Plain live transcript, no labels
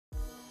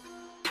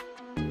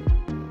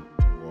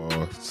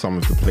some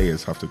of the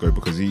players have to go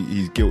because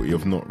he's guilty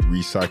of not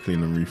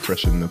recycling and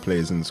refreshing the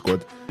players in the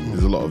squad.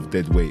 There's a lot of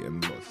dead weight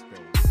and a lot of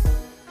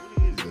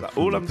Like,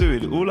 all I'm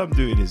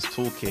doing is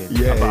talking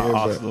about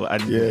Arsenal,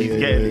 and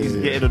he's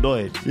getting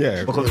annoyed.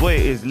 Yeah, because what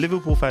it is,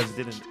 Liverpool fans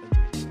didn't.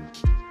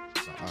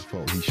 I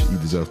felt he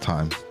deserved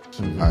time,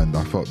 and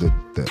I felt that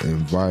the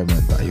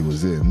environment that he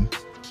was in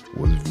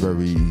was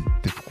very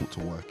difficult to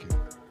work in.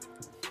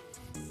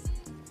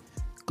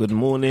 Good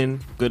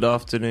morning, good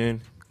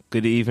afternoon,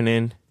 good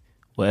evening.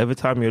 Whatever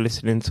time you're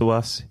listening to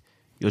us,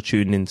 you're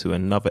tuned into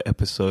another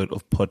episode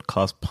of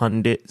Podcast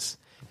Pundits.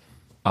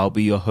 I'll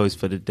be your host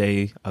for the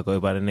day. I go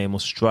by the name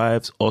of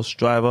Strives or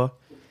Striver.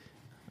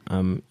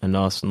 I'm an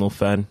Arsenal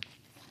fan.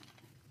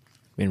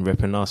 Been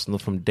repping Arsenal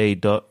from day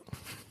dot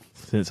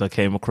since I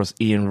came across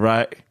Ian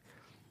Wright.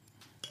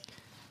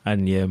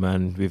 And yeah,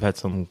 man, we've had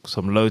some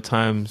low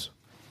times,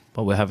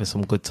 but we're having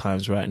some good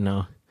times right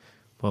now.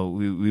 But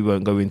we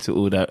won't go into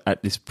all that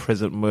at this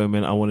present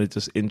moment. I want to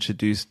just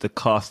introduce the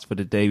cast for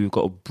the day. We've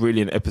got a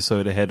brilliant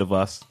episode ahead of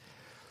us.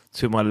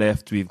 To my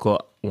left, we've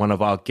got one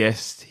of our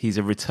guests. He's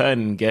a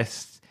returning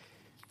guest.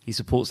 He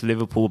supports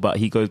Liverpool, but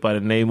he goes by the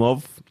name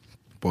of...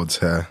 Bod's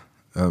here.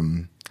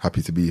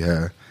 Happy to be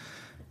here.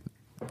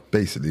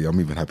 Basically, I'm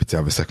even happy to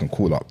have a second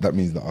call up. That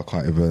means that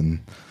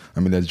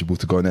I'm ineligible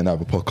to go in and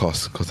have a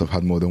podcast because I've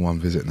had more than one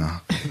visit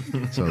now.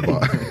 So,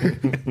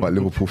 but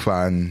Liverpool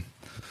fan.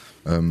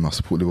 I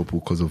support Liverpool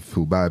because of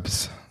Phil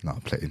Babs. No,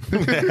 I'm playing.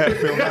 Phil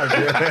Babs,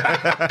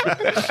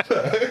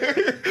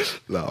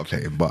 no, I'm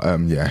playing. But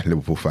yeah,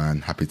 Liverpool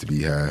fan. Happy to be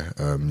here.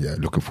 Yeah,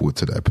 looking forward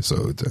to the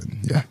episode. And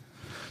yeah,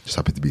 just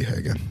happy to be here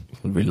again.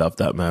 We love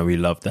that, man. We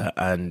love that.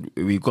 And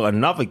we've got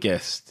another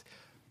guest.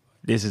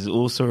 This is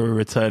also a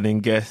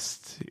returning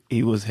guest.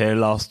 He was here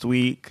last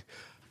week.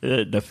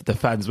 The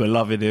fans were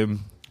loving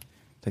him.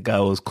 The guy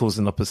was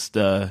causing up a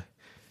stir.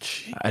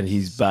 Jeez. And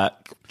he's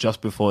back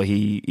just before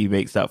he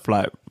makes that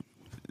flight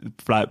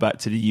back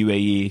to the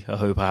UAE. I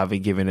hope I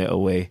haven't given it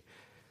away.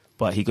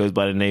 But he goes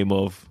by the name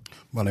of...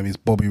 My name is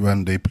Bobby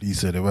Rande.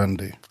 Please say the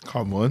Rande.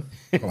 Come on.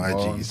 My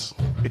G's.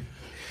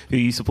 Who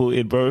you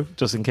supported, bro?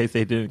 Just in case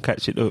they didn't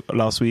catch it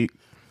last week.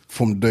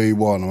 From day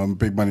one, I'm a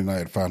big Man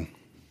United fan.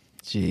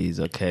 Jeez,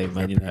 okay,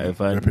 Man United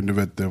fan. Repping the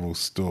Red Devils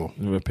still.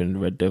 Repping the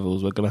Red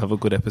Devils. We're going to have a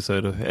good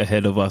episode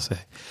ahead of us.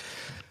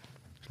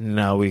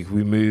 Now we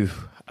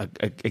move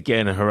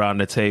again around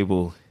the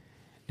table.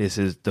 This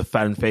is the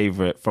fan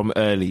favourite from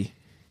early.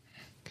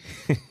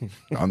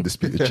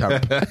 Undisputed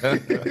champ.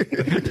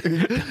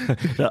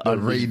 The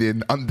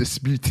reigning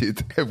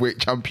undisputed heavyweight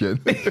champion.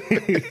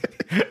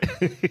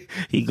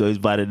 He goes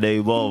by the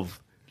name of...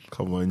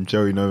 Come on,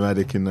 Joey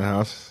Nomadic in the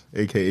house,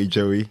 a.k.a.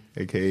 Joey,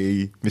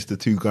 a.k.a. Mr.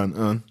 Two Gun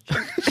Earn.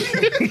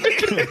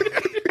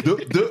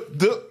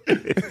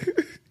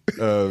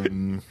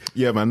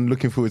 Yeah, man,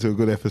 looking forward to a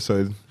good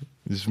episode.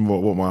 This is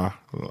what my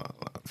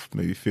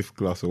maybe fifth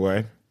glass of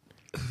wine.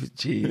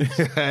 Jeez.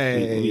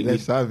 Hey,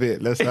 let's have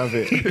it. Let's have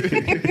it.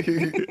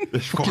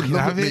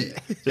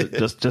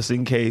 Just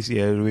in case,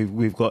 yeah,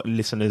 we've got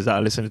listeners that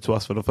are listening to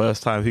us for the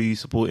first time. Who are you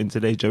supporting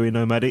today, Joey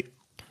Nomadic?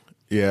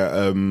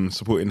 Yeah,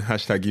 supporting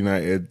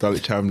 #United,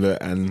 Dulwich Hamlet,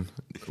 and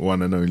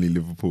one and only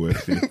Liverpool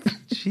FC.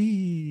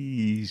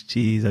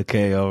 Jeez.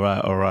 Okay, all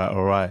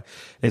right.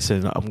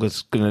 Listen, I'm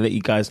just going to let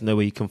you guys know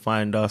where you can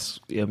find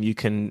us. You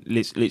can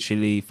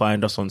literally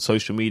find us on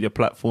social media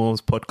platforms,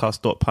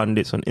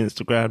 podcast.pundits on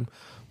Instagram,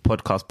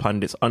 Podcast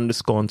Pundits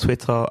 _ on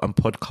Twitter, and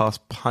Podcast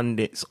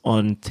Pundits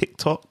on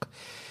TikTok.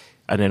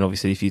 And then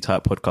obviously if you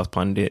type Podcast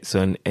Pundits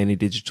on any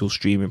digital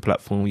streaming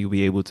platform, you'll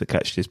be able to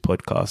catch this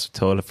podcast.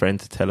 Tell a friend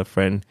to tell a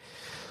friend.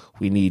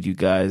 We need you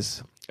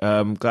guys.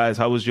 Guys,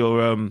 how was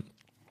your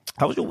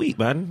week,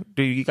 man?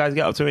 Do you guys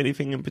get up to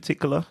anything in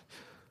particular?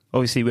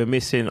 Obviously we're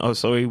missing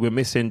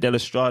Del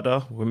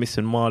Estrada, we're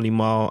missing Marley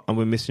Marl, and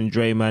we're missing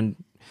Drayman.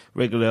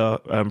 Regular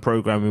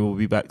programming will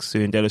be back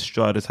soon. Del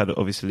Estrada's had,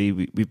 obviously,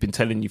 we've been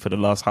telling you for the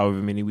last however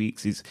many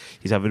weeks, he's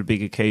having a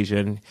big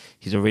occasion.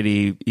 He's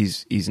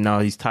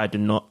tied the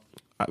knot.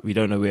 We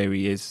don't know where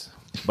he is,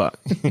 but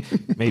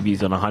maybe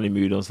he's on a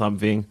honeymoon or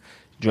something.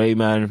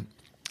 Drayman,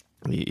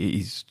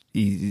 he's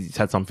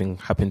had something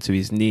happen to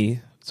his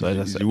knee. So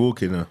is he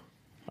walking now?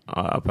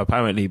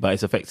 Apparently, but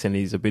it's affecting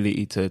his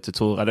ability to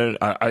talk.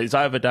 It's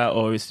either that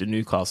or it's the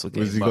Newcastle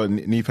game. Has he got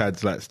knee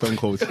pads like Stone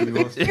Cold Steve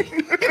Austin?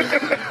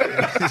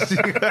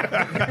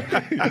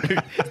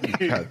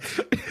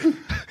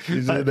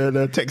 He's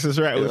the Texas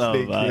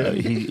rattlesnake.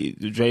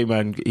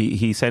 Drayman,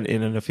 he sent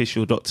in an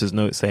official doctor's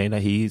note saying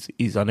that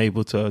he's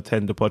unable to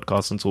attend the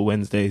podcast until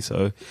Wednesday.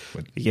 So,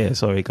 yeah,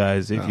 sorry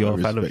guys if you're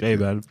a fan of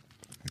Drayman.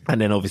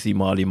 And then obviously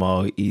Marley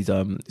Marl, he's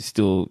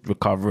still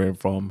recovering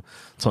from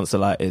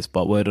tonsillitis.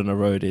 But word on the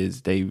road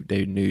is they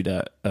knew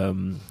that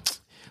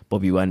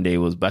Bobby Wande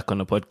was back on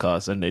the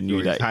podcast, and they knew He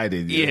was that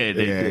hiding,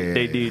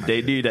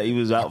 they knew that he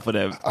was out for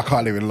them. I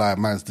can't even lie.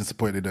 Man's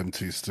disappointed them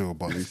two still,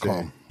 but it's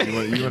calm. You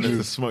wanted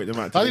to smoke them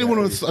out. I didn't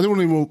want to. I didn't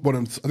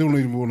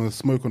even want to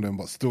smoke on them,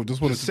 but still,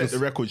 just wanted to set the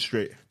record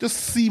straight. just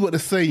see what they're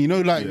saying. You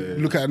know, like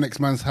look at the next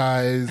man's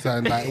highs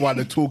and like while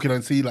they're talking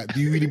and see like,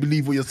 do you really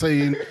believe what you're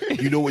saying?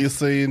 You know what you're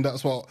saying?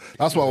 That's what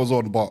I was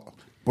on. But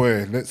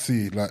boy, let's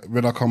see. Like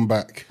when I come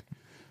back,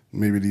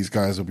 maybe these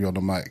guys will be on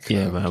the mic.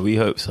 Yeah, man, we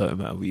hope so,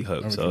 man. We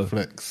hope so.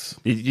 Flex.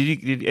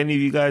 Did any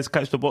of you guys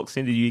catch the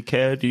boxing? Did you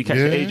care? Did you catch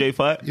the AJ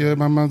fight? Yeah,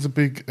 my man's a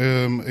big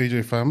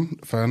AJ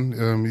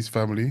fan. His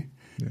family.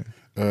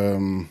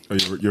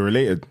 You're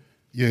related.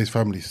 Yeah, his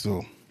family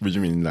still. What do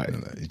you mean, like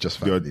he's just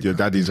your family, man.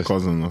 daddy's He's just-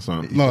 cousin or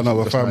something? No,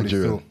 we're just family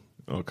Nigerian.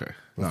 still. Okay.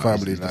 We're No,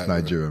 family. he's just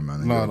like, Nigerian,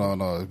 man.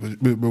 No.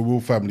 We're real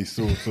family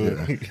still. So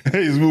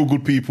he's real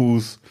good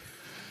people's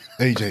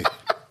AJ.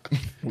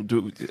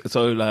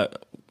 So, like,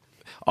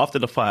 after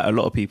the fight, a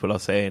lot of people are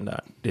saying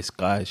that this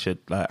guy should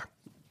like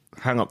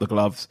hang up the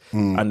gloves,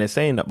 and they're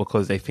saying that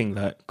because they think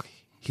like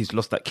he's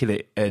lost that killer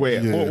edge.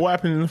 Wait, Yeah. what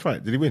happened in the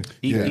fight? Did he win?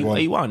 He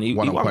won. He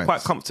Won on won points.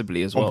 quite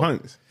comfortably as On well.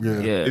 points? Yeah.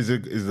 Yeah. Is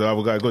the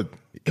other guy good?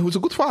 It was a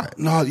good fight.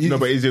 No, No,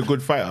 but is he a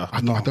good fighter?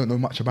 I don't know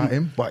much about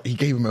him, but he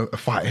gave him a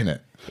fight in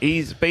it.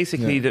 He's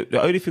basically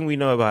the only thing we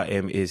know about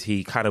him is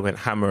he kind of went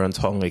hammer and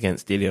tongue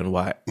against Dillian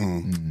White.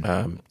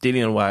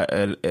 Dillian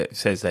White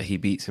says that he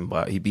beat him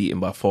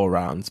by 4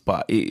 rounds,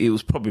 but it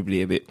was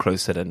probably a bit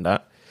closer than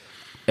that.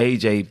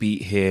 AJ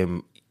beat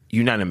him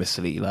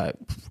unanimously, like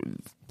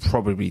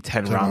probably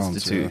 10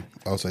 rounds to 2. Yeah.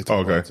 I'll say 10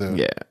 Okay. rounds, yeah.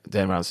 Yeah,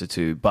 10 rounds to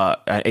 2.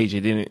 But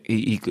AJ didn't.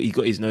 He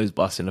got his nose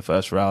bust in the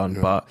first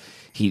round, but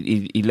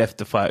he left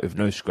the fight with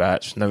no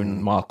scratch, no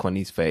mark on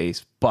his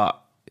face. But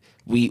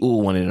we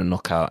all wanted a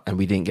knockout, and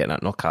we didn't get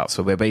that knockout.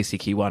 So we're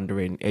basically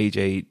wondering,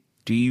 AJ,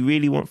 do you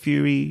really want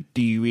Fury?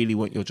 Do you really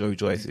want your Joe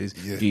Joyces?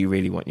 Yeah. Do you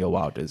really want your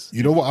Wilders?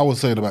 You know what I was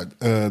saying about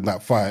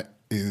that fight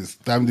is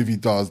damned if he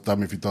does,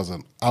 damned if he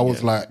doesn't. I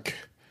was like,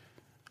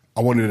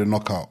 I wanted a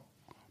knockout,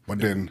 but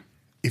then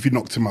if he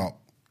knocked him out,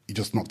 he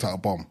just knocked out a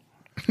bomb,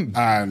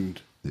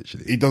 and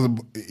Literally. he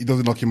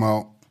doesn't knock him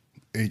out.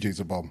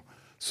 AJ's a bomb.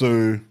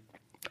 So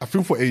I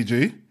feel for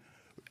AJ.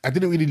 I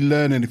didn't really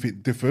learn anything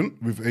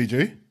different with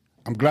AJ.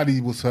 I'm glad he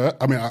was hurt.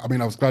 I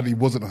mean, I was glad he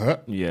wasn't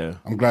hurt. Yeah.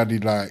 I'm glad he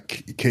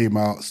came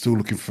out still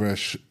looking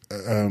fresh,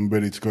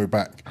 ready to go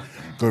back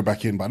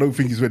in. But I don't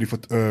think he's ready for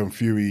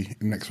Fury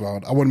in the next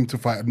round. I want him to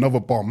fight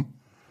another bomb.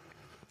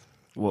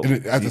 What,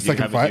 As a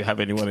second Do fight? you have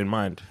anyone in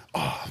mind?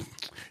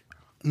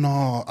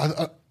 No,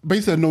 I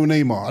basically no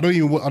Neymar.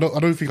 I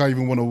don't think I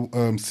even want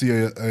to see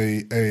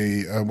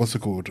a what's it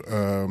called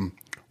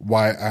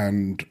White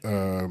and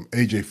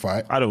AJ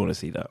fight. I don't want to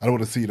see that. I don't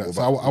want to see that.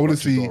 So I want to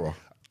see. Chisora.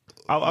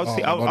 I want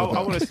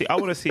to see. I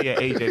want to see an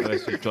AJ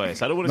versus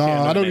Joyce. I don't want to No,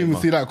 see. I don't even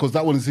Neymar. see that because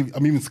that one is.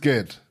 I'm even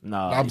scared. No,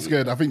 I'm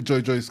scared. I think Joe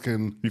Joyce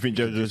can. You think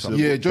Joe Joyce?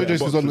 Yeah, Joe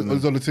Joyce is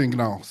on the thing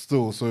now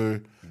still. So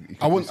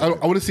I want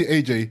to see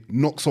AJ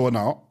knock someone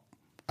out,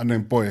 and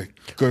then boy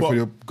go for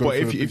your. But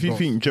if you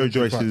think Joe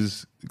Joyce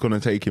is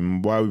gonna take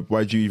him,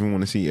 why do you even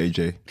want to see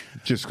AJ?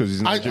 Just because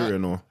he's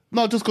Nigerian or?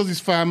 No, just because he's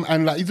fam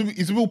and like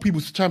he's a real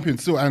people's champion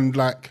still, and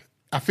like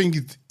I think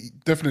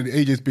definitely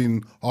AJ's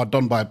been hard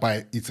done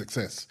by his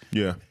success.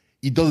 Yeah.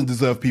 He doesn't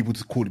deserve people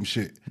to call him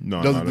shit. No,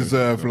 he doesn't no,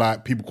 deserve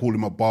like people call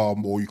him a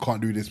bum or you can't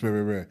do this.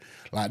 Rare.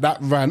 Like that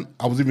rant,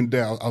 I was even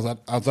there. I was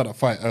at that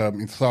fight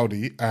in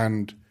Saudi,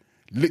 and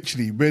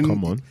literally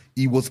when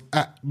he was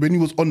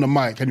on the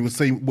mic and he was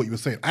saying what he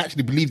was saying, I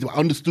actually believed him. I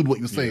understood what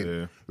he was saying.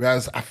 Yeah.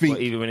 Whereas I think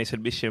Even when he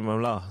said Bishim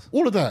last.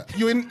 all of that,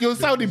 you're in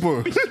Saudi,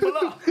 bro.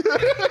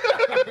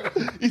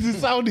 He's in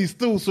Saudi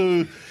still, so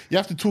you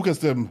have to talk as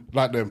them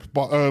like them.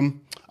 But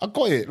I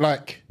got it.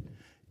 Like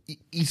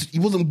he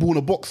wasn't born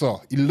a boxer.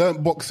 He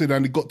learnt boxing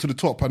and he got to the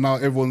top, and now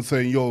everyone's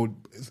saying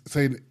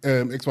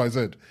X, Y,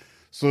 Z.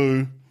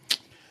 So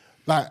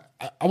like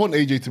I want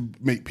AJ to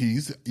make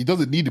peas. He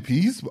doesn't need the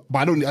peas, but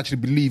I don't actually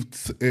believe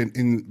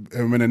in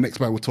when the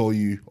next man will tell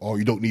you, "Oh,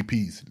 you don't need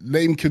peas."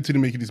 Let him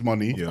continue making his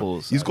money. Yeah. Of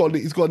course. He's got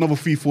another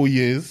 3-4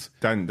 years.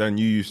 Dan,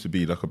 you used to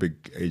be like a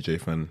big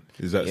AJ fan.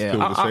 Is that Yeah, still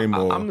the same?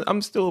 Or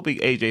I'm still a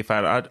big AJ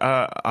fan.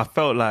 I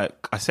felt like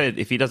I said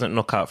if he doesn't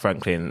knock out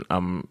Franklin,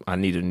 I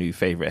need a new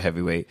favorite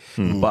heavyweight.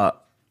 But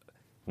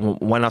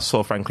when I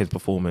saw Franklin's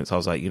performance, I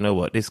was like, you know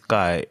what, this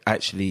guy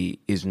actually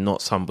is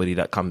not somebody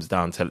that comes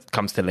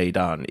to lay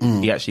down.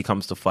 He actually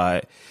comes to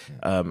fight.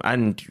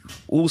 And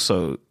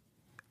also,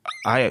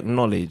 I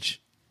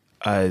acknowledge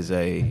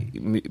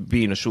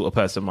being a shorter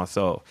person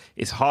myself,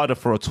 it's harder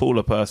for a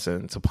taller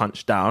person to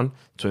punch down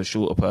to a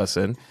shorter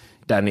person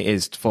than it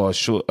is for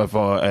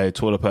a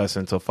taller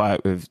person to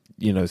fight with,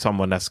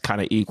 someone that's kind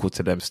of equal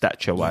to them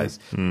stature wise,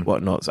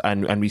 whatnot.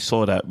 And we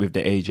saw that with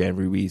the AJ and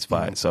Ruiz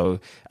fight. So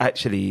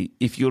actually,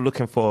 if you're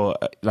looking for,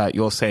 like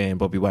you're saying,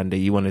 Bobby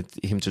Wande, you wanted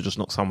him to just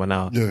knock someone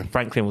out. Yeah.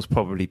 Franklin was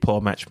probably poor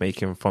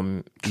matchmaking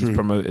from his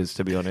promoters,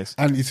 to be honest.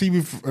 And you see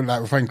with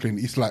Franklin,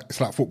 it's like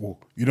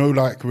football. You know,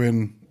 like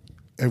when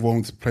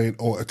everyone's playing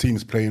or a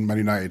team's playing Man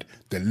United,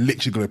 they're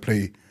literally going to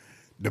play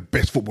the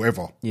best football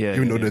ever. Yeah,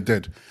 even yeah, though they're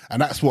dead,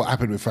 and that's what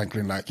happened with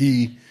Franklin. Like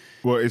he,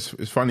 Well, it's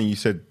funny you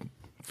said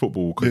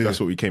football because Yeah. that's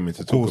what we came in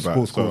to Of talk course, about.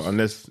 of So course.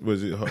 unless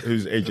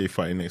who's AJ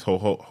fighting next?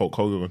 Hulk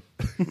Hogan.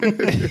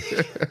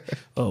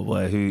 Oh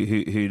boy,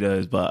 who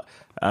knows? But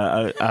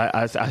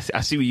I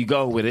see where you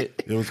go with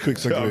it. it was quick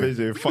So I'm segue.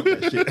 busy. Fuck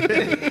that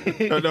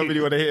shit. I don't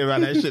really want to hear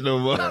about that shit no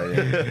more.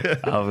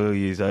 I feel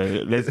you.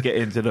 So let's get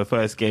into the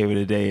first game of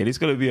the day, and it's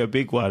going to be a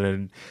big one.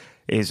 And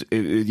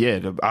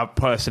I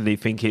personally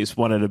think it's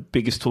one of the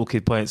biggest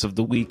talking points of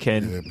the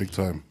weekend. Yeah, big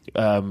time.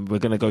 We're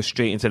going to go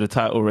straight into the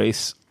title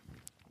race.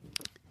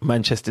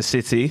 Manchester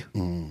City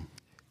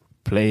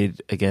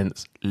played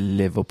against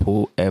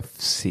Liverpool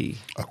FC.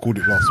 I called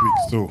it last week.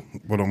 Still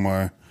one of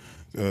my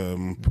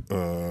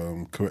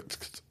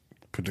correct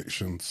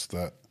predictions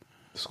that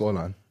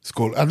Scoreline.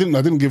 score. I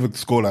didn't give a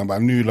scoreline, but I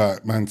knew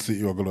like Man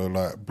City were gonna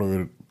like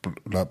blow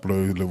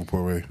Liverpool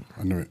away.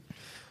 I knew it.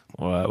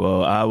 All right.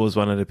 Well, I was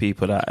one of the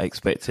people that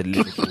expected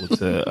Liverpool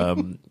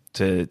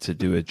to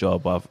do a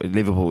job. Of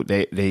Liverpool,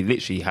 they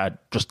literally had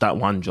just that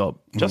one job,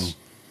 just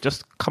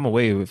come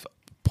away with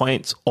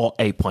points or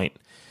a point,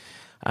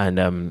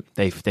 and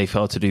they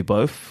failed to do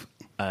both,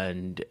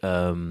 and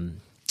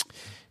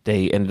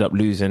they ended up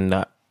losing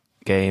that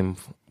game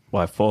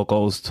by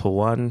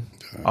 4-1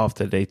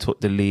 after they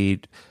took the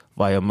lead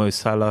via Mo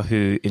Salah,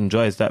 who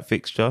enjoys that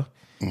fixture.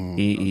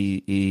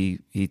 He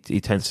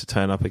tends to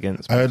turn up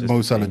against. I heard Mo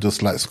Manchester Salah City.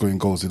 just like scoring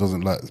goals. He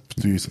doesn't like to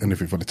do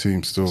anything for the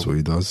team. Still, That's what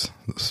he does.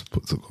 Just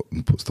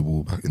puts the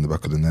ball back in the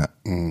back of the net.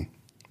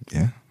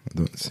 Yeah, I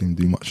don't seem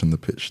to do much on the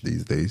pitch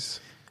these days.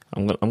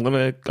 I'm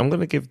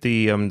gonna give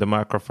the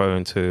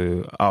microphone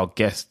to our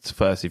guest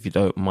first, if you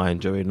don't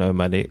mind, Joey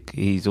Nomadic.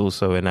 He's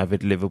also an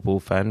avid Liverpool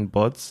fan.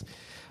 Bods,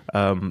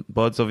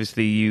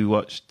 obviously you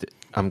watched.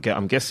 I'm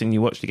guessing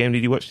you watched the game.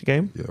 Did you watch the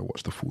game? Yeah,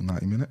 watch the full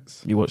 90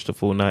 minutes. You watched the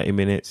full 90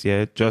 minutes.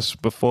 Yeah.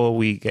 Just before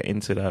we get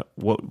into that,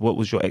 what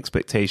was your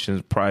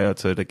expectations prior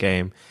to the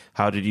game?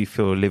 How did you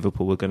feel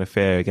Liverpool were going to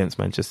fare against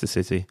Manchester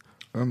City?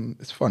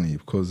 It's funny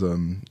because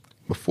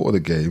before the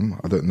game,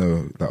 I don't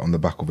know, that on the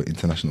back of an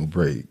international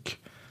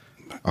break,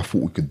 I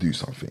thought we could do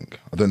something.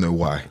 I don't know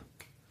why.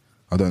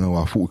 I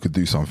thought we could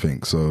do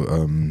something. So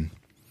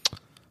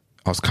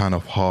I was kind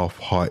of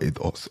half-hearted,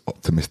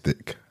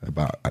 optimistic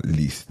about at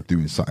least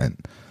doing something,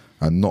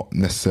 and not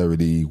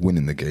necessarily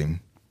winning the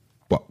game,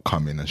 but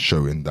coming and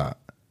showing that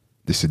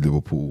this is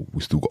Liverpool.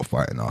 We still got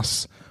fight in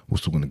us. We're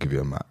still going to give you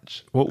a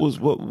match. What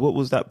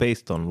was that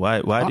based on?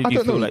 Why did I you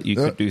don't feel know. like you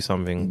could do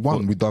something?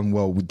 One, we've done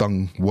well. We've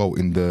done well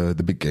in the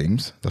big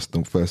games. That's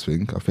the first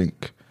thing. I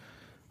think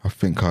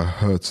I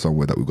heard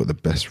somewhere that we got the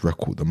best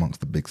record amongst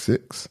the big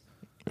six.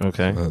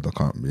 Okay. I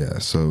can't. Yeah.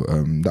 So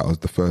that was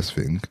the first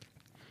thing,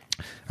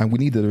 and we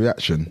needed a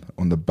reaction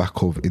on the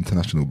back of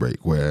international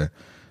break, where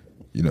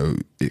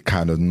it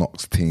kind of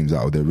knocks teams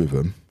out of their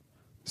rhythm.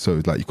 So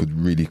it's like you could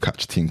really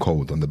catch team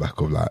cold on the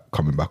back of like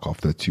coming back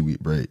after a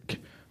 2-week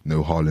break.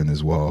 No Haaland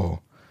as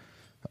well.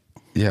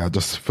 Yeah, I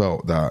just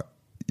felt that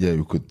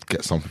we could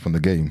get something from the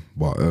game,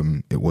 but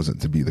it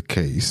wasn't to be the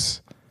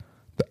case.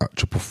 The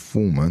actual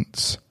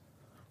performance,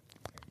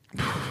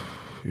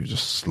 it was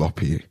just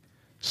sloppy,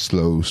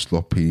 slow,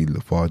 sloppy,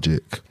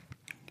 lethargic.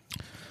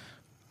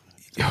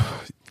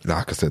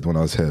 Like I said when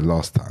I was here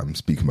last time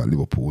speaking about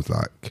Liverpool, it's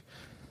like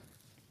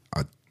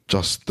I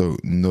just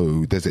don't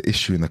know. There's an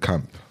issue in the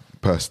camp,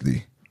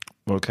 personally.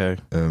 Okay.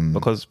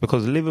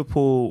 Because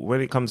Liverpool,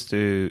 when it comes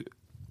to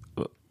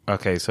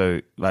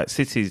so like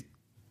City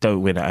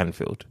don't win at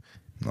Anfield.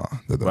 Nah,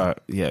 they don't. Right,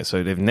 yeah,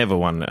 so they've never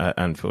won at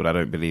Anfield, I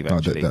don't believe, No,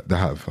 actually. they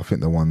have. I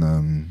think they won.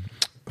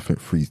 I think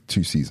 3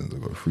 seasons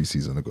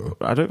ago.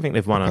 I don't think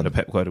they've won under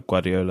Pep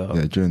Guardiola.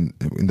 Yeah, in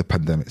the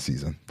pandemic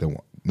season, they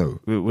won. No,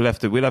 We'll have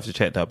to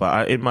check that,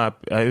 but in my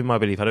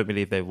belief, I don't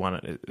believe they've won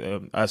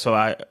it. So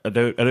I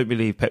don't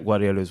believe Pep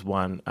Guardiola's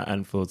won at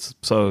Anfield.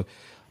 So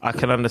I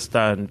can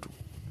understand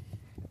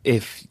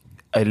if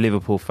a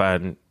Liverpool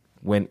fan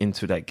went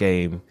into that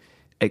game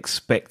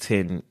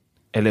expecting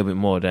a little bit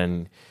more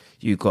than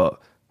you got.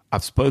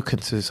 I've spoken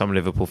to some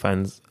Liverpool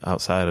fans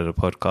outside of the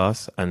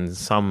podcast, and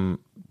some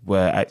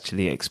were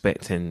actually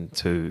expecting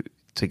to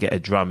get a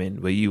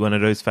drumming. Were you one of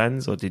those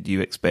fans, or did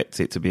you expect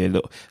it to be a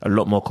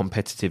lot more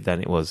competitive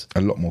than it was?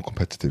 a lot more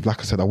competitive.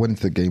 Like I said, I went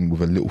into the game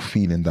with a little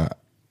feeling that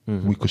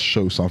we could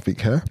show something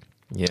here.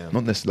 Yeah.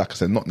 Not necessarily, like I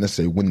said, not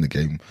necessarily win the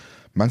game.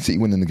 Man City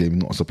winning the game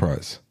is not a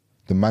surprise.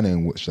 The manner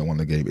in which they won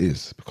the game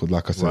is, because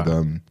like I said,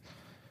 Right.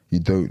 you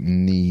don't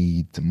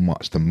need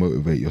much to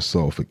motivate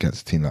yourself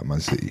against a team like Man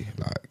City.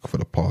 Like for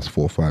the past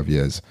 4 or 5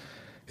 years,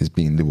 it's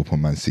been Liverpool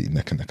and Man City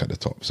neck and neck at the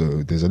top.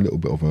 So there's a little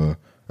bit of a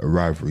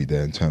rivalry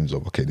there in terms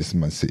of, okay, this is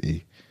Man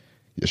City.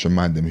 Just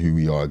remind them who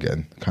we are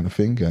again, kind of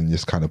thing, and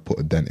just kind of put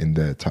a dent in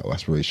their title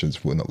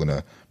aspirations. We're not going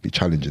to be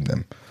challenging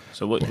them.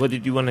 So what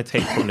did you want to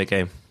take from the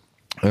game?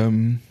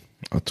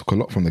 I took a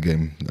lot from the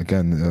game.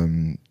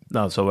 Again,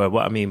 No, so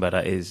what I mean by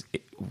that is,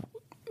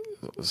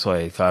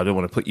 sorry, I don't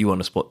want to put you on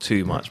the spot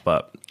too much,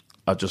 but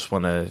I just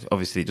want to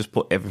obviously just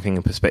put everything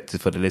in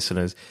perspective for the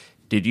listeners.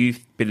 Did you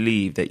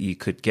believe that you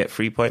could get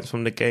 3 points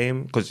from the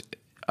game? Because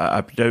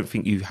I don't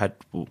think you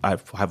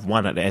have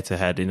won at the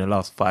Etihad in the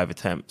last 5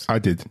 attempts. I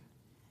did.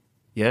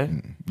 Yeah?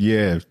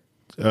 Yeah.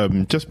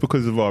 Just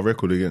because of our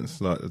record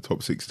against like the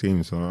top 6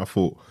 teams. So I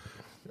thought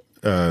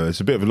it's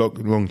a bit of a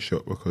long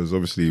shot because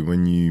obviously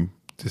when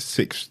the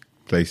 6th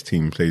place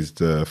team plays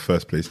the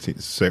first place team,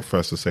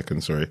 first or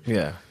second,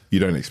 Yeah. you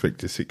don't expect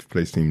the 6th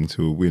place team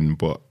to win,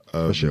 but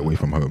Especially away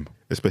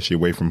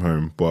from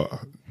home. But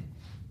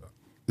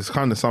it's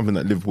kind of something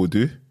that Liverpool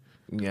do.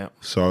 Yeah.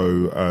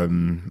 So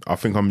I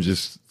think I'm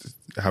just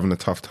having a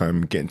tough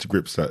time getting to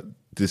grips that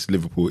this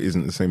Liverpool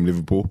isn't the same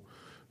Liverpool.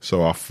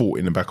 So I thought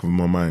in the back of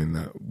my mind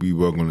that we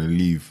were going to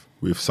leave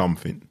with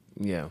something.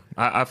 Yeah.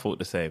 I thought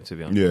the same, to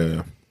be honest.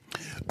 Yeah.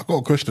 I've got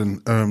a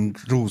question.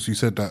 Jules, you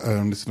said that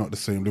it's not the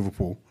same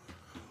Liverpool.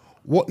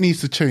 What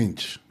needs to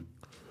change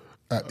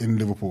in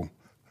Liverpool?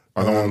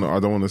 I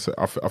don't want to say.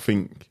 I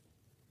think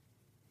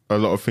a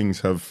lot of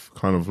things have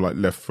kind of like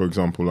left. For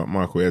example, like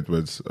Michael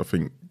Edwards. I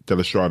think De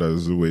La Strada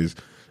has always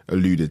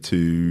alluded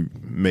to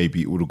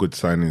maybe all the good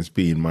signings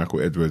being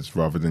Michael Edwards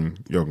rather than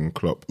Jurgen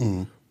Klopp.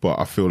 But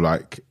I feel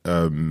like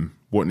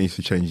what needs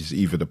to change is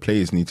either the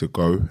players need to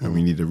go and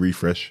we need a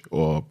refresh,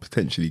 or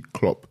potentially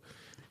Klopp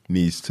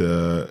needs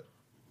to.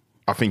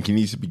 I think he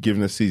needs to be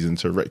given a season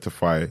to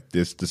rectify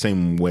this the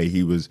same way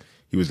he was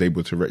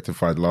able to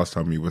rectify the last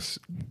time he was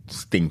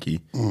stinky.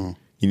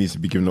 He needs to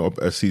be given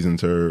a season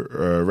to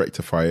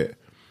rectify it.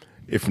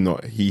 If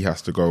not, he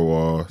has to go,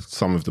 or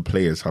some of the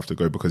players have to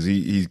go, because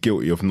he's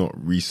guilty of not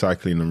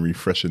recycling and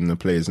refreshing the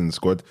players in the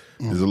squad.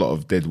 There's a lot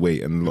of dead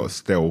weight and a lot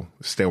of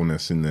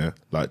staleness in there.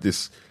 Like the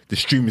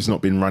stream has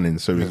not been running,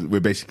 so we're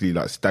basically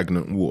like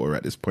stagnant water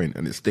at this point,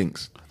 and it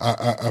stinks.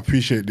 I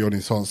appreciate the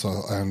honest answer,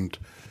 and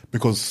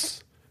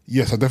because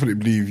yes, I definitely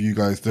believe you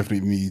guys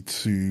definitely need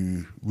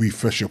to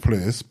refresh your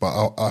players,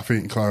 but I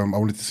think I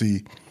wanted to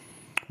see,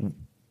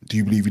 do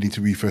you believe you need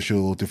to refresh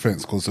your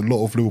defence? Because a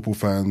lot of Liverpool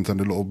fans and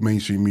a lot of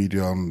mainstream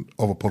media and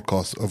other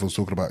podcasts, everyone's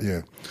talking about,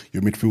 your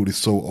midfield is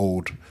so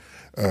old,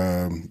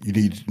 you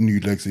need new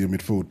legs in your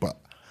midfield, but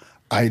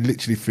I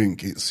literally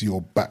think it's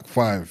your back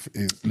five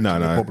is the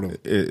problem.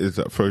 Is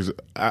that for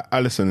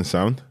Alisson is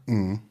sound.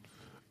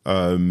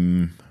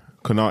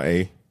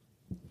 Konate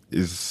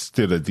is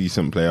still a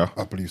decent player.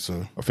 I believe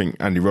so. I think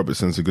Andy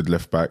Robertson's a good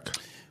left back.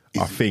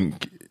 I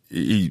think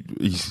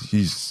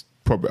he's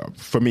probably,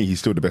 for me, he's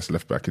still the best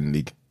left back in the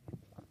league.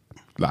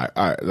 Like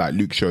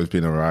Luke Shaw's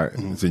been alright,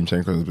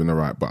 Zinchenko's been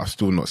alright, but I've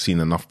still not seen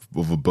enough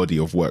of a body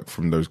of work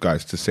from those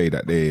guys to say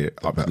that they're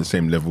up at the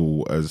same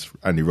level as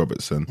Andy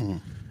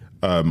Robertson.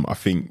 I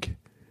think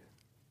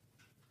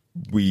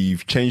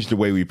we've changed the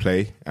way we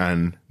play,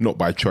 and not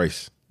by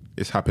choice.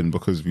 It's happened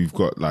because we've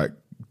got like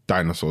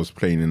dinosaurs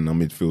playing in our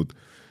midfield,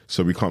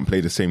 so we can't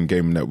play the same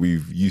game that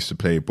we've used to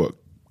play, but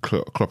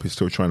Klopp is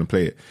still trying to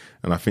play it,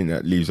 and I think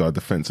that leaves our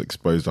defence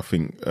exposed. I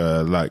think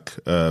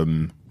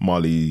Marlon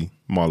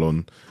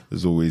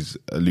has always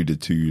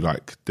alluded to,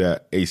 like, their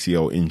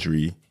ACL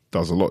injury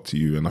does a lot to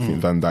you, and I think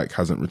Van Dijk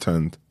hasn't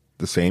returned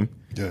the same.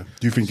 Yeah.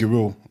 Do you think he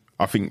will?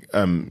 I think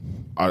I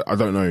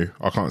don't know.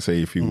 I can't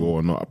say if he will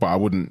or not, but I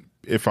wouldn't.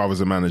 If I was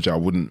a manager, I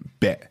wouldn't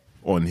bet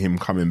on him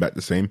coming back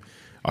the same.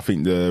 I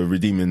think the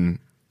redeeming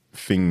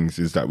things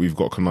is that we've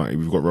got Konate,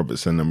 we've got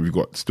Robertson, and we've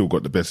still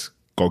got the best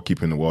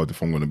goalkeeper in the world,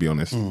 if I'm going to be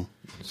honest.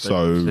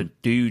 So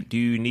do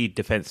you need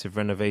defensive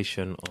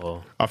renovation,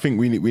 or I think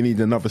we need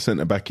another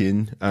centre back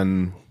in,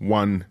 and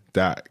one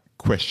that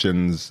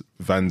questions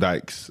Van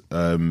Dijk's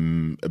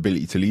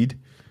ability to lead.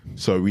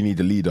 So we need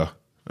a leader,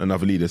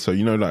 another leader. So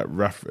like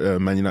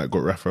Man United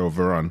got Rafael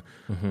Varane.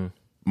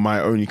 My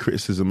only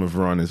criticism of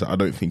Varane is that I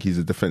don't think he's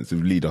a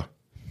defensive leader.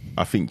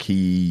 I think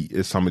he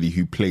is somebody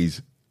who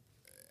plays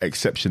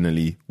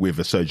exceptionally with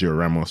a Sergio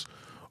Ramos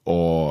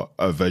or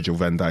a Virgil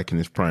van Dijk in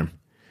his prime.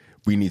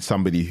 We need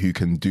somebody who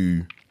can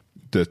do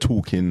the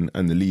talking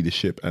and the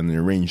leadership and the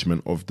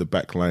arrangement of the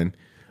back line.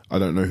 I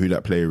don't know who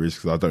that player is,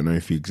 because I don't know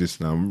if he exists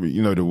now.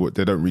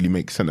 They don't really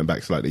make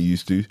centre-backs like they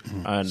used to.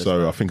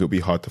 So I think it'll be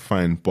hard to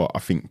find. But I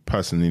think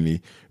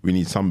personally, we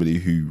need somebody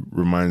who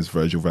reminds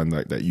Virgil van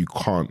Dijk that you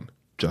can't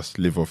just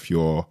live off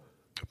your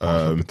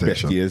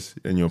best years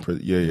and your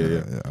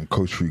and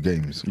coach through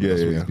games.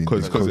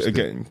 Because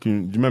again, do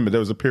you remember there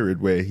was a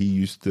period where he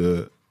used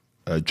to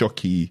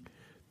jockey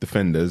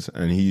defenders,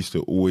 and he used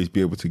to always be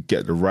able to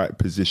get the right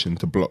position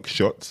to block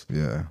shots.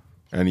 Yeah.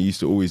 And he used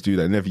to always do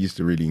that. Never used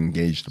to really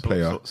engage the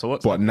player.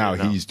 But now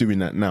he's doing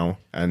that now,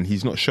 and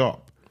he's not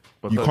sharp.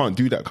 You can't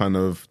do that kind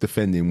of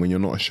defending when you're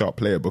not a sharp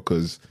player,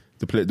 because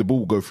the ball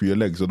will go through your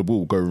legs, or the ball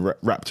will go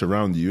wrapped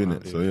around you,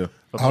 innit? So yeah.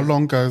 How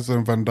long has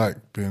Van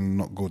Dijk been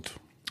not good?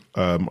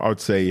 I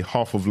would say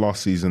half of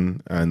last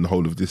season and the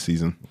whole of this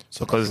season.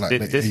 So because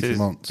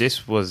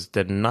this was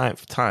the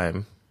 9th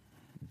time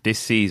this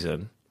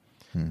season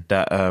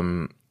that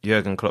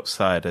Jurgen Klopp's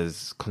side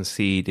has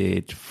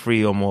conceded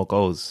 3 or more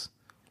goals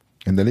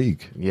in the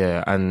league.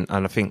 Yeah, and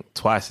I think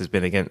twice has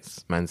been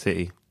against Man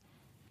City.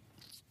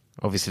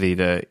 Obviously,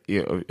 no,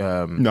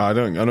 I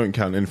don't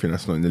count anything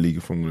that's not in the league,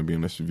 if I'm going to be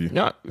honest with you.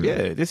 No,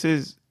 yeah, this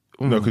is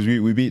no, because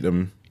we beat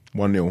them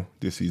 1-0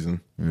 this season.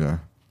 Yeah.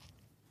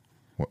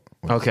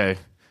 Okay,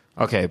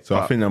 Okay, So I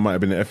but- think that might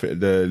have been the effort of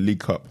the League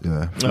Cup.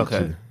 Yeah.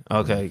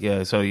 Okay,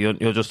 yeah. So you're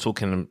just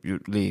talking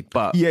league,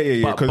 but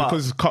Yeah. but-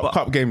 Because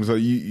cup games are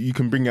you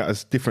can bring out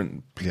a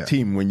different Yeah.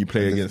 team when you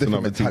play There's against different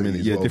another team. mentality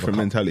as well of a Different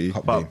cup- mentality.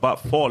 cup game. But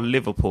for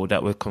Liverpool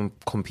that were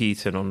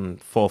competing on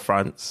for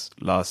France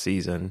last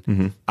season,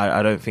 Mm-hmm.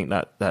 I don't think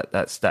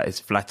that stat is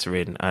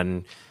flattering,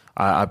 and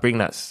I bring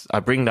that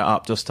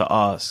up just to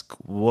ask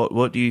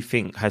what do you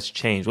think has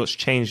changed? What's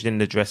changed in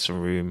the dressing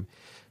room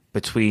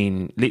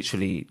between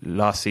literally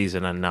last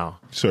season and now?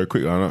 Sorry,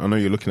 quickly. I know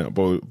you're looking at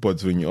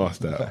Bods when you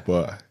asked that,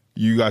 but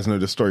you guys know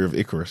the story of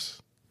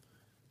Icarus.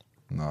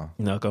 No.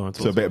 No, go on.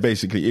 So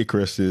basically,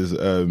 Icarus is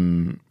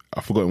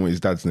I've forgotten what his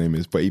dad's name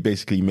is, but he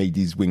basically made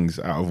these wings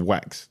out of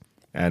wax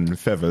and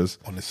feathers.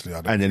 Honestly,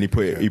 I don't and then he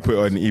think put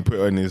it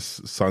on his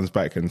son's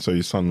back, and so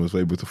his son was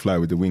able to fly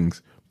with the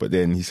wings. But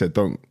then he said,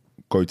 "Don't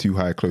go too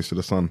high, close to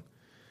the sun."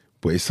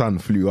 But his son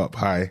flew up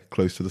high,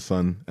 close to the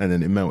sun, and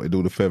then it melted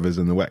all the feathers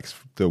and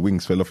the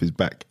wings fell off his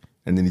back,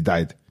 and then he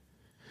died.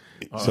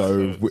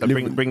 So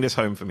bring this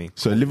home for me.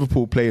 So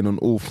Liverpool playing on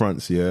all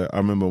fronts, yeah. I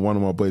remember one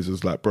of my boys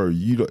was like, bro,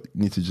 you don't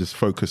need to just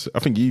focus. I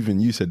think even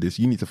you said this,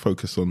 you need to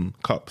focus on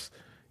cups.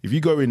 If you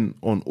go in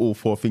on all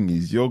four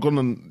thingies, you're going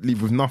to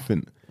leave with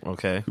nothing.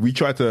 Okay. We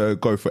tried to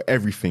go for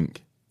everything.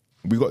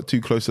 We got too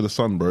close to the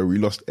sun, bro. We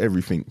lost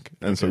everything.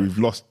 And so we've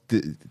lost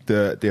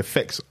the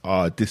effects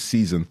are this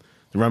season.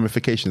 The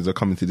ramifications are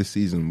coming to this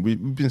season.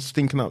 We've been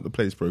stinking out the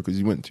place, bro, because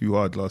you went too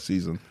hard last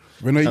season.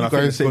 When are And you I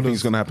think the guys same gonna-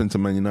 thing's going to happen to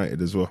Man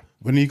United as well.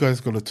 When are you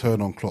guys going to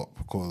turn on Klopp?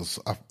 Because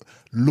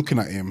looking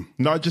at him,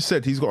 No, I just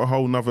said he's got a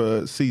whole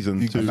nother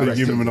season you to can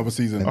give him another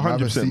season.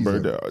 100%,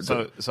 bro.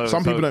 So-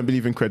 Some people so- don't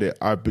believe in credit.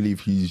 I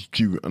believe he's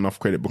due enough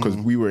credit because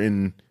we were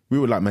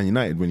like Man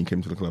United when he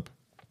came to the club.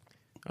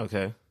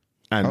 Okay.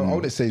 And I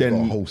wouldn't say he's then-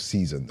 got a whole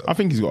season, though. I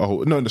think he's got a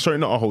whole. No, sorry,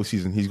 not a whole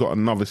season. He's got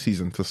another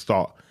season to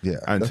start. Yeah,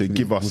 and to definitely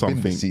give us within the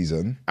something.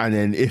 season. And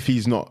then if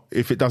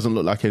it doesn't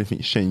look like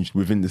anything's changed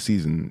within the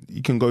season,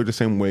 you can go the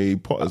same way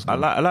Potter's I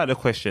gone. like the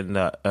question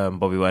that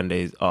Bobby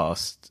Wande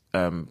asked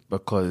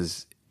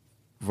because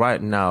right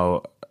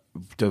now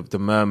the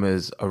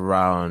murmurs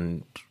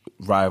around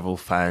rival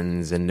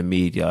fans and the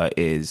media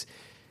is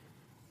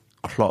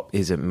Klopp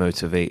isn't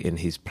motivating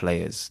his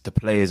players. The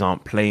players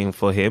aren't playing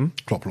for him.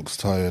 Klopp looks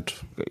tired,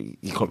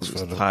 Klopp looks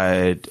fed up.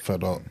 tired.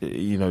 fed up.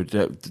 You know,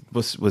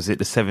 was it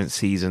the seventh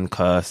season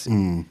curse?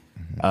 And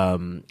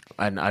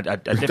I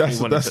definitely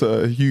wanted That's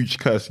a huge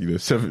curse,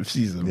 7th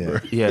season, bro.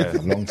 yeah. It's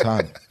a long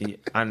time.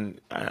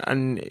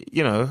 And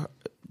you know,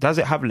 does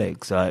it have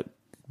legs? Like,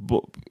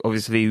 but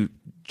obviously,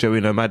 Joey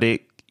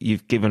Nomadic,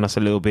 you've given us a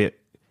little bit.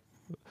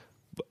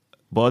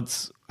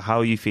 Bods, how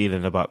are you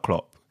feeling about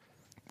Klopp?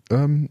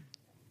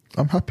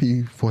 I'm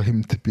happy for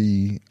him to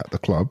be at the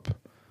club.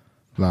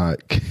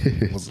 Like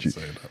Wasn't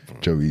saying that,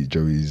 bro.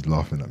 Joey's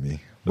laughing at me.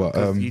 But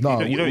You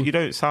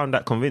don't sound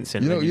that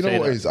convincing. You know- when you know say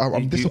what that. it is?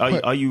 I'm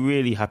disappointed. Are you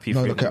really happy? No,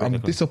 for him look, to I'm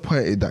win the-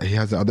 disappointed that he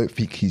hasn't. I don't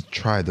think he's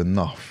tried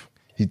enough.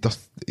 He's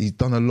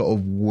done a lot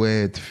of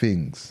weird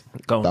things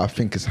Go on. that I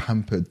think has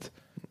hampered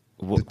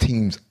the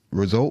team's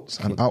results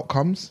and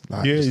outcomes.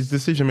 Like, Yeah, just- his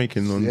decision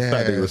making on Yeah,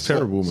 Saturday was so-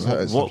 terrible,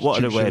 man. so- What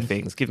are the weird substitutions.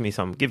 things? Give me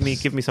some. Give me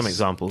some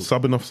examples.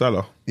 Subbing off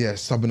Salah. Yeah,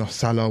 subbing off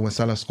Salah when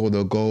Salah scored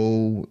a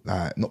goal,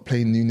 like not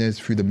playing Nunes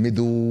through the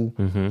middle,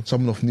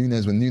 subbing off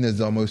Nunes when Nunes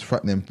is our most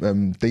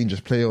threatening, dangerous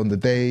player on the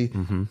day,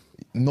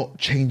 not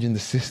changing the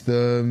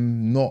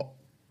system,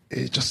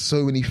 it's just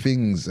so many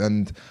things.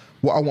 And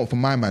what I want from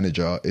my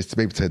manager is to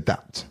be able to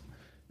adapt.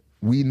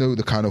 We know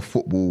the kind of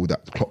football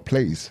that Klopp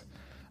plays.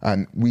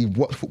 And we've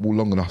watched football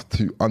long enough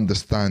to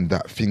understand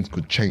that things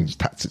could change.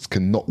 Tactics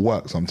cannot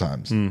work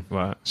sometimes.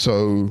 Right.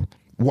 So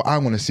what I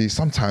want to see is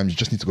sometimes you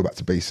just need to go back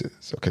to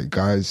basics. Okay,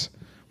 guys,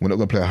 we're not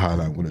going to play a high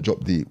line. We're going to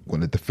drop deep. We're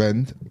going to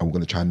defend, and we're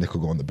going to try and nick a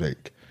goal on the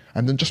break.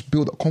 And then just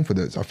build up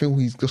confidence. I feel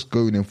he's just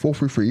going in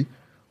 4-3-3,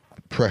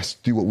 press,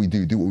 do what we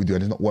do, and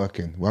it's not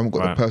working. We haven't got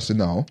Right. the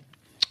personnel,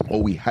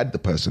 or we had the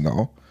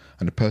personnel,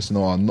 and the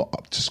personnel are not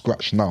up to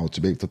scratch now to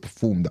be able to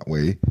perform that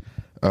way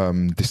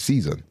this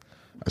season.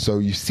 So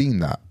you've seen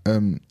that.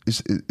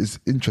 It's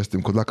interesting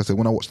because, like I said,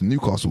 when I watched the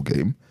Newcastle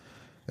game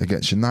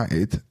against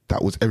United,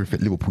 that was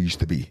everything Liverpool used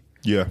to be.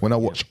 Yeah. When I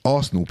watch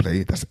Arsenal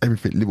play, that's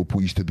everything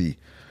Liverpool used to be.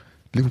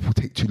 Liverpool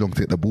take too long to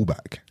get the ball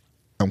back,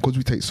 and because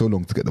we take so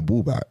long to get the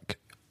ball back,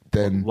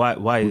 then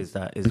Why is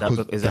that? Is because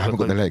that they haven't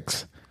got the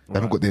legs, they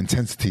haven't got the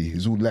intensity.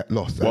 It's all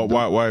lost.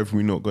 Why have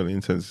we not got the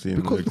intensity?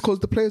 In the legs? Because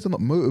the players are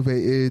not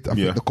motivated. I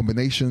Yeah. think the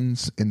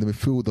combinations in the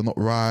midfield are not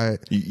right.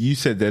 You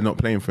said they're not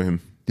playing for him.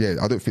 Yeah,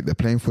 I don't think they're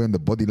playing for him. The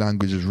body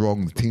language is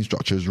wrong. The team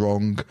structure is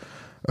wrong.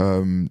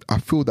 I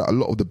feel that a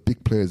lot of the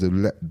big players have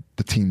let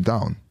the team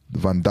down. The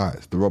Van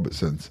Dijks, the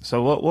Robertsons.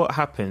 So what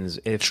happens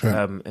if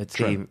Trent. a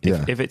team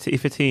Yeah. if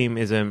a team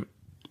isn't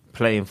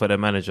playing for their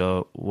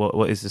manager?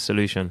 What is the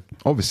solution?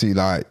 Obviously,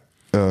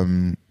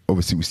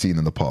 obviously we've seen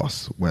in the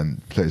past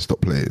when players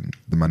stop playing,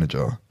 the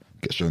manager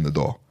gets shown the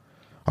door.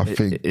 I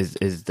think Is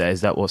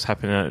that what's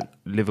happening at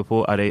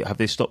Liverpool? Have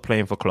they stopped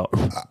playing for Klopp?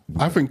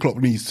 I think Klopp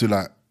needs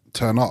to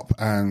turn up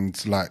and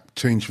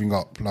change things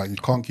up. Like, you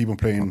can't keep on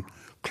playing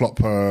Klopp,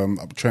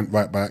 Trent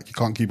right back. You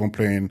can't keep on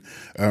playing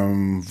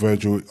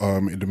Virgil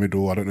in the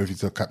middle. I don't know if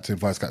he's a captain,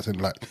 vice captain.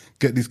 Like,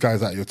 get these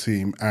guys out of your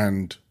team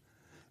and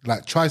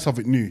like try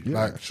something new.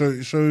 Like,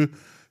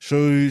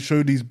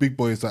 show these big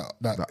boys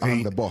that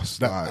I'm the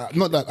boss.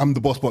 Not that I'm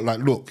the boss, but like,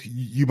 look,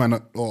 you man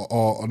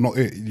are not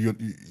it. You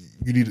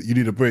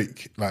need a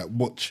break. Like,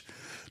 watch,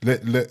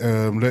 let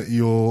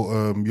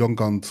your young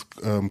guns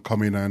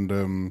come in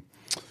and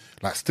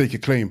like stake a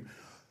claim.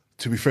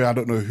 To be fair, I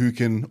don't know who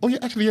can. Oh yeah,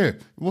 actually, yeah.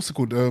 What's it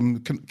called?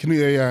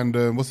 Kanute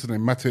and what's his name?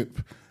 Matip,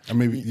 and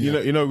maybe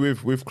you know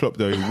with Klopp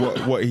though,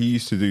 what he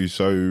used to do.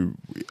 So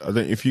I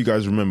don't. If you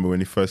guys remember when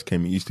he first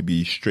came, it used to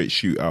be straight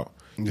shootout.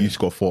 You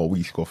score 4,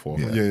 we score 4.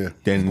 Yeah.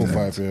 Then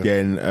Score 5, yeah.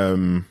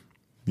 Then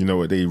you know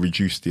what? They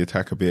reduced the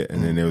attack a bit,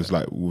 and then it was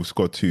like we'll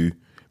score 2,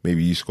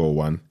 maybe you score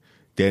 1.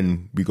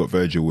 Then we got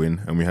Virgil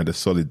in, and we had a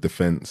solid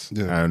defense,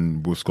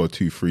 and we'll score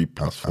 2, 3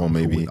 plus 4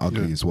 maybe, win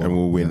ugly as well. and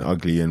we'll win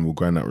ugly, and we'll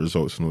grind out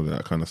results and all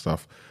that kind of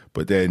stuff.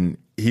 But then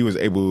he was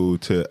able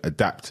to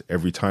adapt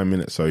every time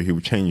in it, so he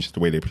would change the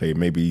way they play,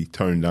 maybe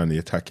tone down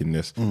the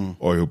attackingness,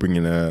 or he'll bring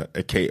in a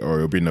Kate, or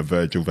he'll bring a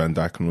Virgil van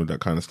Dijk and all that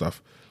kind of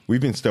stuff.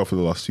 We've been stealth for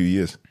the last 2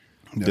 years.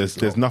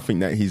 There's nothing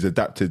that he's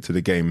adapted to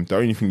the game. The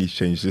only thing he's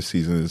changed this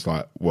season is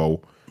like,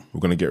 well, we're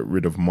going to get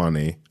rid of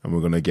Mane and we're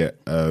going to get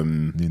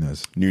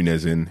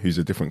Nunez in, who's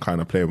a different kind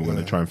of player. We're going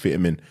to try and fit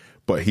him in.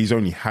 But he's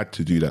only had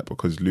to do that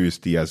because Luis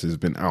Diaz has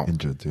been out.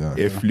 Injured, yeah.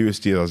 If Luis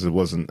Diaz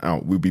wasn't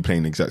out, we'd be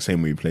playing the exact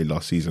same way we played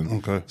last season.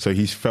 Okay. So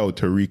he's failed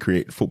to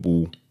recreate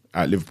football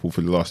at Liverpool for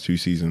the last 2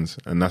 seasons.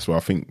 And that's why I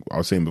think I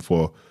was saying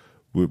before,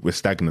 we're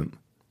stagnant.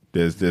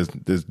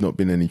 There's not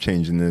been any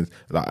change in this,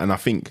 and I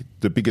think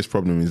the biggest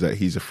problem is that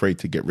he's afraid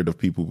to get rid of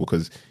people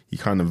because he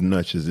kind of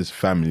nurtures this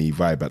family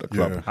vibe at the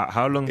club. Yeah.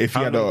 How long? If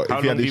he had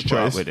his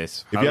choice,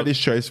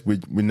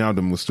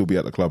 Wijnaldum will still be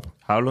at the club.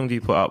 How long do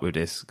you put up with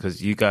this?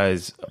 Because you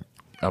guys,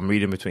 I'm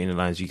reading between the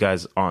lines. You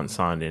guys aren't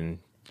signing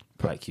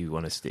like you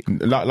want to stick.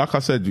 Like I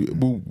said,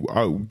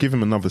 I'll give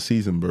him another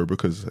season, bro,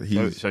 because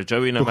he's so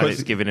Joey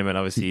Nomadic's giving him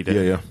another season.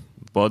 Yeah.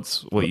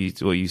 Bods, what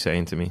are you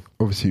saying to me?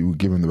 Obviously, we'll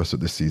give him the rest of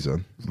this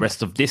season.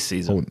 Rest of this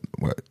season?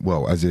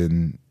 Well, as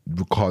in,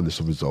 regardless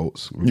of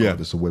results,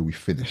 regardless of where we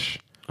finish.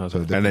 Okay.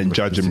 So and then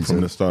judge him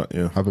from the start,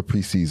 have a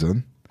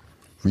pre-season,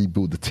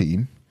 rebuild the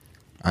team,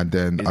 and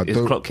then... Is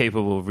Klopp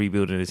capable of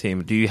rebuilding the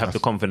team? Do you have the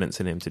confidence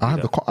in him to do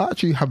that? I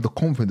actually have the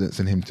confidence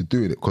in him to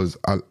do it because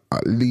at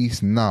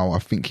least now I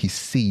think he's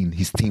seen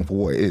his team for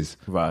what it is.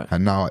 Right.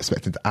 And now I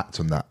expect him to act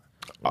on that.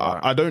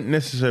 I don't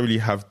necessarily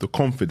have the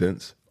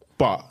confidence,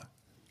 but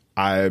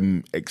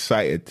I'm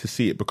excited to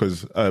see it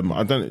because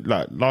I don't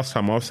like last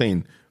time I was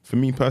saying, for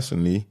me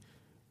personally,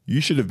 you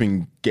should have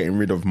been getting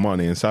rid of Mane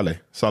and Salah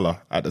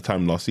at the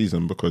time last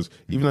season because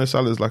even though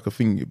Salah's like a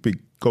big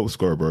goal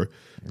scorer, bro,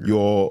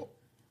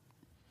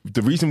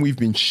 the reason we've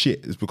been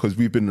shit is because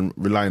we've been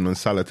relying on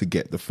Salah to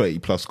get the 30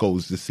 plus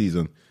goals this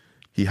season.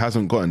 He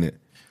hasn't gotten it.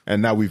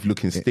 And now we're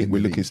looking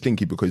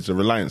stinky because the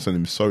reliance on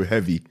him is so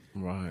heavy.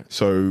 Right.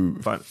 So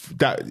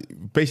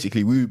that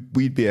basically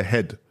we'd be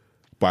ahead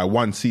by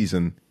 1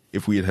 season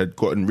if we had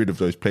gotten rid of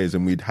those players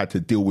and we'd had to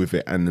deal with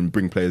it and then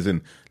bring players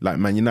in. Like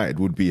Man United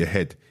would be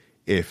ahead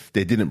if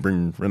they didn't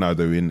bring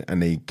Ronaldo in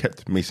and they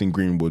kept Mason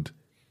Greenwood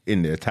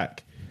in the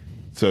attack.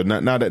 So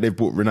now that they've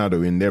brought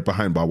Ronaldo in, they're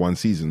behind by 1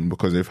 season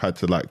because they've had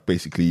to like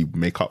basically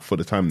make up for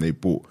the time they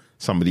brought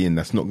somebody in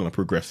that's not going to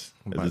progress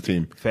as a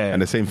team. Fair.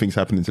 And the same thing's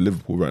happening to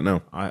Liverpool right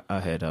now.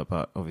 I heard that,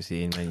 but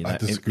obviously in Man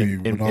United, I disagree.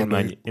 in Man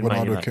United.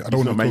 I don't It's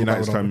want not to Man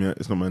United's time yet.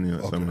 It's not Man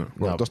United's time yet.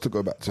 Well, just to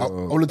go back to... I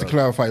wanted to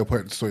clarify your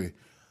point. Sorry.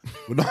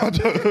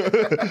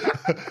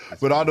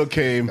 Ronaldo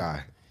came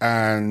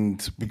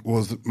and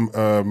was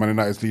Man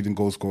United's leading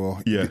goal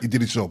scorer. Yeah. He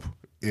did his job.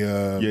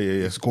 Yeah.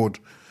 He scored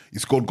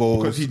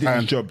goals. Because he did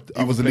his job.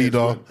 He was a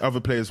leader. Other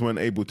players weren't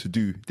able to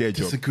do their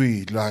job.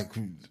 Disagree. Like,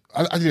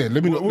 let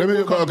me.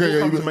 We'll come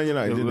to Man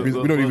United. We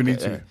don't even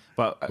need to.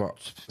 But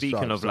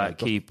speaking of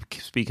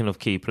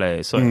key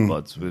players,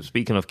 Bods,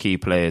 speaking of key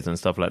players and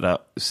stuff like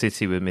that,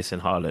 City were missing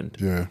Haaland.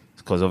 Yeah.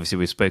 Because obviously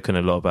we've spoken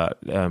a lot about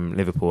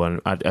Liverpool, and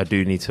I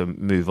do need to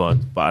move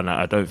on, but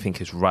I don't think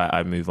it's right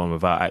I move on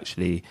without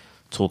actually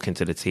talking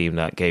to the team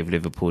that gave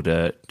Liverpool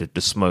the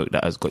smoke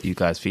that has got you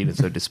guys feeling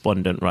so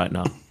despondent right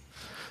now.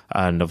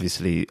 And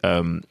obviously, What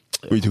are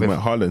you talking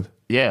about, Haaland?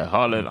 Yeah,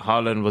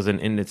 Haaland wasn't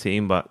in the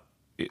team, but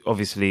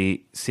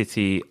obviously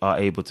City are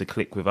able to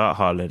click without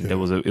Haaland. Yeah.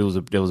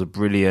 There was a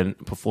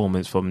brilliant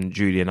performance from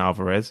Julian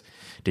Alvarez.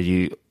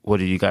 What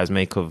did you guys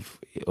make of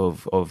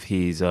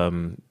his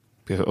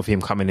of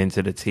him coming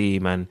into the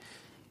team and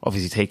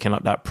obviously taking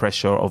up that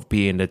pressure of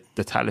being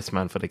the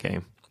talisman for the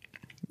game?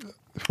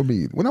 For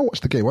me, when I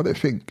watched the game, I don't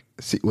think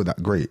City were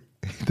that great.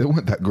 They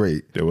weren't that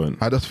great. They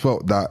weren't. I just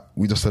felt that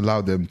we just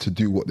allowed them to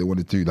do what they want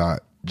to do. Like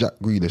Jack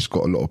Grealish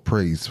got a lot of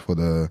praise for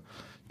the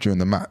during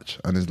the match,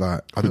 and it's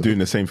like I For don't doing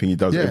the same thing he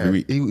does every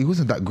week. He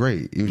wasn't that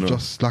great. It was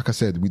just like I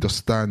said, we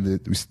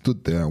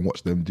stood there and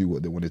watched them do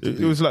what they wanted to It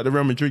do. was like the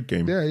Real Madrid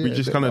game. Yeah, we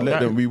just yeah, kind of let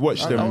them. We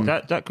watched them.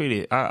 Jack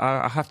Grealish,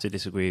 I have to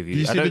disagree with you. Did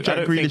you see the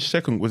Jack Grealish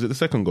second? Was it the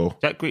second goal?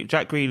 Jack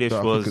Grealish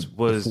I was think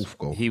the fourth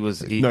goal.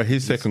 No,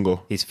 his second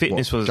goal. his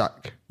fitness was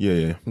Jack.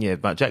 Yeah.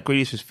 but Jack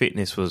Grealish's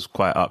fitness was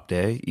quite up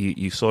there.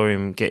 You saw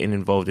him getting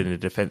involved in the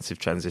defensive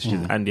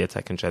transitions and the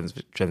attacking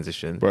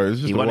transition. Bro, it's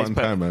just He a won his one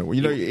pe- time, man. Well,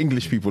 you know,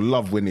 English people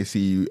love when they see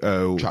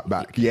you Track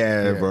back.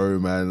 Yeah, Yeah. bro,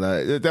 man.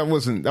 Like, that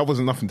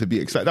wasn't nothing to be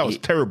excited. That was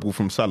terrible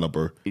from Salah,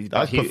 bro.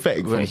 That's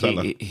pathetic from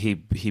Salah.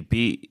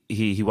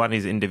 He won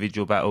his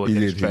individual battle He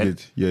against did.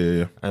 Trent.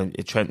 Yeah.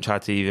 And Trent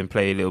tried to even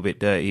play a little bit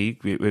dirty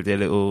with their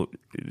little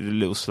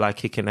sly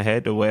kick in the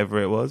head or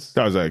whatever it was.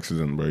 That was an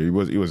accident, bro. He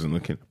wasn't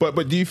looking.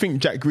 But do you think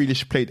Jack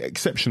Grealish played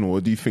exceptional, or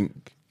do you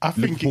think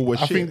Liverpool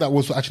was I shit? think that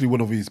was actually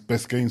one of his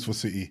best games for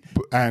City,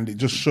 and it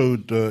just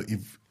showed the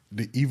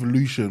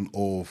evolution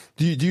of.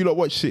 Do you not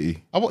watch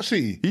City? I watch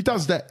City. He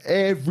does that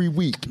every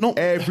week. No.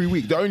 Every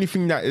week. The only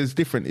thing that is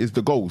different is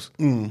the goals.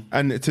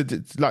 And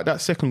to like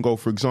that second goal,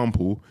 for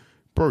example,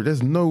 bro,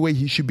 there's no way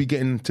he should be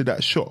getting to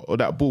that shot or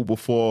that ball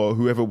before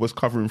whoever was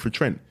covering for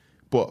Trent.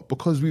 But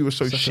because we were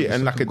so shit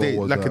and second goal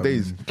was,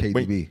 lackadays,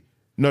 KDB.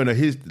 No,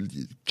 his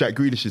Jack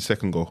Grealish's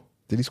second goal.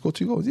 Did he score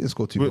 2 goals? He didn't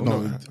score 2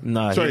 goals.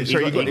 No, Sorry, he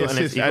got the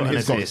assist and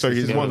his goal. Sorry,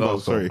 his one goal.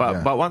 Sorry.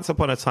 But once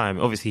upon a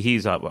time, obviously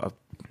he's up.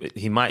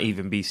 He might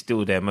even be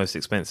still their most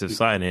expensive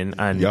signing,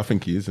 and Yeah, I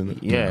think he is, isn't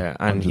it? yeah,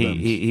 and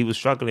he was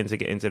struggling to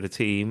get into the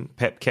team.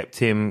 Pep kept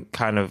him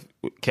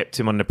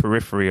on the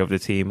periphery of the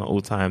team at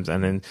all times,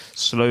 and then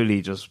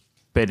slowly just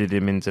bedded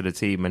him into the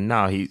team. And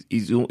now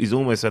he's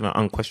almost an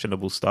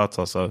unquestionable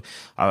starter. So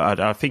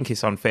I think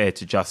it's unfair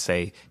to just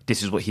say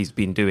this is what he's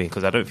been doing,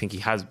 because I don't think he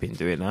has been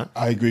doing that.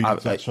 I agree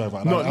with that, Trevor.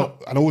 And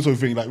I also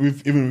think like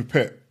even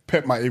with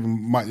Pep might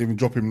even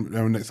drop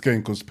him next game,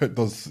 because Pep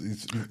does.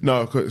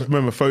 No, because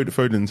remember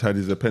Foden's had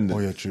his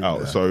appendix out,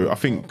 Yeah. so I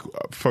think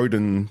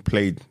Foden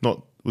played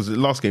was it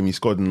last game he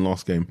scored in the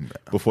last game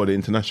before the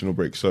international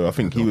break, so I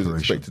think he was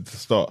expected to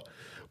start.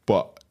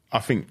 But I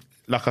think,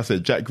 like I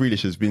said, Jack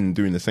Grealish has been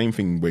doing the same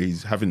thing where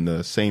he's having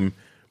the same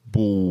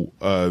ball,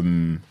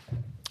 keeping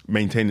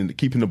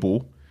the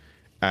ball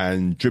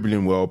and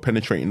dribbling well,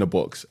 penetrating the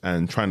box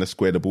and trying to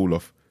square the ball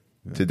off.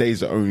 Yeah.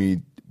 Today's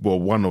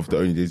one of the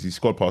only days he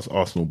scored past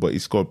Arsenal, but he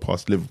scored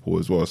past Liverpool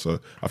as well. So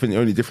I think the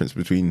only difference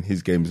between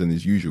his games and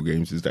his usual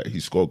games is that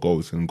he scored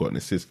goals and got an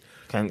assist.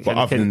 But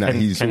other than that,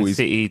 he's always...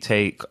 City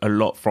take a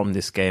lot from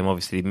this game?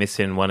 Obviously,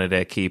 missing one of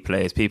their key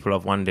players. People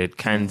have wondered,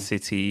 can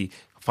City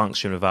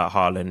function without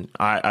Haaland?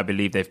 I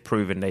believe they've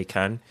proven they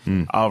can.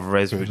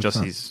 Alvarez, with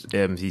just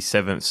his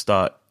seventh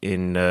start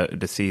in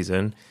the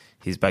season,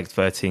 he's bagged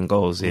 13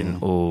 goals in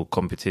all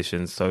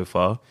competitions so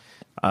far.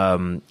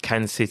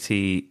 Can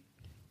City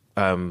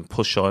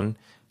push on,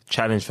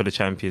 challenge for the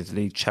Champions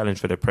League, challenge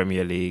for the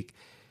Premier League,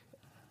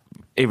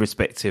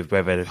 irrespective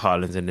whether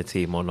Haaland's in the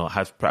team or not?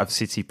 Have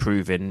City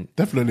proven?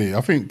 Definitely,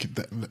 I think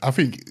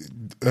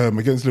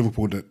against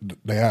Liverpool that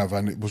they have,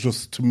 and it was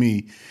just, to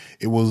me,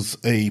 it was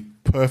a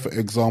perfect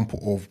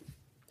example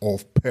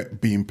of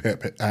Pep being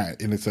Pep,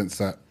 in the sense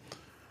that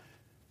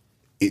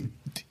it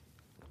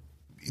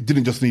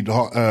didn't just need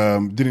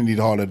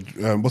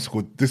Haaland. What's it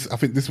called? I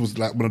think this was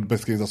like one of the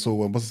best games I saw.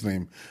 What's his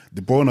name?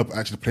 De Bruyne up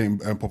actually playing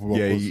proper ball.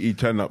 Yeah, he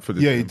turned up for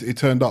this. Yeah, he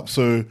turned up.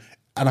 So,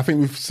 and I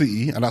think with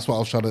City, and that's what I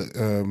was trying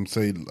to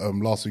say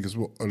last week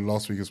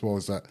as well,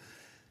 is that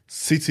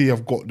City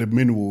have got the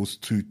minerals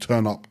to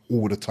turn up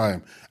all the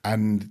time,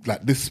 and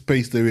like this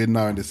space they're in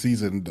now in the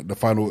season, the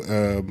final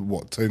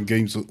 10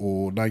 games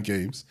or 9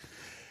 games.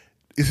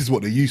 This is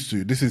what they're used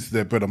to. This is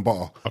their bread and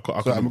butter. I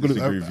couldn't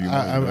disagree with you.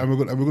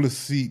 We're going to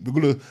see.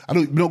 We're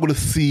not going to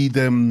see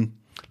them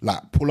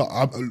like pull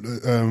up,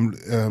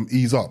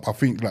 ease up. I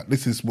think like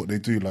this is what they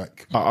do.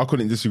 Like I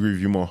couldn't disagree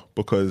with you more,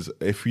 because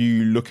if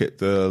you look at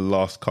the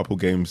last couple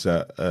games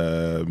that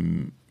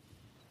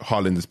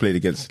Haaland has played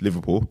against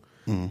Liverpool,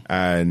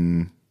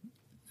 and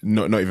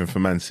not even for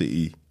Man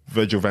City,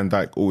 Virgil van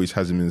Dijk always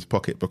has him in his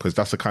pocket, because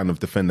that's the kind of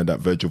defender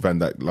that Virgil van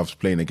Dijk loves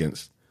playing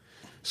against.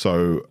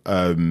 So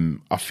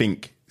I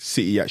think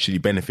City actually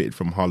benefited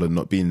from Haaland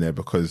not being there,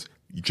 because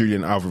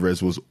Julian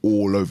Alvarez was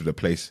all over the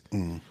place.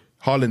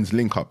 Haaland's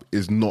link-up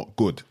is not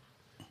good.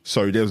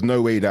 So there's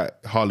no way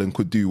that Haaland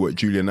could do what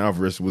Julian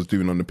Alvarez was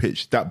doing on the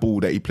pitch. That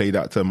ball that he played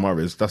out to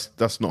Mahrez,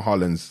 that's not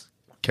Haaland's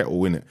kettle,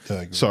 innit?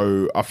 Yeah,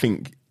 so I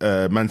think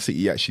Man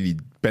City actually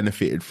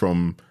benefited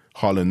from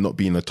Haaland not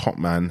being a top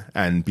man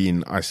and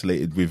being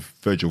isolated with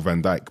Virgil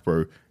van Dijk,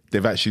 bro.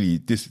 They've actually...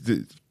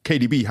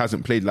 KDB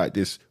hasn't played like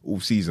this all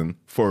season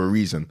for a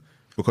reason,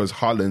 because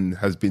Haaland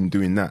has been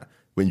doing that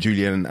when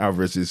Julian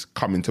Alvarez is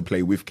coming to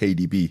play with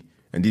KDB,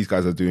 and these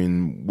guys are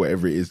doing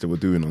whatever it is they were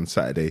doing on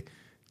Saturday.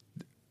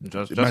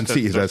 Man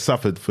City has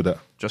suffered for that.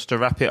 Just to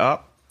wrap it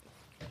up,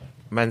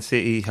 Man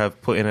City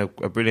have put in a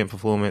brilliant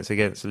performance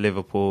against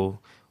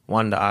Liverpool,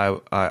 one that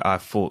I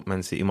thought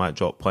Man City might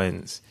drop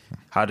points.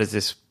 How does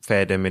this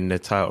fare them in the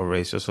title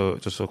race? Just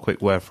a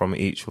quick word from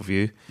each of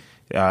you.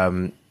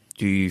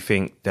 Do you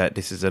think that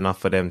this is enough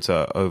for them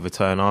to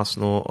overturn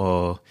Arsenal,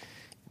 or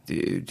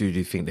do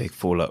you think they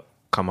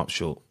come up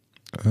short?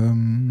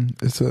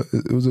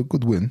 It was a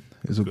good win.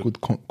 It was a good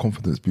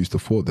confidence booster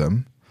for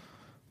them.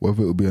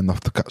 Whether it will be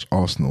enough to catch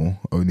Arsenal,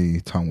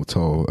 only time will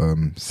tell.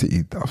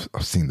 City,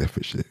 I've seen their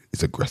fixture.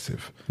 It's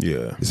aggressive.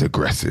 Yeah. It's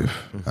aggressive.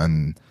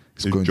 And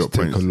it's They've going to dropped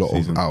take a points lot this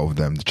season. out of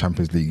them. The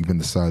Champions League, even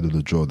the side of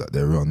the draw that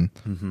they're on,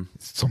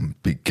 it's some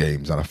big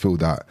games. And I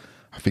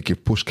think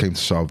if push came to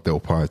shove, they'll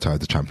prioritise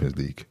the Champions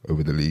League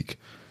over the league.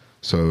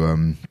 So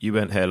You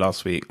went here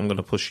last week. I'm going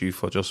to push you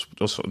for just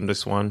on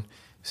this one.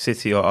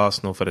 City or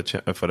Arsenal for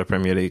the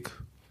Premier League?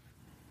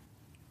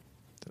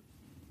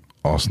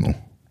 Arsenal.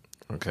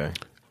 Okay.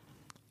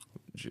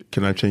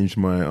 Can I change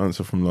my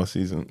answer from last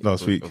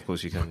week? Of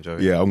course you can,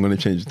 Joey. Yeah, I'm going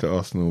to change it to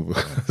Arsenal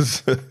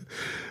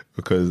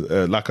because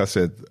like I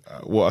said,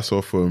 what I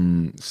saw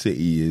from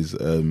City is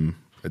kind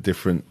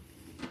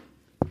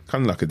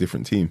of like a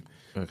different team.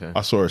 Okay.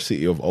 I saw a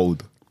City of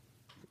old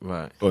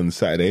Right. on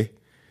Saturday.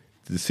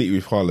 The City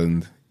with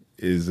Haaland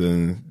is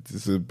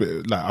a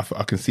bit like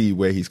I can see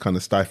where he's kind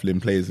of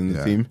stifling players in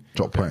the team.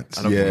 Drop points.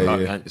 And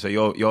Yeah. So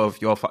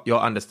your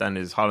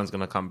understanding is Haaland's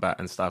going to come back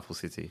and stifle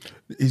City.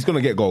 He's going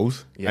to get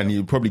goals Yeah. and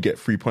he'll probably get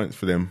 3 points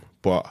for them.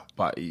 But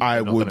you're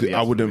I not gonna be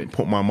as wouldn't good.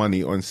 put my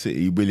money on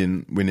City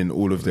winning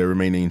all of their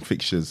remaining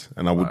fixtures,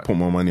 and I would put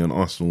my money on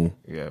Arsenal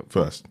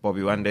first.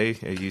 Bobby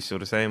Wande, are you still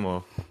the same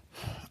or?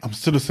 I'm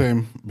still the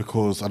same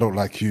because I don't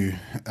like you,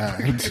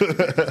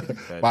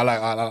 but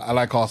I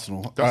like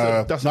Arsenal.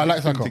 That's no, I a like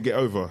big thing Saka. to get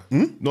over.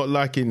 Not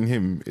liking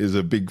him is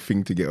a big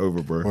thing to get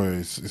over, bro.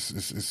 Boy,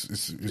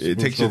 It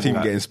takes your team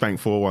getting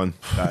spanked 4-1.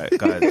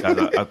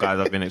 Guys,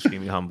 I've been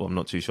extremely humble. I'm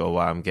not too sure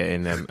why I'm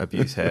getting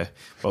abuse here,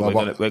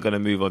 but we're gonna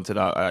move on to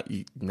that.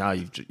 Now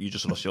you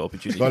just lost your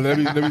opportunity. But let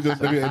me end this.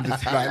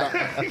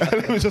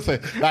 Let me just say,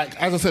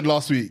 as I said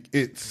last week,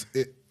 it's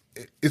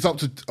up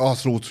to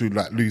Arsenal to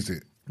lose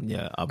it.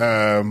 Yeah.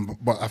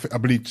 But I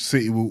believe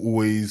City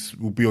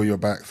will be on your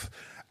backs,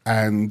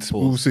 and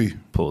we'll see.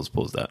 Pause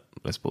that.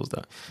 Let's pause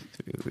that.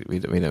 We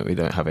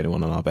don't have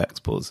anyone on our backs.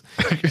 Pause.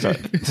 So,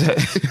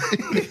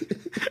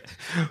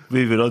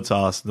 moving on to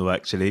Arsenal,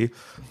 actually,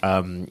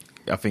 I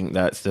think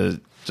that's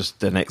just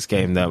the next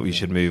game that we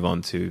should move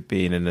on to,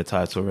 being in the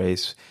title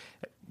race.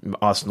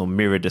 Arsenal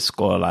mirrored the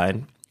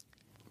scoreline,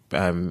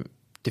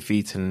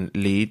 defeating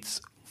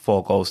Leeds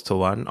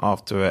 4-1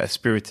 after a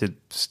spirited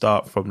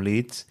start from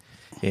Leeds.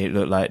 It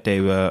looked like they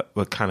were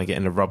kind of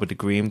getting the rub of the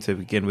green to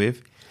begin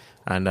with,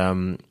 and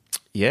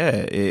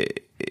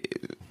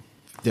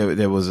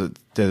there was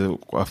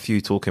a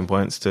few talking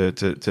points to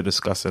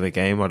discuss in the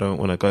game. I don't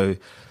want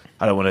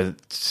to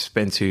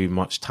spend too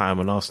much time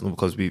on Arsenal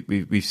because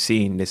we've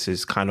seen this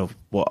is kind of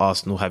what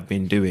Arsenal have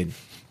been doing.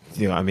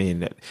 You know what I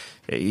mean?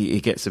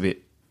 It gets a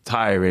bit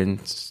tiring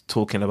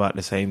talking about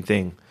the same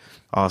thing.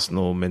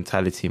 Arsenal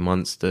mentality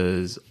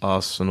monsters.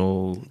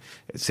 Arsenal,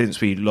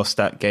 since we lost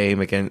that game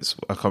against,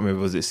 I can't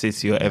remember, was it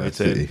City or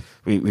Everton? City.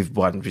 We've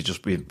won.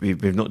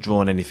 We've not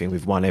drawn anything.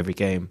 We've won every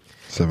game.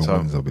 7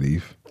 wins, I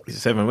believe.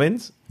 7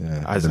 wins.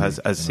 Yeah,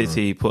 As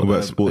City put What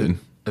about Sporting?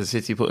 As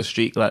City put a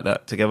streak like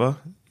that together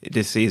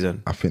this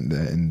season. I think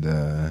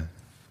they're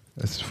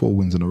that's 4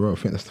 wins in a row. I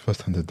think that's the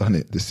first time they've done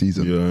it this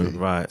season. Yeah.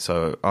 Right,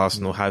 so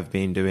Arsenal have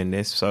been doing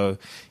this. So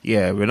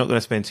yeah, we're not going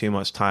to spend too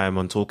much time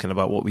on talking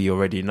about what we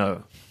already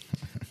know.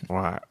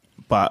 Right,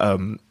 but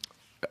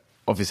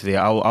obviously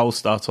I'll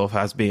start off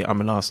as being I'm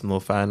an Arsenal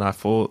fan. I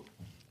thought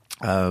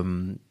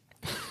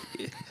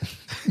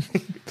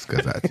This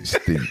guy's actually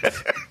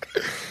stinks.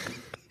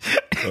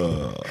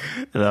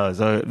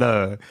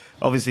 No.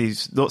 Obviously,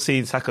 not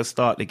seeing Saka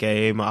start the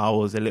game, I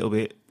was a little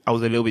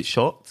bit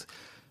shocked.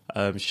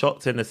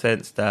 Shocked in the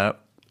sense that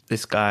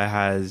this guy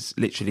has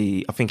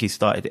literally, I think he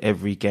started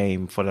every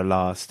game for the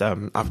last. I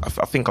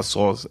think I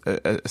saw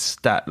a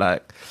stat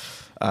like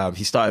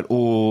he started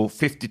all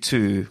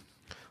 52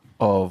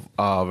 of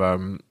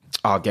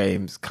our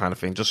games, kind of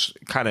thing. Just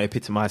kind of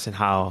epitomising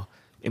how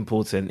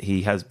important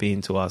he has been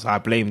to us. I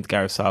blamed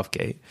Gareth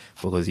Southgate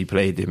because he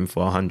played him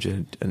for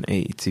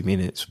 180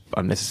 minutes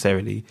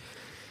unnecessarily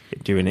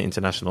during the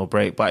international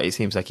break, but it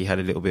seems like he had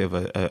a little bit of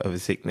a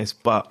sickness.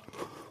 But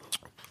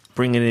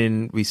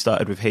we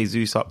started with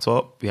Jesus up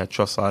top. We had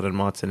Trossard and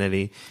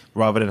Martinelli.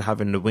 Rather than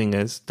having the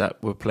wingers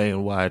that were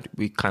playing wide,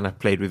 we kind of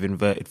played with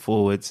inverted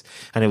forwards,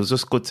 and it was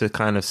just good to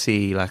kind of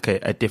see like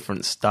a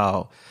different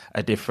style,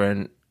 a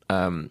different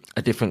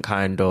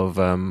kind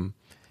of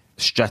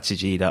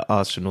strategy that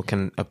Arsenal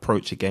can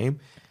approach a game.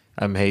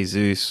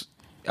 Jesus,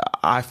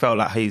 I felt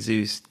like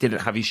Jesus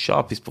didn't have his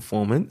sharpest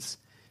performance.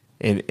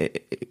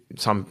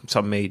 Some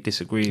may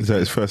disagree. Is that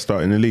his first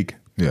start in the league?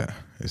 Yeah,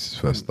 it's his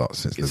first start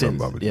since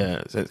November. I believe.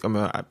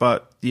 Yeah,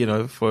 but you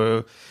know,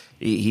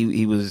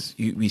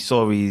 we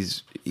saw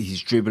his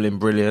dribbling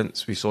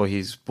brilliance. We saw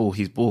his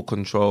ball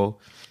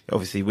control.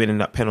 Obviously, winning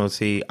that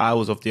penalty. I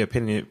was of the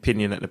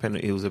opinion that the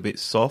penalty was a bit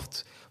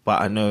soft, but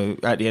I know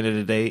at the end of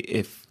the day,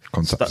 if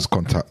Contact is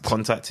contact.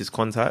 Contact is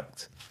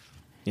contact.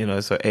 You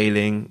know, so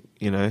Ayling,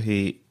 you know,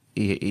 he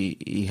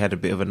had a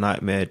bit of a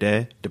nightmare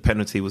there. The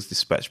penalty was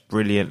dispatched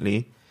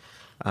brilliantly.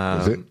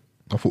 Was it?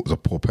 I thought it was a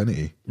poor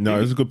penalty. No,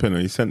 it was a good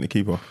penalty. He sent the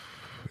keeper.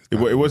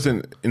 It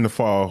wasn't in the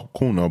far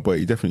corner, but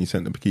he definitely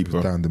sent the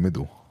keeper. Down the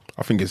middle.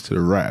 I think it's to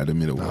the right of the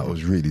middle. That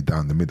was really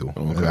down the middle.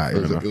 Okay, Like,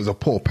 fair enough. it was a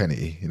poor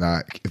penalty.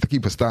 Like, if the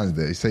keeper stands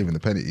there, he's saving the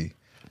penalty.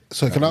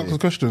 So can I ask a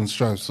question,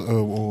 Strauss,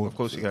 or Of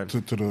course you can.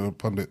 to the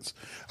pundits?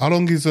 How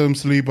long is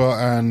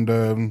Saliba and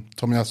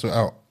Tomiyasu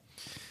out?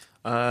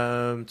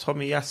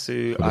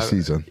 Tomiyasu For the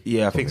season?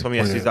 Yeah, I think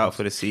Tomiyasu's out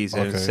for the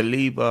season. Okay.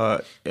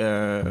 Saliba.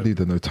 I believe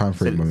there's no time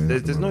frame.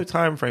 There's no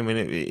time frame in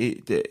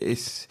it.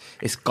 It's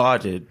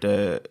guarded.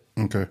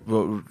 Okay.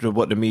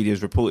 What the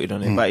media's reported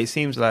on it, but it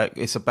seems like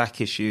it's a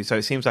back issue. So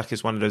it seems like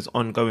it's one of those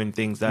ongoing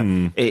things that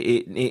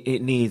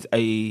it needs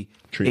a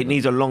Treatment. it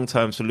needs a long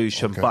term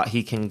solution, Okay. but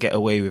he can get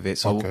away with it.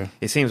 So Okay.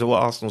 it seems that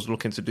what Arsenal's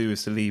looking to do with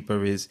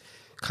Saliba is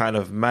kind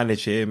of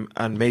manage him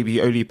and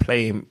maybe only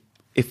play him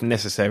if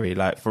necessary.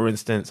 Like, for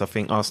instance, I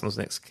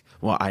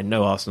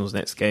know Arsenal's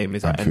next game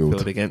is at Anfield.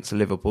 Anfield against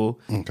Liverpool.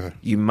 Okay.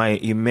 You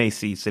may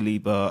see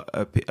Saliba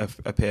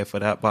appear for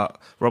that, but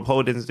Rob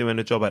Holding's doing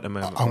the job at the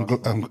moment. I'm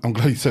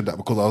glad you said that,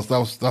 because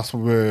that's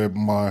where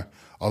I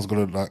was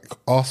gonna like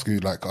ask you,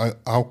 like,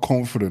 how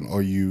confident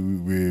are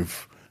you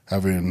with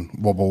having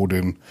Rob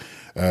Holding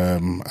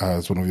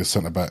as one of your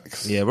centre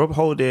backs? Yeah, Rob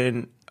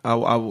Holding,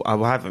 I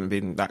haven't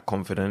been that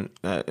confident,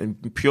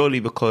 purely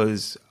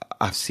because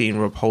I've seen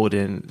Rob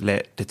Holding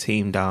let the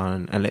team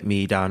down and let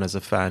me down as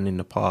a fan in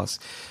the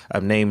past,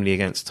 namely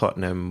against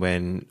Tottenham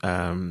when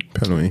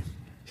Penalty.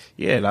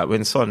 yeah, like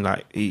when Son,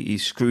 like he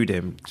screwed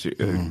him.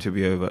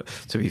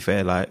 To be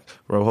fair, like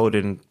Rob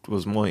Holding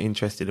was more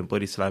interested in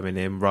body slamming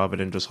him rather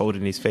than just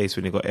holding his face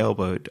when he got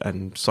elbowed,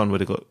 and Son would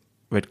have got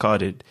red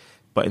carded,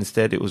 but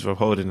instead it was Rob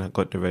Holding that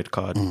got the red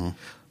card.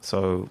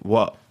 So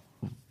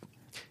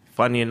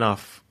funny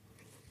enough,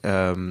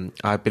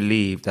 I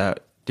believe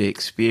that the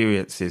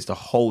experiences, the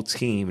whole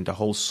team, the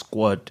whole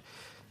squad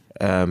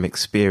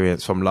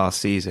experience from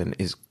last season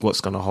is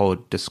what's going to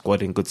hold the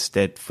squad in good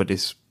stead for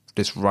this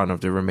run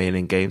of the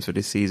remaining games for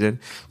this season,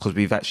 because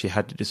we've actually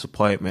had the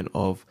disappointment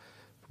of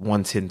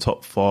wanting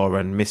top four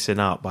and missing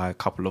out by a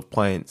couple of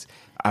points,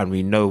 and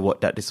we know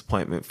what that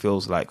disappointment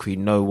feels like. We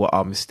know what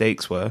our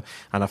mistakes were,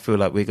 and I feel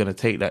like we're going to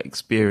take that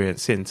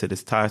experience into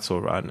this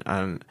title run,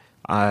 and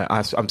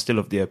I'm still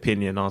of the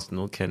opinion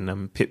Arsenal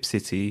can pip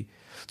City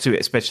to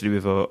it, especially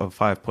with a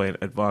 5-point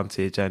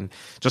advantage. And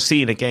just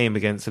seeing a game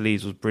against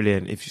Leeds was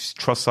brilliant. If it's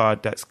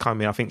Trossard that's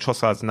coming, I think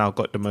Trossard's now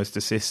got the most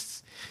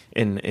assists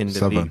in the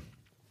 7. league.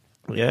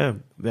 Yeah,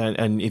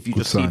 and if you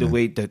Good just see the signing.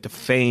 way the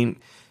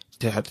feint,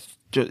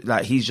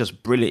 like he's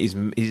just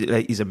brilliant.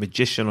 He's a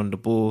magician on the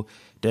ball.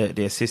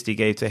 The assist he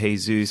gave to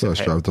Jesus. So,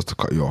 Strav, just to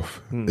cut you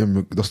off,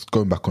 just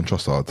going back on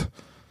Trossard,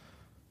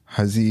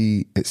 has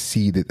he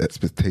exceeded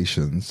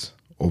expectations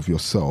of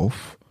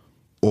yourself,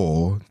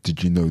 or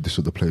did you know this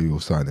was the player you were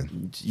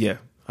signing? Yeah,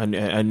 I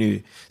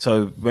knew.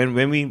 So when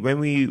we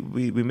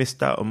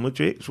missed out on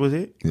Mudryk, was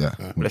it? Yeah,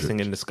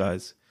 Blessing in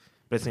disguise.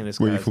 Blessing in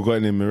disguise. Well, you've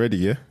forgotten him already,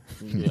 yeah?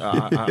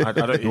 Yeah, I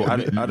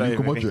don't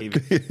even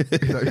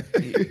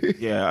think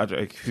yeah, I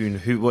don't,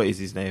 who? What is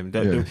his name?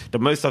 The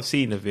most I've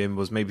seen of him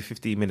was maybe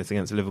 15 minutes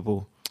against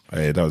Liverpool.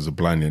 Hey, that was a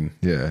blinding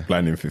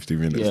 50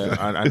 minutes. Yeah,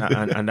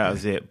 and that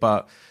was it.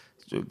 But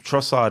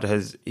Trossard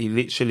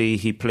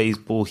he plays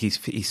ball.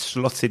 He's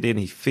slotted in.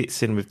 He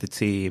fits in with the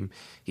team.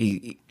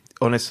 He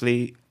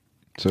honestly.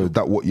 So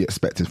that what you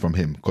expected from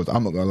him? Because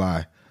I'm not gonna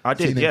lie, I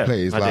did. Seeing him Yeah,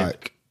 play is I did.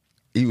 like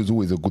he was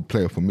always a good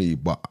player for me,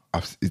 but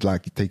it's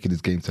like he's taking his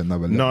game to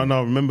another level.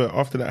 No, remember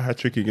after that hat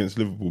trick against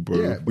Liverpool,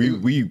 bro, Yeah,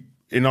 we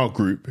in our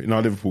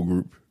Liverpool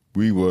group,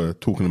 we were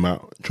talking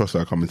about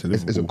Trossard coming to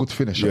Liverpool. It's a good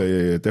finisher.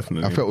 Yeah,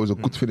 definitely. I felt it was a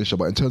good finisher,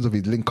 but in terms of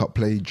his link-up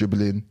play,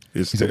 dribbling,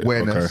 It's his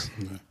awareness,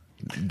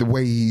 the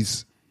way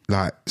he's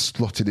like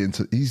slotted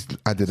into, he's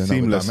added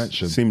another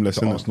dimension seamless,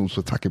 to innit? Arsenal's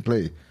attacking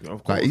play.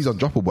 Of course. Like he's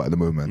undroppable at the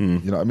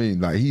moment. You know what I mean?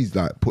 Like he's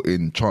like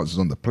putting chances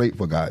on the plate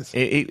for guys.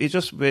 We're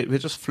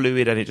just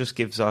fluid, and it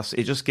gives us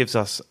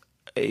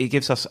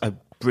a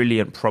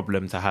brilliant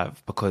problem to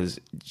have, because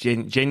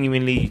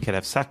genuinely you could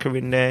have Saka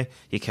in there,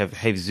 you can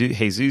have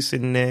Jesus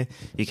in there,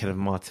 you can have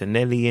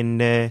Martinelli in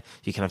there,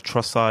 you can have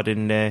Trossard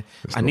in there,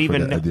 Let's and not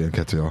even forget Eddie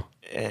Nketiah.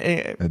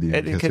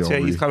 Eddie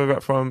Nketiah, he's coming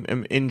back from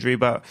injury,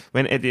 but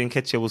when Eddie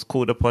Nketiah was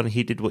called upon,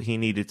 he did what he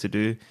needed to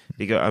do.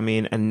 You get what I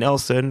mean? And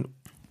Nelson,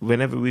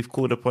 whenever we've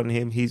called upon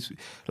him, he's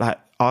like,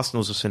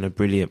 Arsenal's just in a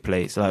brilliant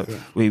place. Like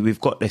we've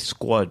got this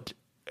squad,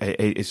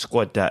 a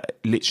squad that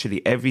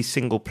literally every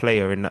single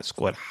player in that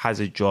squad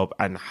has a job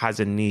and has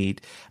a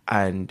need,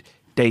 and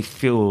they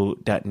feel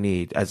that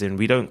need. As in,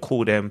 we don't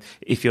call them,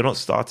 if you're not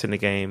starting the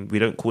game, we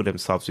don't call them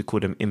subs, we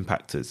call them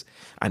impactors.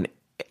 And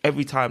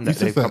every time that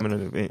they've come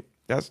in,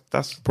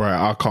 that's Bro,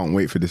 I can't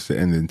wait for this to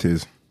end in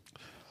tears.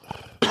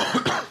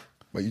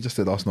 But you just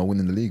said Arsenal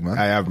winning the league, man.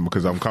 I haven't,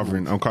 because I'm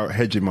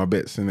hedging my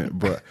bets in it.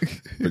 But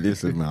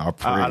listen, man, I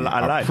pray.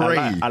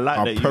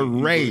 I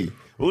pray.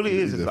 All it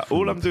is like,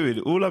 all I'm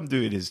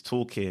doing is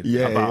talking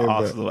about but-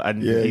 Arsenal,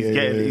 and he's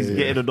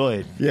getting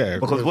annoyed. Yeah,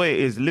 because of what it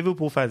is,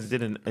 Liverpool fans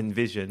didn't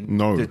envision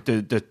No.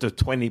 the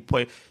 20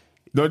 point.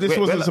 No, this we're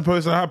wasn't like-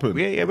 supposed to happen.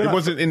 Yeah, yeah, we're it like-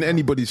 wasn't in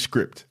anybody's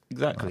script.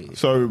 Exactly.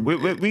 So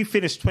we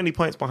finished 20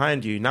 points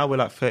behind you. Now we're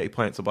like 30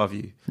 points above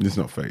you. it's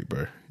not fake,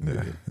 bro.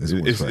 Yeah,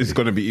 It's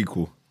going to be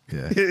equal.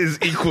 Yeah. It's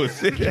equal.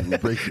 It's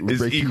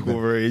equal,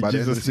 bro. In By the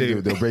end of the Jesus' season,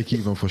 name. they'll break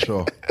even for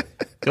sure.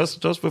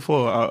 Just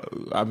before,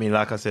 I mean,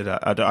 like I said,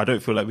 I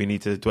don't feel like we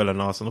need to dwell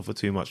on Arsenal for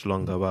too much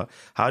longer. But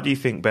how do you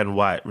think Ben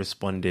White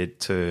responded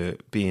to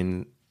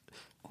being?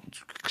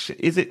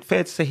 Is it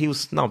fair to say he was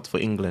snubbed for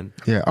England?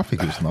 Yeah, I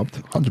think he was snubbed,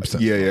 100%.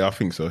 Yeah, I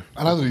think so.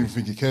 And I don't even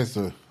think he cares,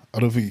 though. I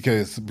don't think he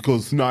cares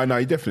because No,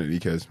 he definitely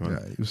cares, man.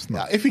 Yeah, he was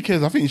snubbed. if he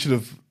cares, I think he should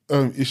have.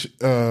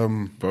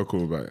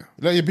 Vocal about it.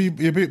 Like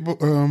you're a bit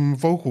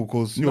vocal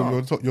because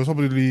you're top of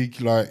the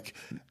league. Like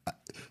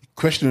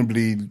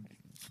questionably,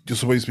 you're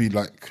supposed to be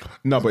like.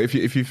 No, but if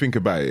you think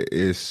about it,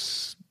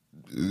 it's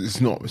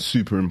not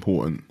super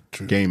important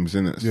games,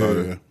 isn't it?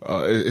 So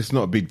Yeah, it's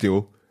not a big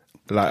deal.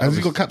 Like, Has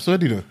he got caps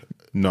already though?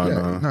 No, Yeah,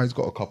 no. no, he's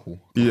got a couple.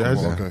 Yeah,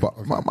 has he? Okay.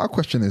 But my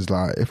question is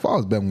like, if I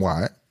was Ben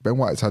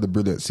White's had a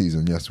brilliant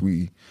season. Yes,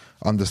 we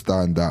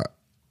understand that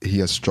he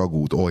has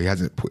struggled or he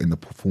hasn't put in the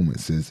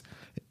performances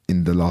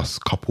in the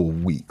last couple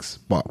of weeks.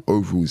 But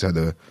overall, he's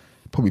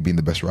probably been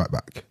the best right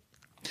back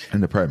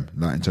in the Prem,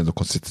 like in terms of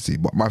consistency.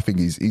 But my thing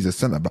is, he's a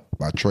centre back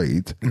by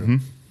trade. Mm-hmm.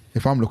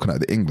 If I'm looking at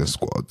the England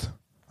squad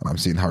and I'm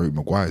seeing Harry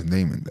Maguire's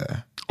name in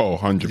there, Oh,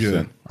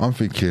 100%. I'm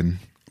thinking,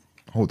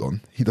 hold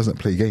on, he doesn't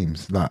play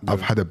games. Like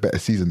I've had a better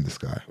season than this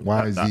guy.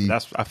 Why is he?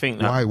 I think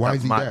that, why that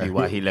is he might there? be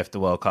why he left the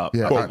World Cup.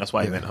 Yeah, I think that's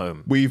why he yeah. went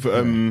home. We've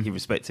He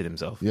respected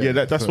himself. yeah,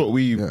 that's so, what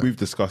we've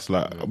discussed.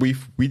 Like we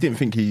didn't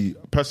think he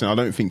personally. I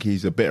don't think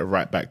he's a better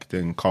right back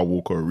than Kyle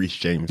Walker or Reece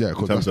James. Yeah, in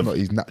because terms that's not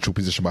his natural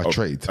position by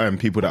trade.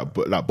 people that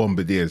like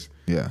bombardiers.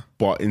 Yeah.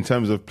 but in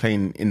terms of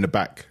playing in the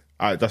back,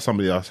 that's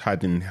somebody I've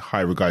had in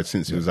high regard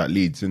since he was at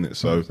Leeds, isn't it?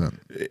 So,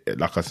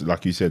 100%.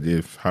 like you said,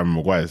 if Harry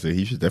Maguire's there,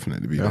 he should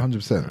definitely be Yeah, there.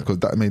 100%. Because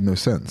that made no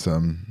sense. Yeah,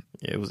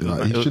 it was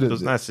Like, he it should've-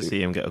 was nice to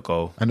see him get a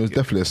goal. And it was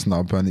definitely a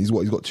snub. And he's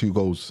got 2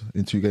 goals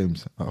in 2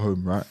 games at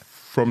home, right?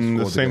 From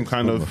the Scored same against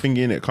kind of Bournemouth. thing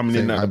in it, coming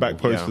in Same at the back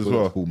handball. post Yeah. as Scored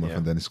well. against Bournemouth Yeah.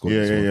 and then he scored. Yeah,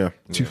 this yeah,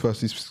 one. yeah.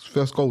 His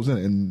first goals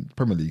in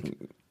Premier League.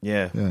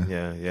 Yeah,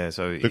 Yeah. yeah.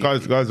 So The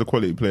guy's a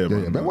quality player, Yeah,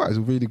 man. yeah. Ben White is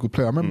a really good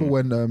player. I remember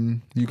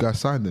when you guys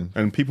signed him.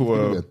 And people 50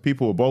 were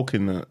million.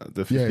 bulking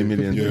the 50 Yeah,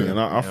 million 50 thing, and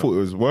I thought it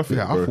was worth it.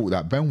 Yeah, bro. I thought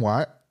that Ben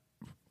White,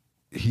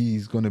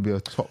 he's going to be a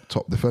top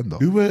defender.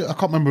 I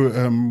can't remember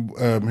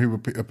who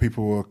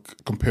people were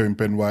comparing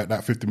Ben White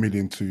that 50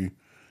 million to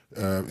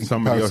in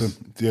Somebody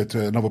comparison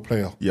to another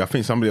player. Yeah, I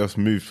think somebody else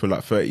moved for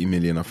like 30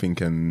 million. I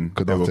think, and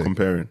they were Konate.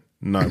 comparing.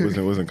 No, it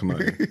wasn't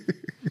Konate.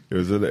 It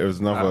was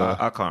another.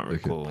 I can't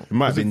recall. It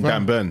might have been Van-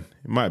 Dan Burn.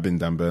 It might have been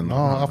Dan Burn. No,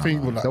 I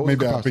think like, There was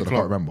maybe a at a comparison, big I can't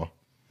club. remember.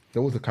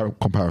 There was a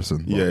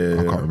comparison. But Yeah,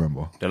 I can't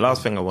remember. The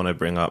last thing I want to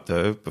bring up,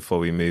 though, before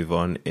we move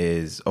on,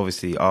 is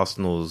obviously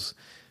Arsenal's.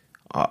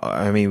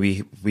 I mean,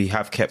 we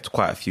have kept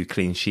quite a few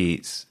clean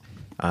sheets,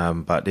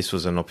 but this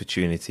was an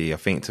opportunity, I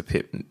think, to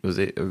pit.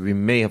 We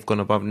may have gone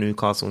above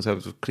Newcastle in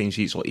terms of clean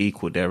sheets or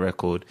equaled their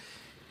record.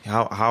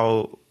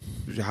 How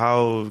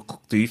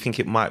do you think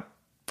it might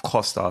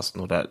cost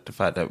Arsenal that the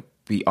fact that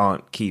we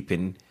aren't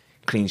keeping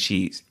clean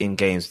sheets in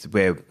games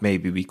where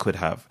maybe we could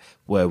have,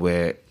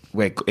 where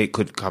it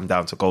could come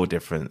down to goal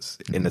difference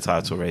in the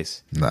title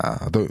race? Nah,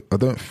 I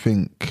don't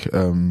think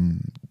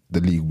the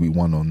league we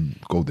won on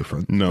goal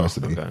difference. No,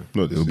 personally. okay.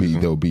 Not this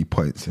season. There'll be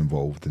points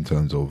involved in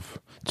terms of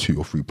 2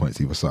 or 3 points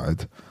either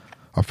side.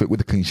 I think with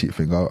the clean sheet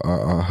thing,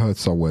 I heard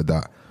somewhere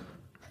that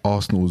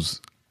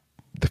Arsenal's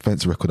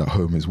defense record at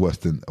home is worse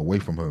than away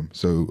from home.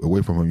 So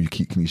away from home, you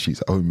keep clean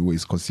sheets. At home, you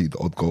always concede the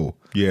odd goal.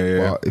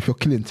 Yeah. But if you're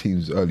killing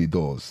teams early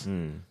doors,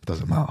 it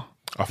doesn't matter.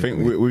 I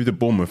think with the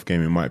Bournemouth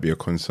game, it might be a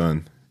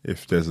concern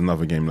if there's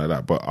another game like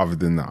that. But other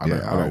than that, I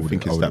don't wouldn't-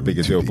 think it's I that wouldn't big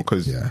a be too deal deep.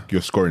 because Yeah.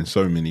 you're scoring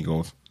so many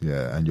goals.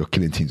 Yeah, and you're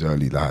killing teams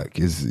early. Like,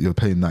 you're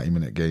playing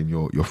 90-minute game.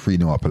 You're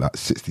 3-0 up at like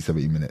 60,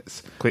 70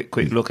 minutes. Quick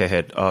look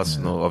ahead.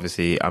 Arsenal,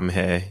 obviously, I'm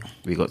here.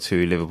 We got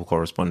 2 Liverpool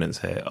correspondents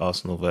here.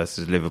 Arsenal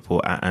versus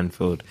Liverpool at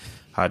Anfield.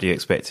 How do you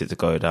expect it to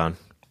go down?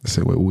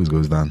 So it always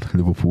goes down.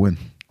 Liverpool win.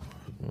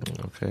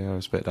 Okay, I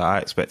respect that. I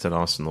expect an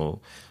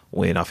Arsenal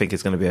win. I think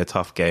it's going to be a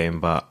tough game,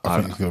 but I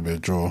think it's going to be a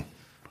draw,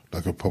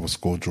 like a proper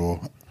score draw.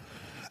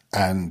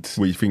 And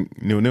What you think?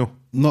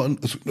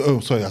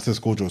 0-0? sorry, I said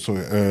score draw.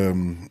 Sorry,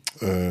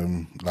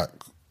 like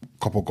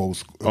couple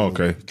goals. Oh,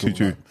 okay.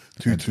 2-2.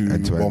 2-2,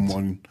 End to end.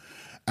 1-1.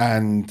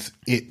 And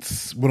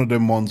it's one of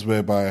them ones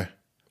whereby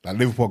like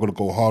Liverpool are going to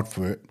go hard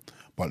for it,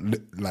 but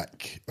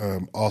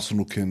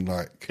Arsenal can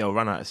like they'll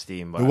run out of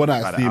steam. they run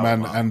out of steam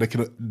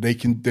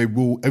and they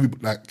will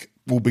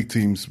all big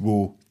teams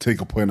will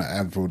take a point at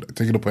Anfield.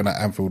 Taking a point at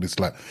Anfield is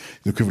like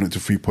the equivalent to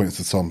 3 points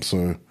to some.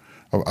 So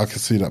I can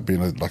see that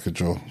being like a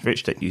draw.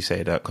 Rich that you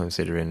say that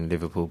considering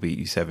Liverpool beat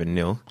you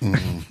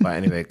 7-0. But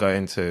anyway,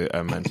 going to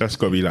Manchester. That's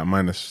got to be like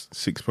minus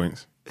 6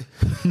 points.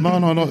 No,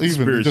 not even. It just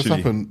Spiritually.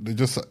 happened. It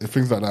just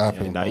things like that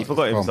happen. Nah, he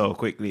forgot Calm. himself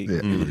quickly.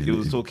 He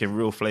was talking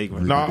real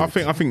flagrant. No, I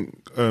think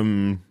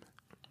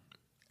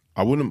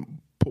I wouldn't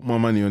put my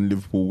money on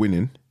Liverpool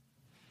winning,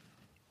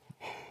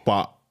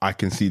 but I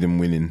can see them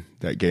winning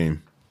that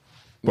game.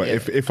 But Yeah.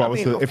 if I was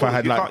mean, to, of if I course,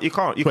 had you like can't- you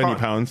can't- you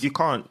 £20,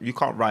 can't- you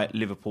can't write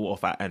Liverpool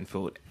off at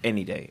Anfield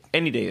any day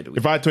of the week.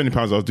 if I had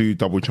 £20, I'll do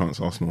double chance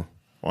Arsenal,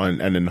 and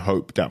then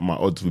hope that my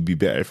odds would be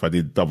better if I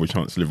did double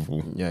chance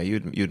Liverpool. Yeah,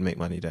 you'd make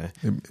money there.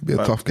 It'd be a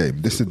tough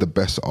game. This is the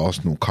best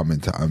Arsenal coming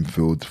to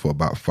Anfield for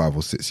about 5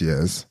 or 6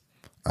 years,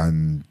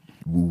 and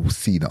we'll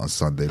see that on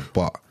Sunday.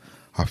 But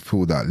I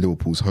feel that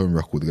Liverpool's home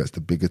record against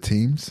the bigger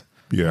teams,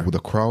 Yeah. with the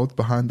crowd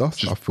behind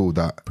us, I feel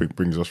that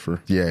Brings us through.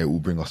 yeah, it will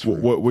bring us through.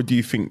 What do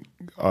you think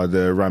are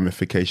the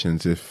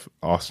ramifications if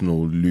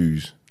Arsenal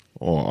lose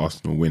or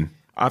Arsenal win?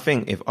 I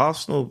think if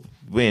Arsenal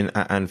win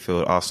at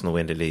Anfield, Arsenal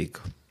win the league.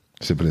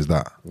 Simple as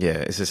that. Yeah,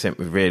 it's a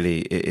simple. Really,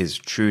 it is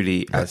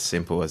truly as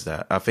simple as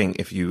that. I think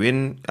if you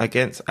win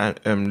against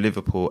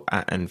Liverpool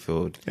at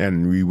Anfield,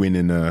 And we win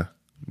in a,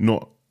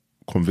 not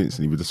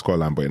convincingly with the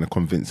scoreline, but in a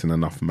convincing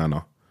enough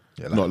manner.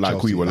 Yeah, like not like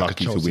Chelsea- we were like a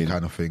lucky to Chelsea win.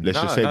 kind of thing.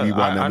 Let's just say we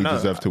won and we know.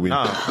 deserve to win. No,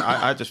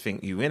 I just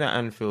think you win at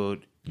Anfield,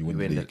 you win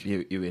the win league.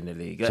 you win the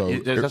league. So-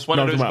 That's one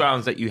No, of those I'm talking about-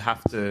 grounds that you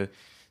have to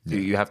do.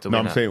 You have to No,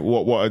 win. I'm at. saying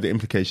what are the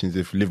implications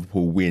if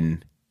Liverpool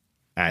win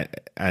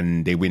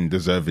and they win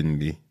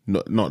deservingly?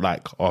 Not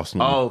like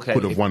Arsenal Oh, okay.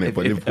 could have won it,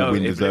 but Liverpool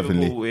win if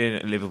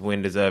deservingly. Liverpool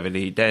win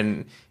deservingly,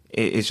 then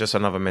it's just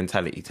another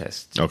mentality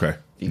test. Okay.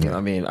 You know what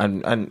I mean?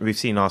 And we've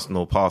seen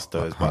Arsenal pass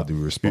those. How But do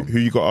we respond? Who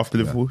you got after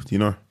Liverpool? Do you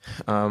know?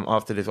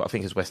 after this, I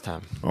think it's West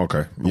Ham.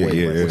 Okay.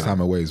 West Ham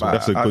away as well.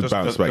 That's a good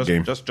bounce back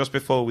game. Just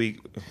before we,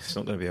 it's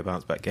not going to be a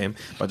bounce back game,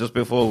 but just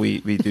before we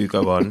do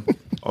go on,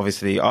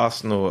 obviously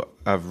Arsenal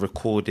have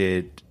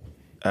recorded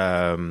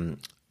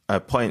a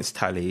points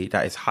tally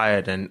that is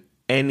higher than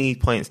any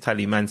points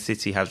tally Man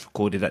City has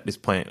recorded at this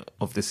point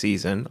of the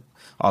season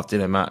after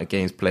the amount of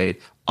games played,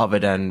 other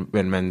than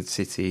when Man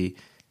City,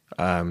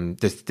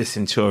 the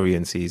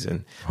Centurion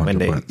season, when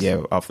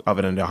 100 points.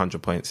 other than the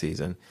 100-point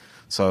season.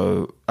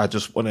 So I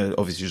just want to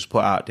obviously just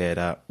put out there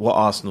that what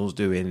Arsenal's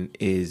doing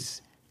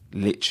is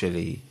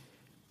literally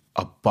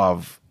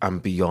above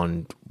and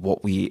beyond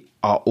what we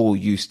are all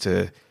used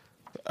to.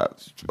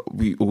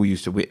 We all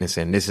used to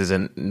witnessing. This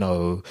isn't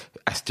no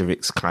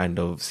Asterix kind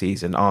of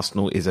season.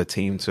 Arsenal is a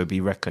team to be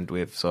reckoned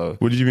with. So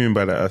What did you mean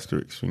by that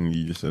asterisk thing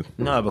you just said?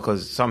 no,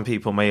 because some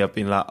people may have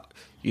been like,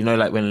 you know,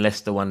 like when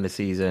Leicester won the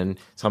season,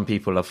 some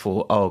people have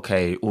thought, oh,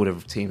 okay, all the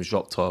teams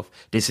dropped off.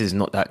 This is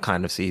not that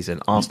kind of season.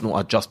 Arsenal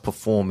are just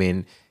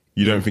performing.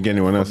 You don't think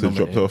anyone else has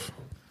dropped Phenomenal. off?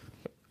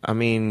 I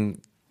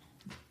mean,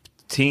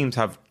 teams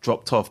have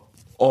dropped off,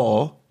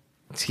 or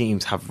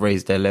teams have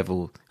raised their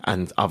level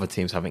and other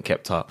teams haven't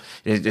kept up.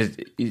 It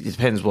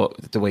depends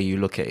the way you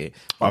look at it.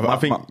 But I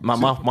think- my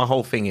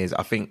whole thing is,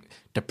 I think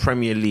the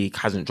Premier League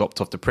hasn't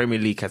dropped off. The Premier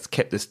League has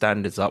kept the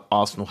standards up.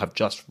 Arsenal have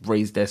just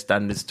raised their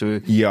standards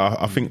to. Yeah,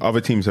 I think other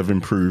teams have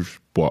improved,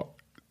 but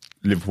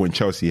Liverpool and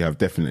Chelsea have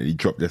definitely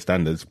dropped their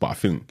standards. But I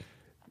think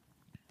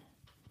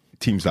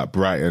teams like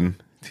Brighton,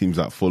 teams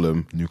like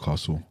Fulham,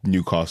 Newcastle,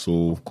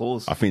 of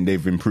course. I think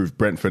they've improved.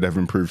 Brentford have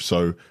improved.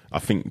 So I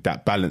think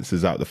that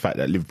balances out the fact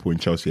that Liverpool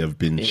and Chelsea have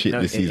been shit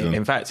this season.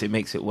 In fact, it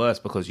makes it worse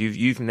because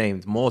you've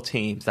named more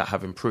teams that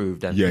have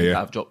improved than Yeah, teams yeah. that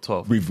have dropped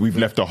off. We've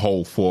left a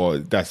hole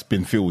that's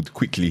been filled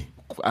quickly.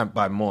 And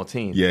by more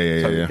teams.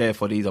 Yeah. So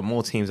therefore, these are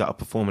more teams that are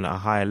performing at a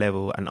higher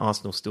level, and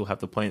Arsenal still have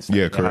the points. That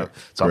Yeah, they correct,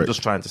 have. So I'm correct.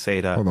 just trying to say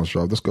that. Hold on,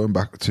 Shrav. Just going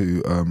back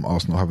to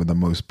Arsenal having the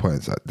most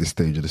points at this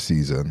stage of the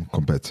season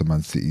compared to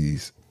Man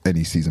City's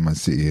any season Man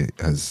City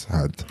has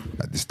had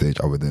at this stage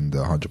other than the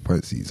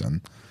 100-point season.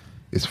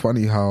 It's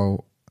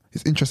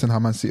interesting how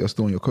Man City are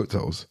still on your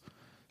coattails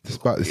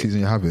despite the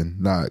season you're having.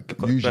 Like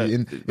usually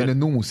in a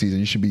normal season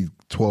you should be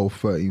 12,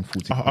 13,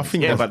 14. I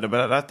think Yeah, that's-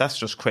 but that's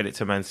just credit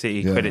to Man City,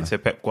 Yeah. credit to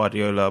Pep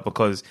Guardiola,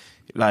 because,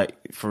 like,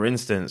 for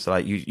instance,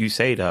 like you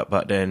say that,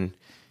 but then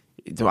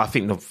I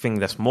think the thing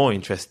that's more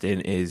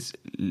interesting is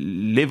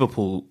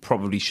Liverpool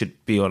probably should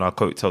be on our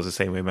coattails the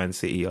same way Man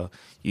City are.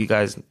 You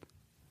guys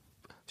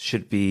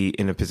should be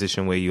in a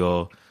position where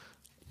you're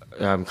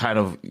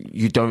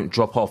you don't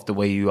drop off the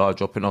way you are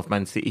dropping off.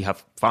 Man City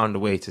have found a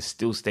way to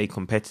still stay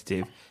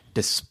competitive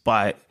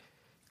despite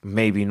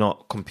maybe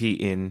not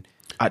competing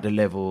at the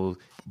level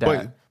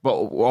that,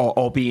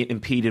 or being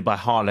impeded by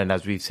Haaland,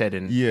 as we've said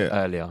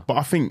earlier. But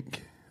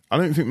I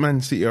don't think Man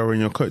City are on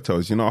your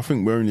coattails. You know, I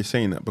think we're only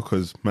saying that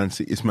because Man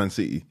City is Man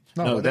City.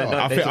 No, they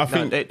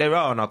are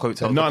on our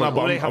coattails. No, because but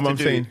all they have I'm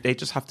to do, saying- they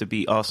just have to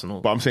beat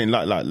Arsenal. But I'm saying,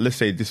 like, let's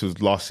say this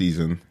was last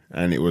season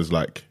and it was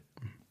like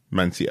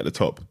Man City at the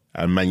top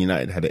and Man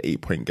United had an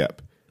 8-point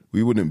gap.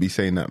 We wouldn't be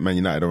saying that Man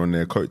United are on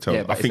their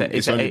coattails. I think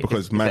it's only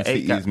because Man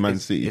City is Man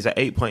City. It's an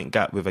 8-point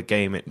gap with a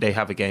game. They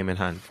have a game in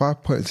hand.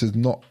 5 points is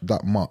not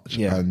that much,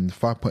 Yeah. and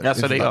 5 points That's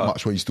isn't what they that are.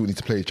 much where you still need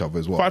to play each other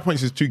as well. 5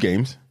 points is 2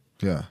 games.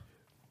 Yeah.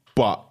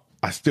 But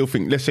I still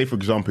think, let's say, for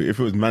example, if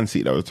it was Man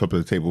City that was top of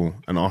the table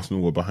and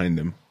Arsenal were behind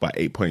them by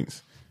 8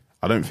 points,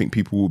 I don't think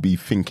people will be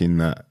thinking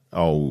that,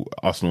 oh,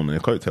 Arsenal on their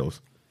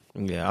coattails.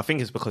 Yeah, I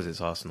think it's because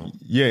it's Arsenal.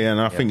 Yeah, and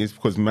I think it's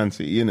because Man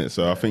City in it.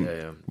 So I think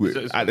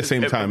at the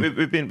same time,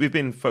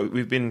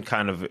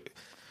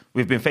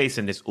 we've been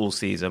facing this all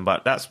season,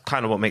 but that's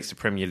kind of what makes the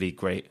Premier League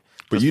great.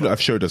 but you lot have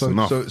showed us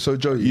enough. So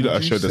Joe, you lot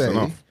would have showed us say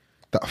enough.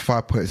 that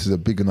 5 points is a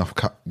big enough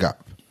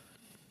gap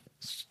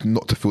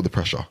not to feel the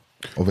pressure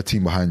of a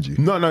team behind you.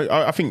 No,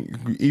 I think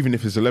even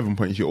if it's 11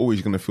 points, you're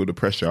always going to feel the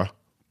pressure.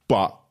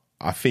 But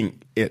I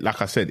think,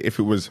 like I said, if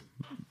it was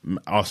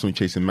Arsenal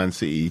chasing Man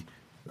City,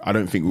 I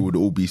don't think we would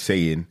all be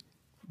saying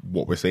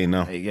what we're saying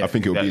now. Yeah, I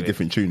think it would be a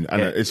different tune.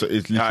 And it's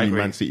literally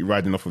Man City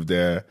riding off of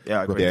their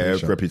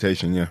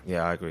reputation.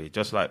 Yeah, I agree.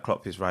 Just like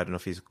Klopp is riding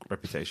off his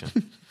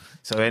reputation.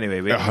 So anyway,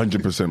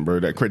 100%,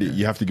 bro. That credit,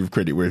 you have to give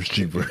credit where it's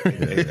due, bro.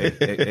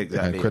 Exactly.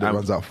 And credit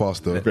runs out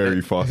faster.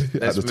 Very fast.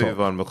 Let's move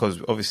on,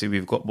 because obviously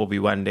we've got Bobby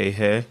Wande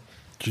here.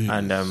 Jeez.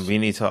 And we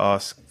need to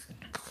ask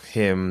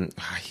him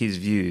his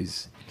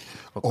views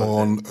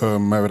on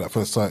Married at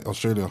First Sight,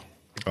 Australia.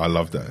 I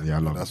love that. Yeah, I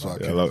love That's that.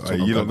 what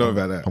You don't know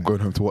about that. I'm going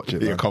home to watch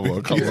it. Yeah, Man. come on.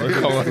 We'll talk about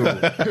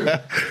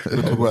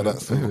that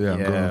soon. Yeah, I'm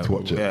going home to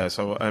watch it. Yeah,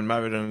 so and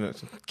Maradona,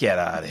 get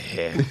out of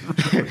here.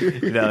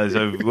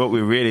 So what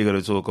we're really going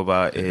to talk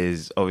about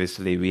is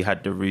obviously we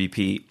had the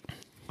repeat.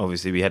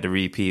 Obviously, we had the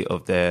repeat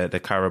of the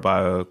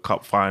Carabao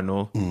Cup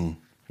final,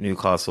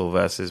 Newcastle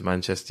versus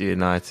Manchester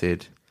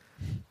United,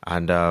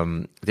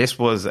 and this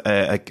was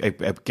a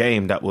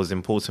game that was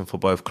important for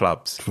both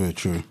clubs. Very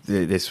true.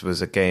 This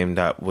was a game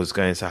that was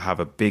going to have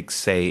a big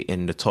say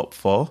in the top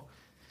four,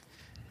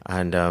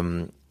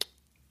 and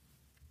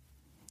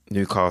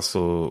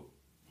Newcastle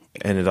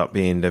ended up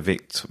being the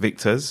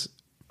victors,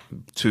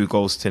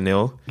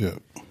 2-0. Yeah.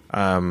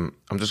 I'm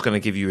just going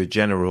to give you a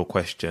general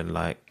question.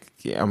 I'm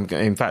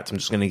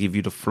just going to give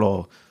you the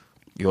floor.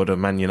 You're the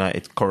Man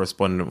United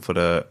correspondent for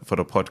the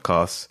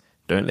podcast.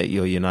 Don't let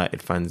your United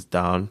fans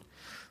down.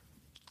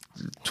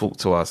 Talk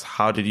to us.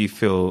 How did you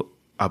feel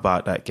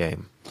about that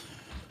game?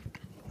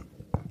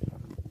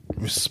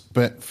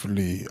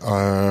 Respectfully,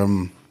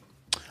 I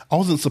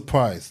wasn't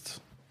surprised.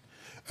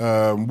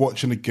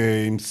 Watching the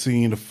game,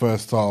 seeing the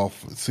first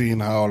half, seeing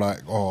how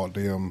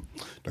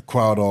the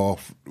crowd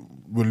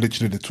were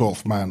literally the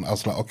 12th man. I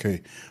was like,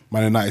 okay,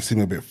 Man United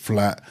seemed a bit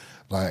flat.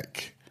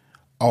 Like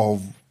our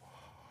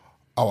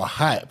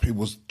hype, it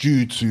was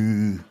due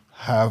to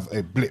have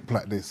a blip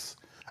like this,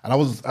 and I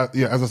was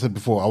as I said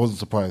before, I wasn't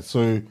surprised.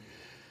 So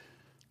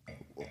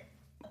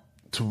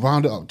to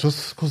round it up,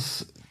 just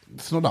because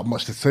there's not that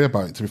much to say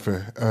about it, to be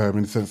fair,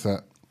 in the sense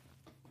that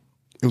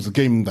it was a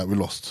game that we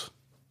lost.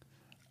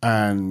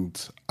 And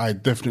I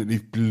definitely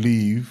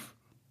believe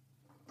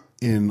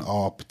in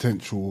our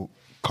potential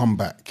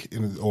comeback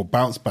or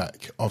bounce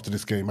back after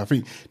this game. I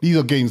think these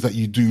are games that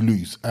you do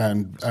lose,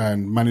 and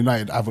Man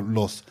United haven't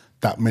lost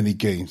that many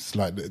games.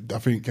 Like, I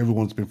think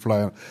everyone's been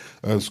flying,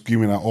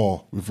 screaming at,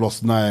 we've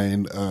lost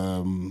 9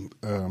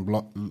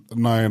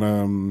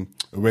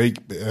 away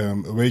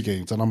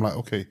games, and I'm like,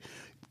 okay.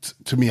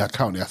 To me, I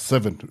count it as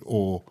 7,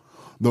 or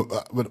no.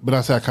 When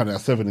I say I count it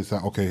as 7, it's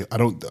like, okay,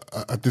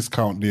 I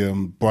discount the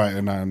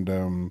Brighton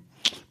and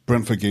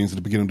Brentford games at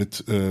the beginning of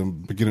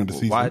the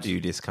season. Why do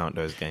you discount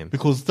those games?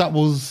 Because that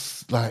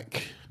was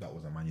that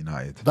wasn't Man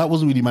United. That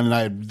wasn't really Man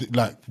United.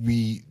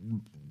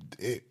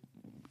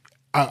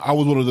 I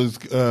was one of those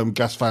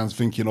gas fans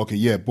thinking, okay,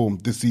 yeah, boom,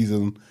 this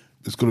season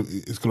it's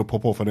gonna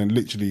pop off, and then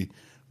literally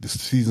the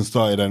season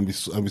started and we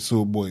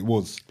saw what it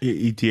was.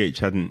 ETH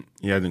hadn't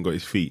got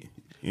his feet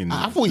in.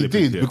 I thought he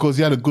did because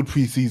he had a good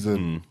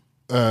pre-season.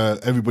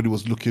 Everybody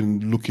was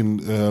looking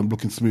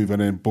smooth,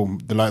 and then boom,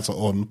 the lights are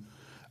on,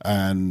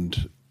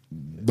 and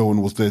no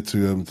one was there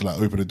to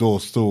open the door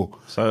still.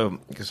 So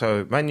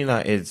Man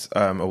United's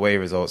away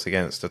results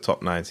against the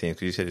top 9 teams,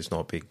 because you said it's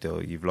not a big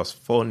deal. You've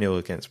lost 4-0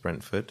 against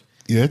Brentford.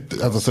 Yeah,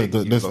 as I said,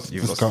 you've let's lost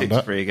count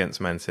that. 6-3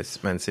 against Man City.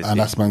 And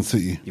that's Man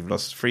City. You've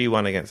lost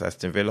 3-1 against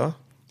Aston Villa.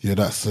 Yeah,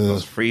 that's... You've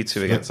lost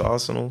 3-2 against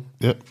Arsenal.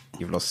 Yep.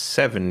 You've lost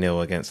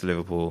 7-0 against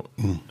Liverpool.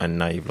 And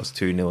now you've lost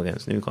 2-0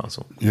 against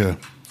Newcastle. Yeah.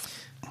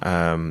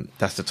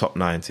 That's the top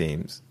 9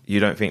 teams. You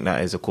don't think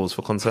that is a cause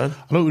for concern?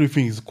 I don't really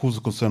think it's a cause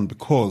of concern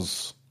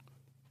because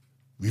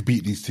we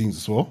beat these teams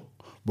as well.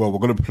 Well, we're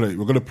gonna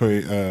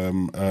play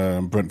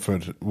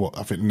Brentford.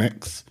 I think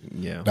next.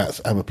 Yeah.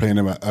 And we're playing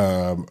them at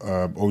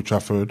Old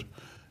Trafford.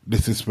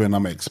 This is when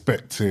I'm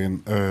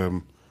expecting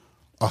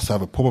us to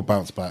have a proper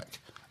bounce back.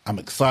 I'm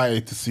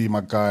excited to see my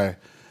guy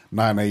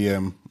 9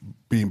 a.m.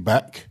 being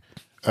back.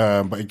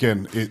 But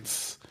again,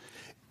 it's.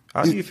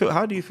 How do you feel?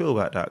 How do you feel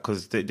about that?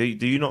 Because do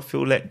you not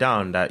feel let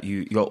down that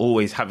you're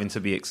always having to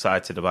be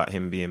excited about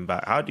him being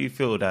back? How do you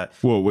feel that?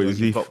 Well, is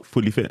he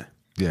fully fit?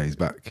 Yeah, he's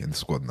back in the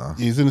squad now.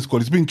 He's in the squad.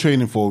 He's been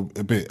training for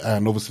a bit,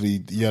 and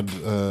obviously he had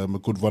a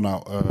good run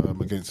out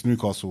against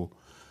Newcastle.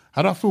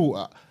 How do I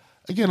feel?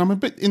 Again, I'm a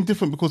bit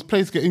indifferent because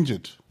players get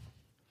injured,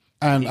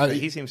 and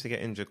he seems to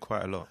get injured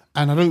quite a lot.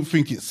 And I don't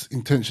think it's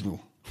intentional.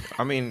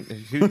 I mean,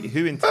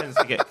 who intends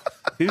to get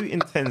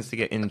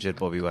injured,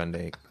 Bobby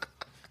Wande?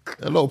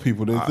 A lot of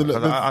people.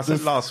 I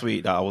said last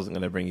week that I wasn't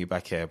going to bring you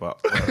back here, but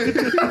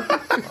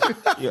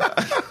yeah,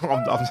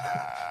 I'm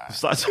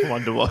starting to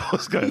wonder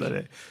what's going on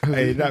here.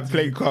 Hey, that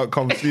plane can't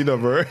come sooner,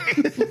 bro.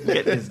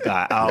 Get this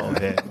guy out of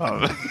here.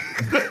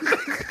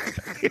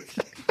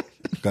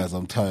 Guys,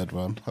 I'm tired,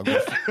 man.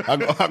 I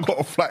got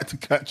a flight to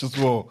catch as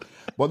well.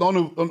 But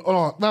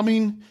I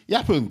mean, it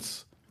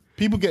happens.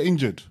 People get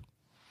injured.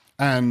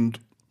 and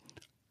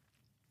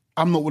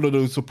I'm not one of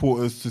those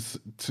supporters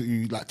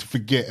to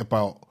forget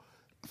about.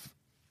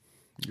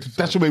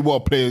 That's away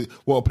what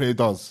a player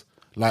does.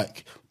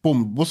 Like,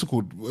 boom, what's it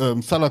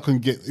called? Salah can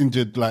get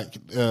injured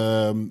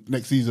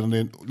next season, and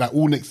then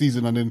all next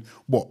season, and then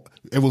what?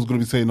 Everyone's going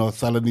to be saying, "Oh,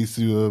 Salah needs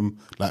to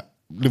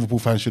Liverpool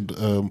fans should."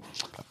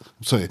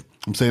 Sorry,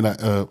 I'm saying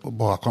that.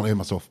 I can't hear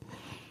myself.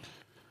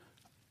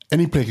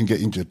 Any player can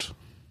get injured.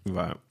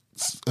 Right.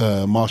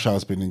 Martial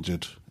has been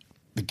injured.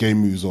 The game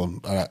moves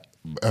on.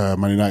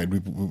 Man United,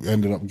 we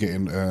ended up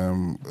getting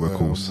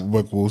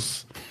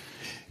Workhorse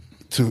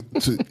to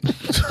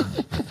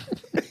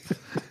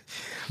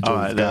All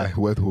right, Guy,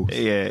 Workhorse.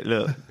 yeah.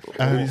 Look,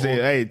 You say,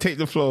 hey, take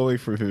the floor away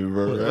from him,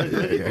 bro.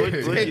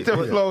 Take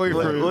the floor away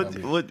from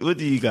him. what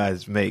do you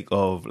guys make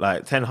of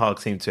Ten Hag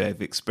seemed to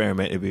have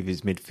experimented with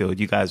his midfield?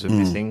 You guys were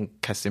missing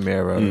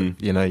Casemiro.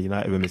 You know,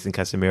 United were missing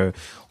Casemiro.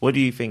 What do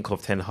you think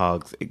of Ten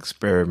Hag's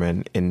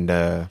experiment in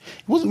the?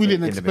 It wasn't really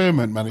an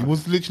experiment, man. It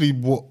was literally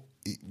what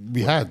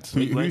we had.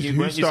 Weren't you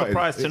started?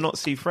 surprised to not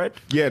see Fred?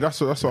 Yeah, that's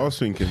what I was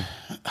thinking.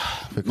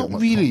 Not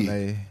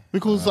really,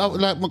 because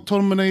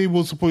McTominay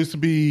was supposed to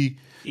be.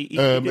 He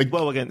did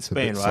well against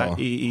Spain, right?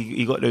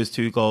 He got those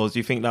 2 goals. Do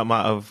you think that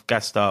might have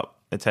gassed up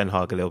Ten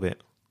Hag a little bit?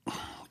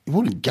 He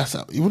wouldn't gas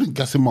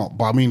him up,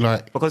 but I mean,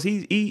 because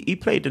he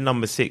played the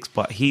number 6,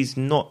 but he's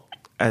not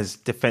as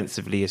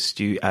defensively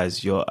astute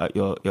as your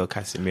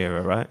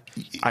Casemiro, right?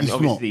 And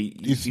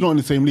it's not in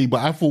the same league.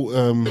 But I thought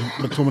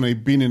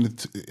McTominay being in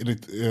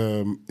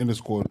the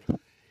squad,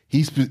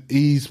 his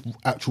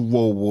actual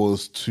role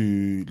was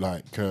to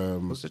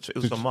it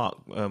was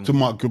to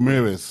Mark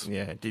Ramirez.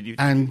 Yeah, did you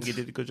And- think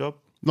he did a good job?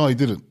 No, he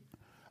didn't.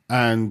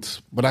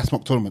 But that's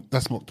McTominay.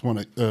 That's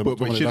McTominay. But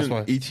McTominay, shouldn't that's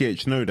why.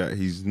 ETH know that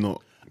he's not?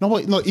 No,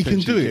 wait, no, he can do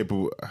potentially it.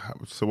 capable?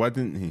 So why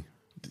didn't he?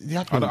 It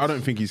happens. I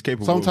don't think he's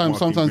capable.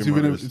 Sometimes of marking you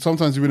win. Guimaraes.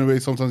 Sometimes you win away.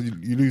 Sometimes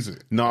you lose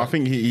it. No, I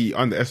think he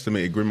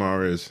underestimated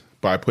Guimaraes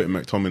by putting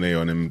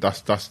McTominay on him.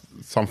 That's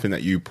something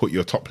that you put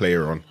your top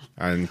player on,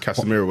 and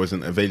Casemiro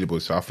wasn't available,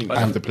 so I think they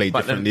have to play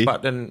differently.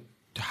 But then,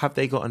 have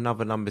they got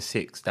another number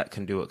 6 that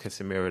can do what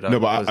Casemiro does? No,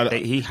 but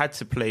he had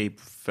to play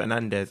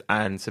Fernandes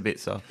and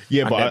Sabitzer.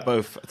 Yeah, and but they're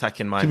both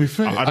attacking To be minded.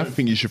 fair, I don't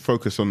think you should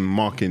focus on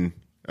marking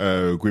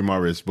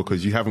Guimaraes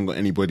because you haven't got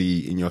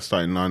anybody in your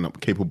starting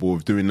lineup capable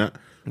of doing that.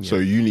 So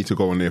you need to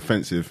go on the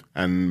offensive.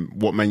 And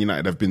what Man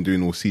United have been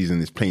doing all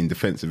season is playing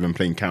defensive and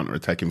playing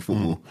counter-attacking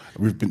football.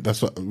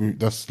 that's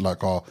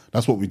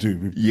what we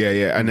do.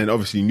 Yeah. And then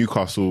obviously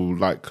Newcastle,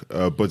 like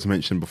Bud's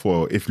mentioned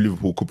before, if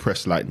Liverpool could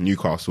press like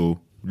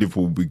Newcastle,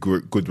 Liverpool would be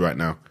good right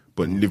now.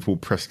 But Liverpool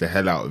pressed the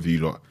hell out of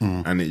you lot,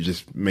 and it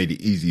just made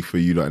it easy for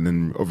you lot. And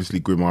then obviously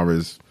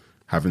Guimaraes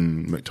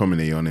having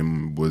McTominay on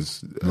him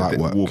was Light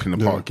a work. walk in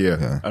the park.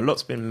 Yeah. A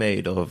lot's been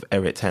made of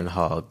Eric Ten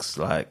Hag's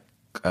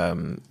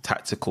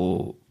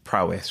tactical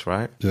prowess,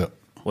 right? Yeah.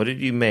 What did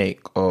you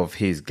make of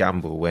his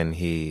gamble when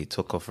he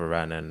took off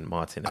Varane and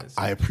Martinez?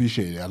 I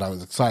appreciate it, and I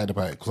was excited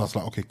about it because I was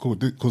like, okay, cool.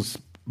 Because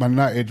Man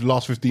United,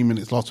 last 15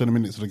 minutes, last 20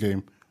 minutes of the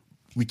game,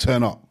 we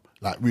turn up.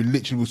 We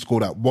literally will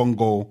score that 1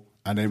 goal,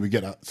 and then we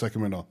get that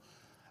second winner.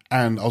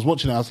 And I was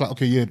watching it, I was like,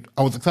 okay, yeah,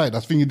 I was excited. I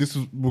was thinking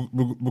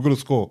we're going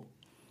to score.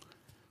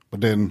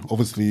 But then,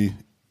 obviously,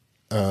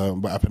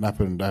 what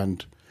happened,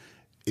 and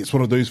it's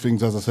one of those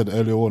things, as I said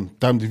earlier on,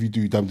 damned if you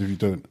do, damned if you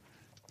don't.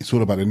 It's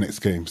all about the next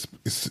games.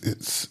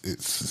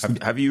 It's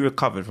Have you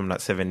recovered from that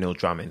 7-0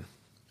 drumming?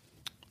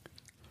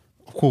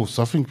 of course,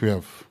 I think we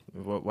have.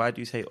 Why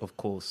do you say of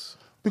course?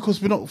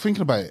 Because we're not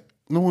thinking about it.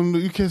 No one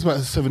who cares about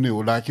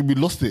 7-0. We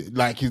lost it.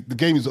 The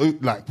game is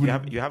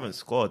You haven't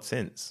scored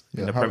since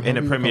in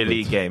the Premier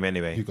League game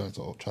anyway. You guys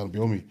are trying to be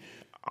on me.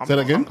 Say that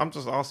again. I'm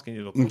just asking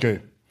you. Okay,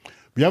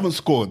 we haven't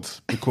scored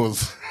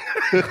because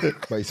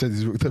But he said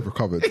he's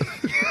recovered.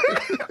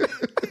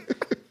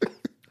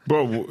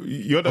 Bro,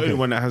 you're the only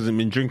one that hasn't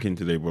been drinking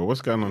today, bro.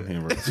 What's going on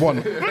here, bro?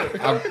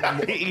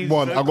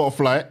 I got a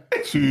flight.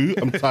 2,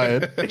 I'm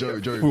tired.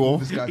 Joe, 4.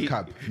 this guy's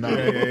cab. No.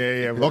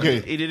 Yeah. Bro. Okay,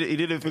 He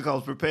didn't think I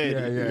was prepared.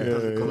 Yeah.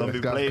 I've been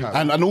This playing. guy's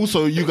cab. and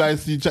also you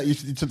guys, you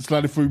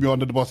sliding through me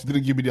under the bus. You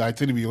didn't give me the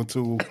itinerary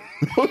until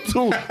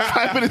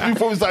 5 minutes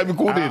before we started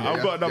recording.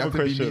 I've got another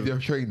question.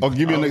 I'll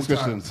give you the next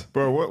question.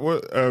 Bro,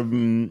 what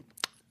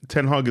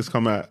Ten Hag has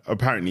come out,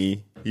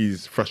 apparently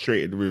he's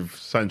frustrated with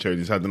Sancho and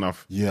he's had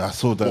enough. Yeah, I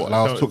saw that. What? And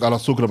I was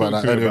talking about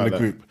Talk that to me earlier in about the that.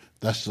 group.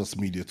 That's just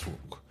media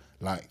talk.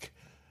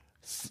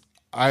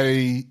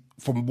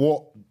 From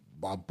what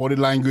my body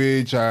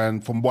language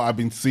and from what I've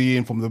been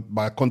seeing from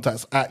my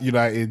contacts at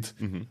United,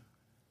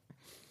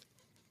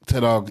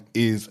 Ten Hag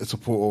is a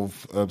supporter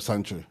of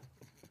Sancho.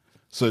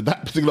 So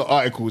that particular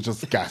article was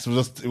just gas.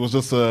 It was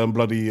just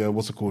bloody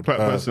what's it called?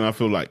 Personally, I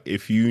feel like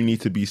if you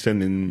need to be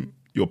sending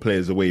your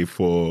players away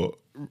for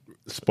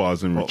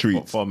spas and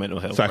retreats, for mental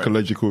health,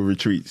 psychological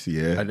retreats,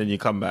 and then you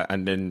come back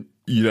and then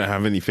you don't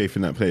have any faith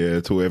in that player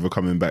at all ever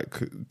coming back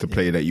to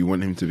play that you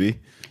want him to be.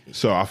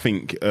 So I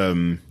think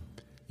you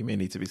may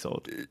need to be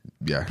sold.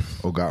 Yeah.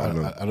 Or go out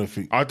on loan. I don't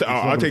think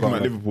I'll take him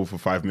at Liverpool for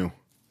 5 mil.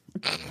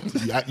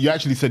 You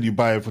actually said you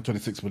buy it for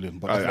 26 million.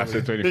 But I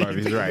said 25.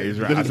 He's right.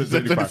 I said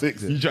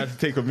 25. You tried to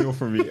take a meal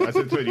from me. I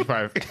said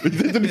 25.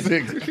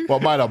 26.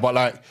 But minor. But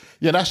like,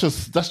 yeah, that's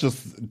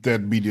just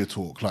dead media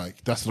talk.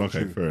 Like, that's not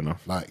Okay, true. fair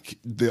enough. Like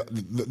the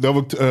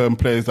other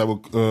players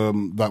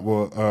that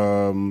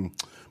were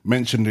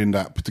mentioned in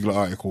that particular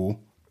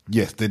article,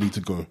 yes, they need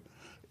to go.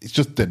 It's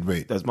just dead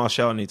weight. Does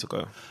Martial need to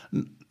go?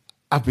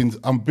 I've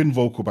been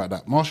vocal about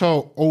that.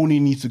 Martial only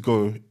needs to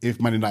go if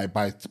Man United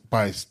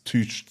buys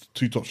two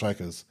top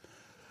strikers,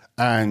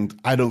 and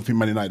I don't think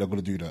Man United are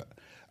going to do that.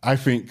 I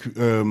think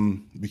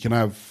we can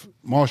have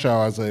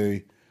Martial as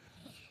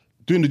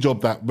doing the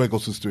job that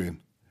Weghorst is doing.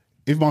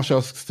 If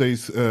Martial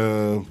stays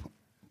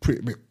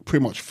pretty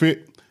much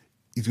fit,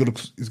 he's gonna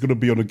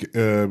be on a.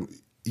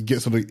 He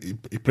gets on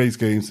he plays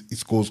games, he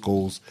scores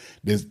goals.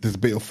 There's a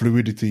bit of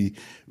fluidity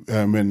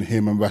when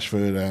him and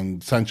Rashford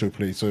and Sancho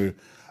play. So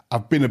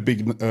I've been a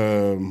big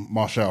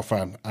Martial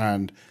fan,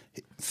 and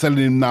selling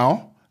him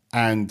now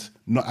and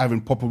not having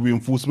proper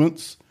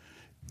reinforcements,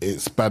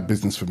 it's bad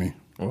business for me.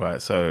 All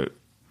right. So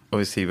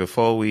obviously,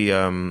 before we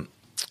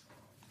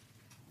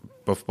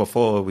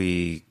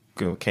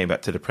came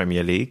back to the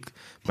Premier League,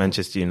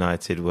 Manchester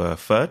United were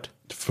third.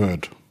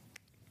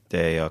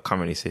 They are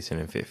currently sitting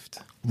in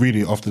fifth.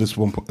 Really, after this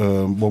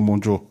 1-1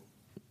 draw.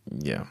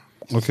 Yeah.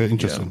 Okay,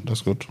 interesting. Yeah.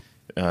 That's good.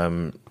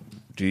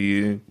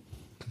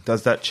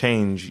 Does that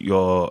change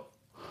your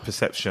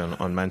perception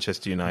on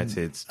Manchester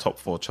United's top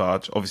four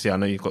charge? Obviously, I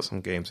know you've got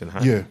some games in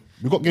hand. Yeah,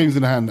 we've got games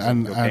in hand,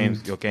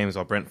 and your games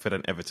are Brentford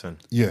and Everton.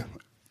 Yeah,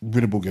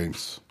 winnable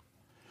games,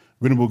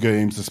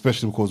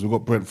 especially because we've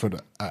got Brentford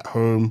at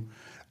home,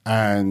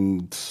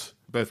 and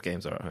both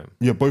games are at home.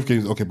 Yeah, both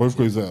games. Okay, both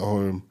games are at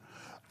home,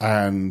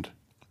 and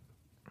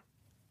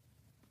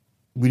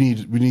we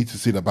need to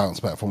see the bounce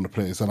back from the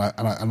players.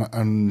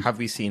 And have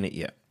we seen it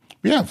yet?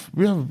 We have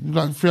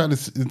like throughout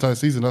this entire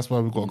season. That's why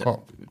we've got a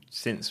cup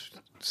since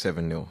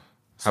 7-0.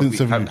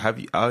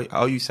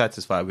 Are you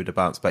satisfied with the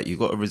bounce back? You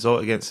got a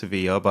result against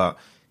Sevilla, but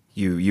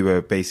you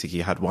were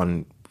basically had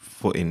one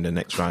foot in the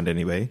next round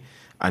anyway,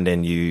 and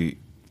then you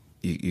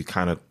moved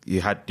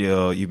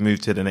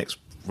to the next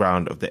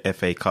round of the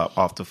FA Cup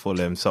after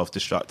Fulham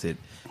self-destructed.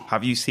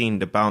 Have you seen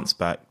the bounce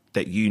back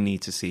that you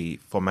need to see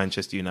for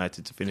Manchester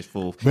United to finish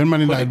fourth? When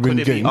Man United win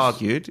games,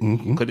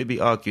 could it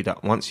be argued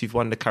that once you've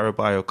won the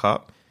Carabao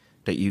Cup,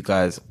 that you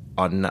guys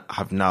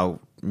have now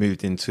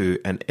moved into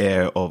an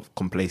era of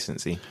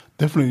complacency?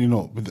 Definitely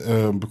not,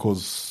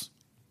 because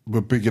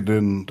we're bigger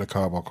than the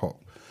Carabao Cup,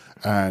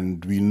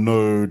 and we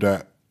know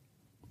that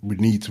we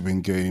need to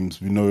win games.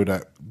 We know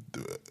that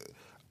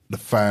the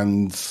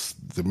fans,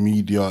 the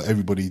media,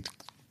 everybody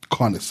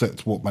can't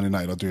accept what Man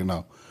United are doing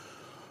now,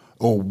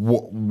 or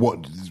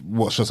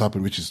what's just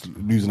happened, which is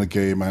losing a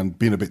game and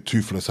being a bit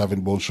toothless,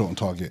 having one shot on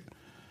target.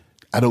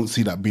 I don't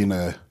see that being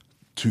a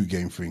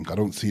 2-game thing. I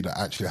don't see that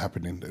actually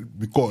happening.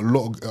 We've got a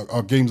lot of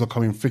our games are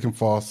coming thick and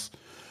fast.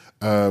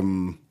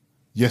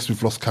 Yes,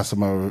 we've lost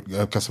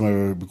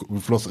Casemiro,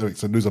 we've lost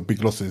Eriksen. Those are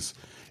big losses.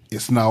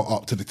 It's now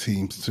up to the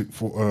teams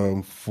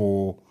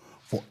for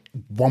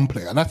one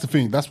player, and that's the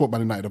thing. That's what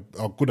Man United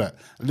are good at.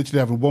 Literally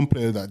having one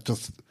player that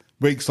just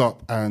wakes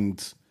up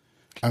and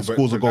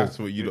scores a goal. That's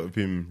what you lot have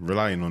been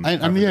relying on.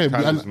 And yeah,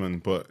 talisman,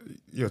 but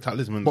your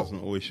talisman doesn't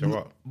always show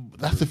up.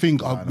 That's the thing.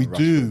 We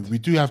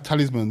do have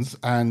talismans,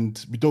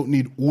 and we don't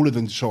need all of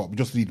them to show up. We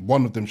just need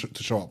one of them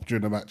to show up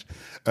during the match,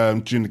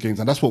 during the games,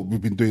 and that's what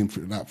we've been doing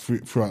throughout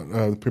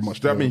pretty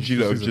much. That means you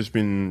lot have just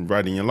been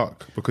riding your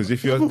luck, because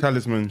if your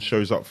talisman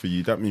shows up for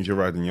you, that means you're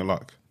riding your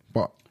luck.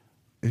 But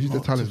if you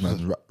the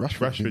talisman,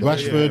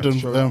 Rashford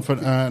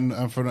and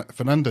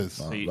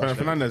Fernandes.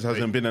 Fernandes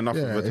hasn't been enough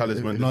of a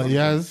talisman. No, he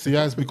has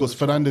because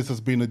Fernandes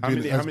has been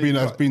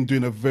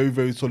doing a very,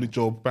 very solid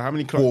job. But how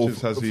many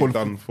clutches has he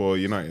done for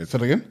United? Say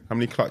that again. How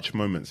many clutch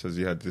moments has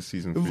he had this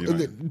season for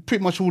United?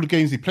 Pretty much all the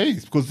games he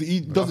plays, because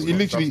he doesn't. He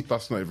literally.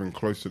 That's not even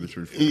close to the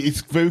truth.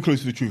 It's very close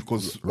to the truth,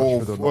 because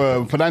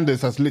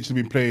Fernandes has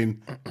literally been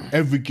playing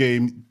every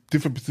game,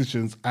 different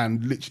positions,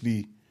 and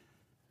literally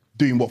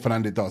doing what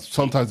Fernandes does.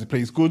 Sometimes he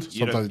plays good,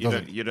 sometimes he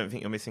doesn't. You don't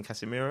think you're missing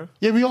Casemiro?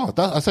 Yeah, we are.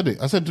 I said it.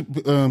 I said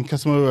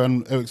Casemiro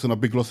and Eriksen are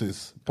big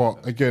losses.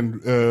 But again,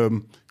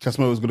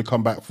 Casemiro is going to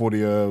come back for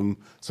the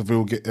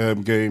Seville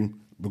game.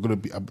 I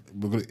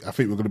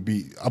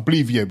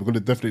believe we're going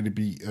to definitely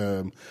beat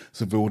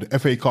Seville. The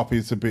FA Cup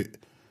is a bit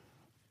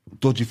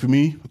dodgy for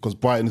me, because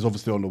Brighton is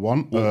obviously on the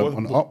on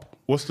the up.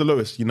 What's the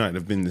lowest United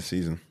have been this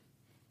season?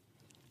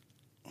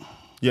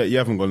 Yeah, you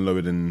haven't gone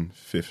lower than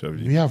fifth, have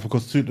you? We have,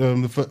 because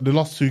the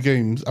last 2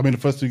 games. I mean, the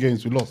first 2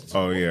 games we lost.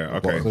 Oh yeah,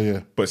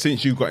 okay. But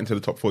since you got into the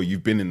top 4,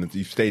 you've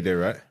stayed there,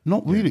 right?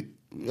 Not really.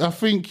 I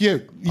think yeah.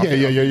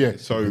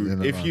 So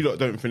if you lot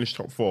don't finish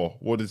top 4,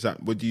 what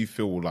do you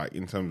feel like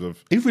in terms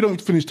of? If we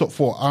don't finish top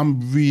 4, I'm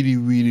really,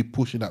 really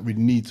pushing that we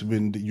need to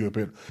win the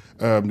European,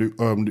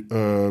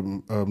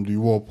 the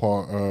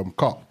Europa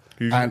Cup.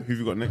 Who've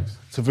you got next?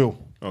 Seville.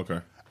 Okay.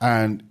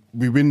 And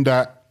we win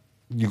that,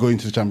 you go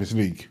into the Champions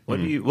League.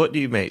 What do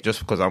you make? Just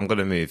because I'm going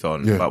to move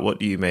on, but what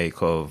do you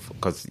make of?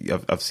 Because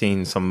I've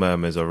seen some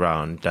murmurs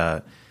around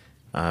that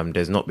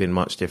There's not been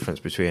much difference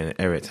between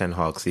Eric Ten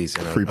Hag's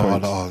season 3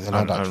 points.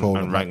 and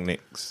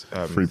Rangnick's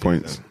 3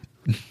 points.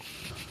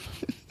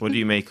 What do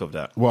you make of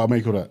that? What I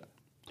make of that?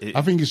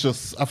 I think it's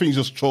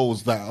just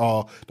trolls that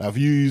have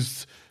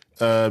used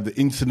the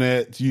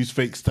internet to use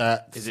fake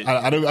stats.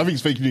 I think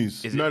it's fake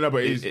news. But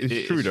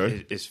it's true though.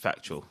 It's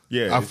factual.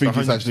 Yeah, I think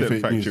it's actually 100%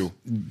 fake factual.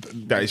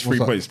 news. That is 3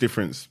 What's points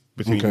difference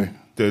between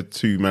the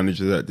two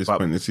managers at this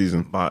point in the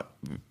season. But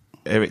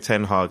Eric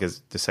Ten Hag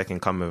is the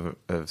second coming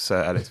of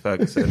Sir Alex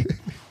Ferguson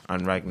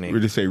and Rangnick. We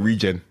just say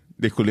regen.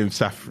 They call him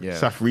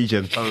Saf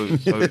Regen. So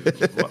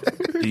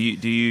do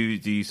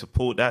you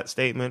support that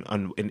statement?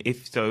 And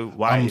if so,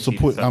 why? I'm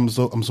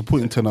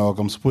supporting Ten Hag.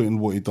 I'm supporting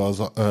what he does.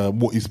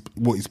 What his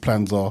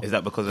plans are. Is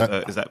that because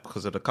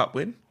of the cup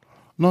win?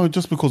 No,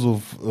 just because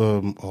of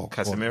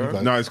Casemiro?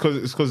 God, No, it's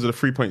because of the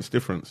 3 points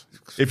difference.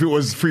 If it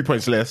was 3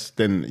 points less,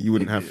 then you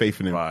wouldn't have faith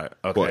in him. Right,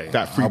 okay. But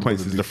that 3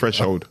 points is the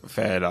threshold.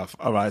 Fair enough.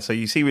 All right, so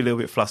you seem a little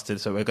bit flustered,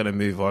 so we're going to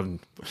move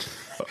on.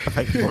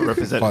 Thank you for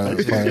representing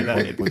Manchester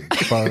United.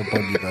 fire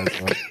upon you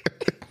guys,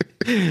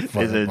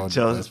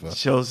 man.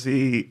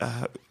 Chelsea.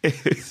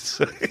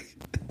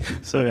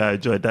 Sorry, I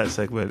enjoyed that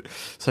segment.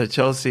 So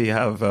Chelsea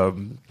have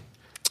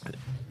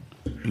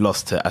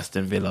lost to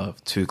Aston Villa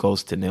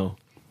 2-0.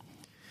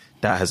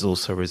 That has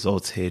also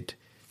resulted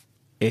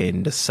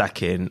in the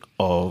sacking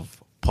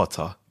of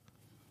Potter.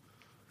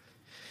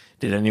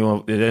 Did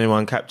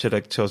anyone capture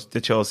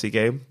the Chelsea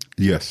game?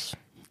 Yes.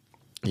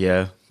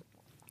 Yeah.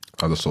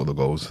 I just saw the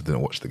goals.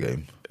 Didn't watch the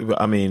game.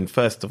 I mean,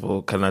 first of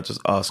all, can I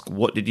just ask,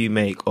 what did you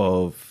make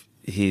of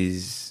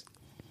his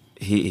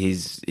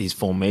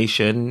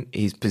formation,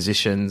 his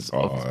positions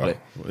of play?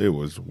 It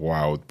was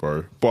wild,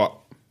 bro. But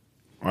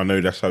I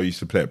know that's how he used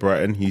to play at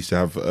Brighton. He used to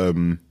have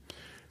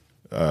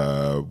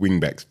wing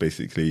backs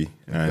basically,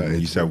 and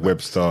he used to have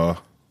Webster,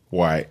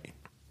 White,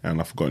 and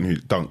I've forgotten who,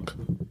 Dunk,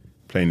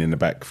 playing in the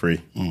back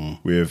three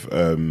with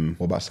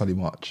What about Solly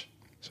March?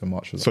 So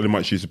March was Solly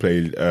March used to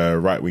play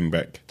right wing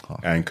back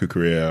and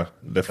Kukurea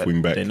left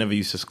wing back. They never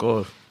used to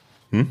score.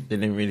 They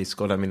didn't really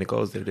score that many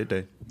goals there, did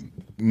they?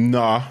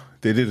 Nah,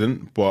 they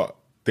didn't, but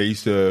they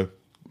used to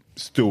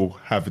still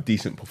have a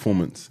decent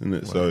performance in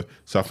it. Right.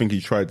 So I think he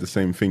tried the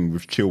same thing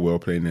with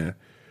Chilwell playing there.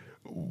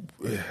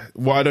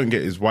 What I don't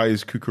get is, why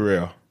is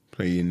Kukurea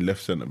playing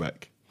left centre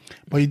back?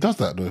 But he does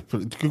that though.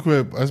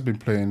 Kukurea has been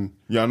playing.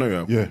 Yeah, I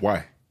know. Yeah.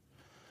 Why?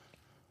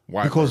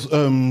 Because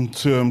to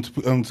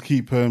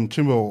keep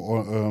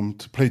Chimbo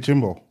to play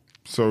Chimbo.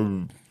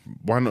 So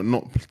why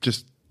not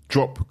just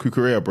drop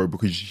Kukurea, bro?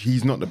 Because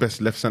he's not the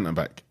best left centre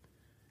back,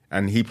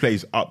 and he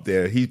plays up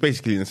there. He's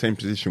basically in the same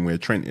position where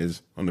Trent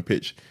is on the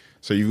pitch.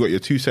 So you've got your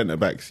two centre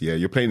backs. Yeah,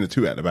 you're playing the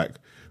two at the back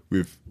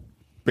with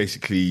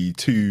basically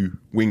two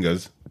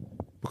wingers,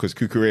 because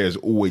Kukurea is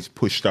always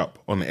pushed up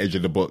on the edge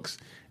of the box,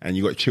 and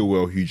you got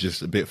Chilwell who's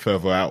just a bit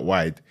further out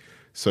wide.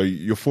 So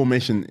your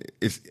formation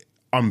is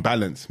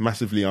unbalanced,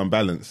 massively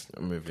unbalanced.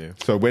 I'm with you.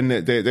 So when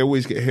they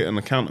always get hit on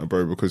the counter,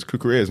 bro, because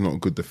Kukurea is not a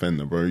good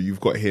defender, bro. You've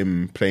got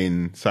him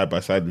playing side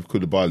by side with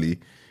Koulibaly,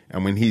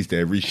 and when he's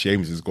there, Reece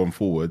James has gone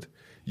forward.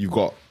 You've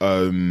got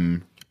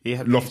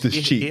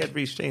Loftus-Cheek. He had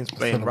Reece James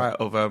playing right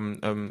of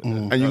and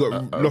you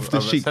got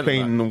Loftus-Cheek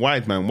playing the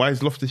wide man. Why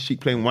is Loftus-Cheek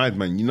playing wide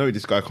man? You know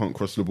this guy can't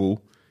cross the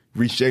ball.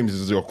 Reece James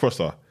is your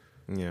crosser.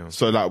 Yeah.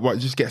 So like, what?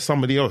 Just get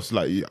somebody else.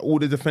 Like all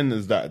the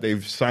defenders that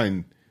they've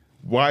signed.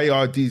 Why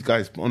are these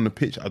guys on the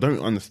pitch? I don't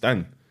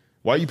understand.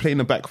 Why are you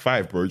playing a back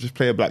five, bro? Just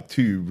play a black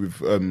two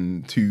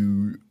with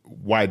two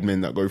wide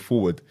men that go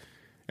forward,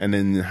 and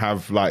then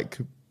have like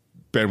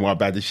Benoit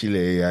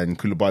Badiashile and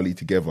Koulibaly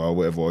together or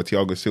whatever, or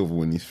Thiago Silva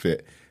when he's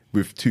fit,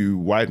 with two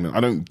wide men. I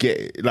don't get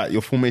it. Like,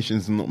 your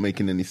formation's not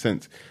making any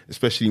sense,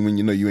 especially when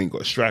you know you ain't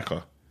got a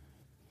striker.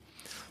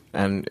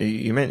 And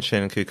you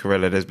mentioned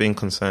Cucurella. There's been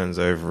concerns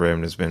over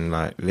him. There's been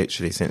like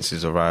literally since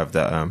he's arrived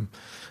at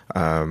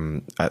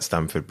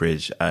Stamford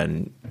Bridge.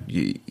 And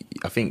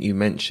I think you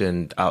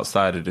mentioned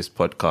outside of this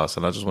podcast,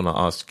 and I just want to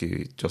ask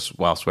you, just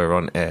whilst we're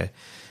on air,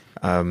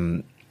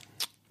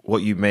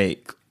 what you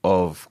make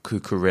of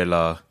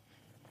Cucurella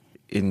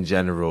in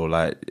general.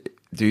 Like,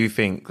 do you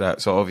think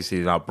that, so obviously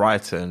now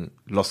Brighton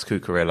lost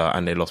Cucurella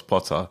and they lost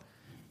Potter,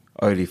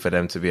 only for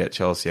them to be at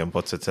Chelsea and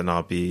Potter to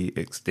now be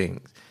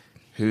extinct?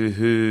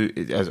 Who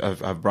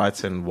have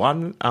Brighton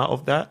won out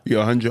of that?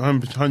 Yeah,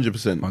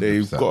 100%.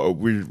 They've got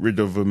rid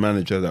of a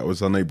manager that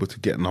was unable to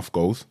get enough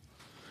goals,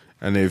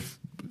 and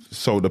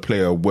sold a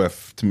player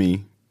worth, to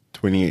me,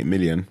 28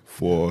 million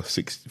for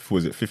 60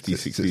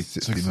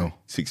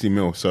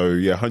 mil. So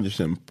yeah,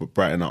 100% put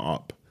Brighton are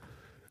up.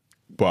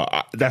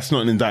 But that's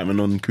not an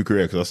indictment on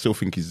Cucurella, because I still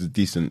think he's a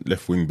decent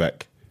left wing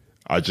back.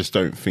 I just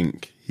don't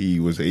think he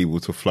was able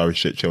to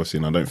flourish at Chelsea,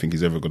 and I don't think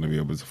he's ever going to be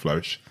able to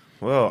flourish.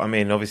 Well, I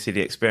mean, obviously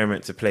the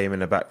experiment to play him in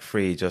the back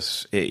three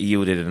it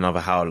yielded another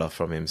howler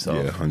from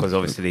himself, because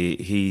obviously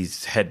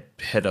he's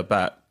header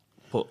back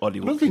put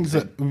Ollie I don't think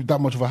Watkins he's that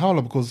much of a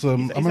howler because I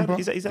remember.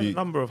 he's had a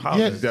number of Yeah.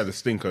 howlers. He's had a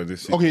stinker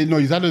this season. Okay, no,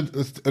 he's had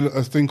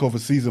a stink of a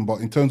season, but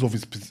in terms of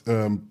his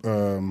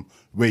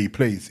where he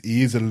plays,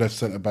 he is a left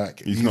centre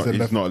back. He's not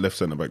a left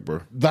centre back,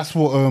 bro. That's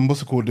what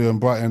what's it called?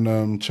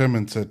 Brighton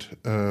chairman said.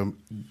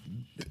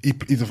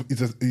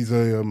 He's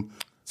a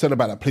centre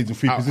back that plays in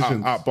three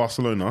positions. At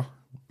Barcelona,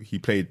 he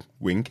played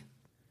wing.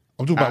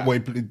 I'm talking about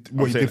what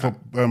he did for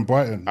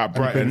Brighton. At And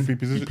he played in Brighton, three he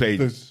positions. played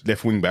There's-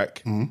 left wing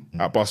back.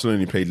 At Barcelona,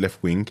 he played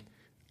left wing.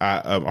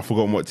 I've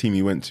forgotten what team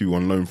he went to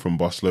on loan from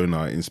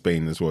Barcelona in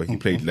Spain as well. He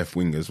played left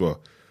wing as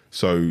well.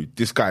 So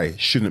this guy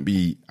shouldn't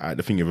be at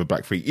the thing of a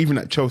back three. Even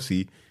at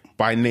Chelsea,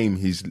 by name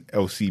he's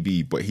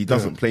LCB, but he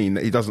doesn't play in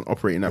that. He doesn't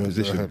operate in that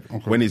position. ahead.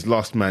 Okay. When he's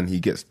last man, he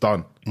gets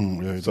done.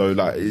 So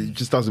like, it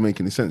just doesn't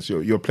make any sense.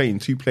 You're playing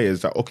two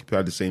players that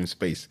occupy the same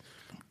space.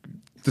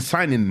 The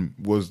signing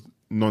was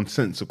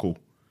nonsensical.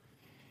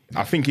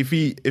 I think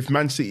if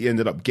Man City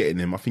ended up getting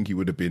him, I think he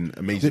would have been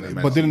amazing. at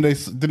Man But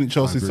City. didn't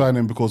Chelsea sign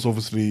him because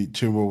obviously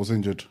Chilwell was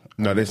injured?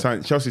 No,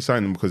 Chelsea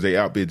signed him because they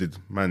outbidded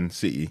Man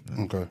City.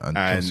 Okay. And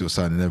Chelsea was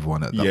signing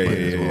everyone at that Yeah, point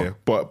yeah, as well. yeah.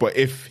 But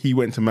if he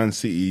went to Man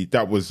City,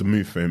 that was the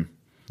move for him.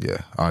 Yeah,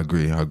 I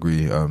agree.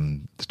 The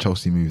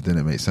Chelsea move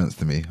didn't make sense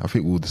to me. I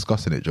think we were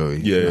discussing it,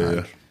 Joey.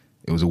 Yeah.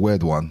 It was a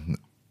weird one.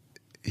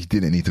 He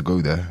didn't need to go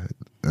there,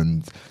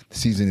 and the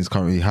season he's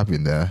currently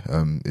having there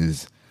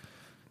is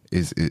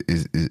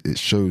it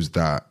shows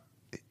that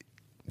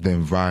the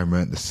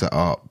environment, the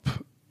setup,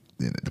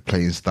 the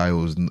playing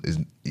styles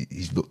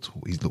he's looked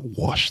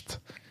washed.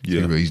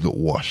 Yeah. He's looked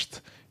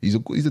washed. He's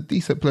a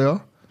decent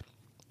player.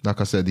 Like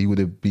I said, he would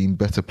have been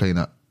better playing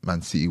at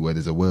Man City, where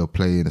there's a way of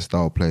playing, a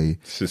style of play.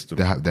 System.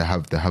 They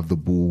have the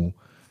ball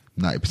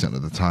 90%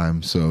 of the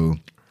time. So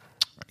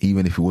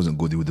even if he wasn't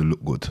good, he would have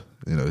looked good.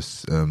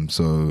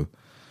 So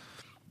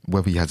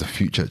whether he has a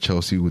future at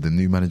Chelsea with a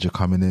new manager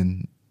coming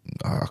in,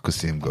 I could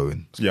see him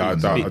going. Yeah, I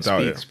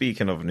doubt it.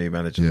 Speaking of new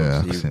managers, Yeah,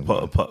 obviously,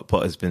 I think-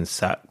 Potter's been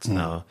sacked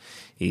now.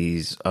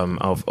 He's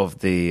of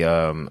the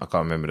I can't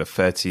remember the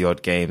 30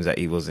 odd games that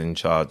he was in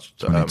charge.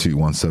 22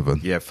 won 7.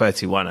 Yeah,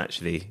 31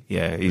 actually.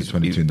 Yeah, He's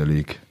 22 in the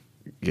league.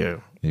 Yeah,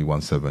 He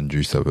won 7,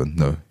 drew 7.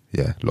 No,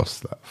 yeah,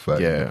 lost that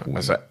 30. yeah.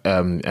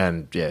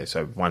 And yeah,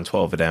 so won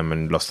 12 of them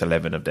and lost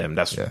 11 of them.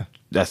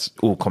 That's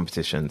all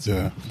competitions.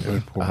 Yeah,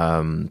 very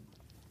poor.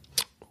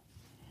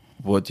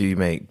 What do you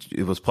make?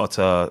 It was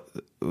Potter.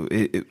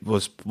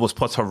 Was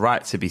Potter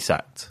right to be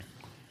sacked?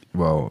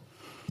 Well,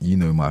 you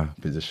know my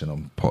position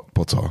on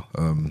Potter.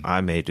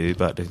 I may do,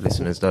 but the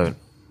listeners don't.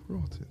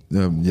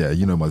 Yeah,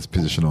 you know my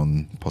position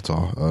on Potter.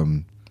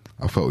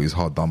 I felt he was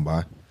hard done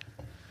by,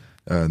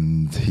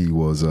 and he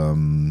was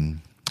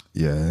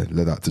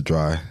led out to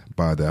dry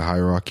by their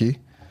hierarchy.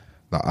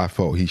 Like, I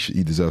felt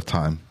he deserved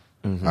time,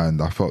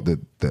 and I felt that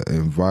the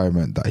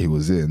environment that he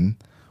was in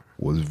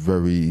was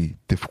very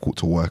difficult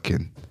to work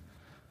in.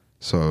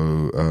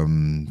 So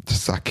to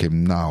sack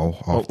him now,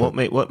 after,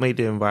 What made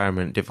the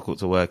environment difficult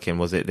to work in?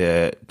 Was it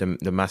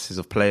the masses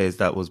of players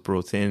that was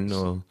brought in,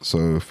 or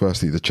So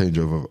firstly, the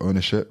changeover of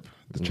ownership,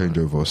 the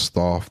changeover of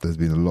staff. There's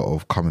been a lot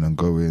of coming and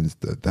goings.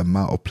 The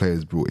amount of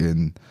players brought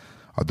in,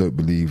 I don't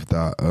believe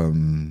that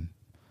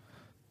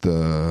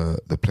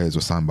the players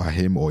were signed by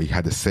him, or he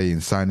had a say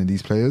in signing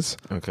these players.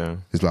 okay?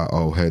 It's like,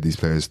 oh, here, these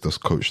players,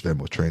 just coach them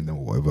or train them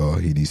or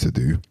whatever he needs to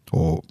do,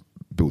 or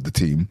build the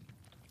team.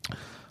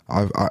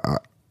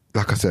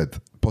 Like I said,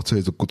 Potter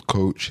is a good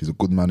coach. He's a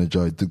good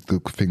manager. He did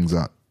good things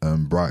at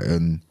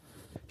Brighton.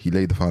 He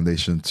laid the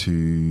foundation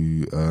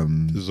to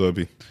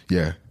Zerbi.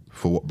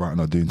 for what Brighton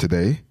are doing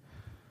today.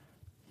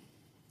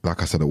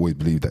 Like I said, I always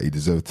believed that he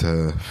deserved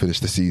to finish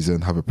the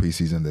season, have a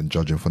pre-season, then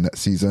judge him for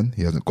next season.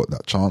 He hasn't got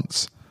that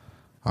chance.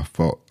 I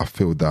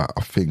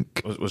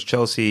think Was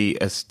Chelsea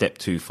a step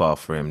too far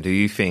for him? Do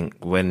you think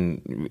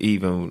when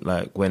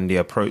the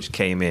approach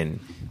came in,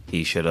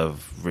 he should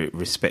have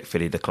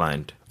respectfully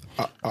declined?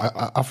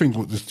 I think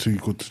it was too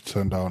good to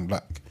turn down.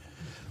 Like,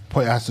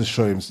 Potter has to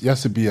show him. He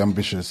has to be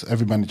ambitious.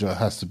 Every manager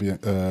has to be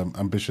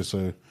ambitious.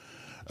 So,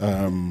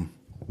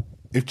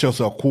 if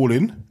Chelsea are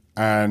calling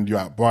and you're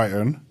at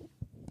Brighton,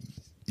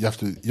 you have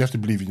to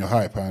believe in your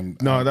hype and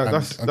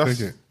take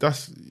it.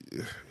 That's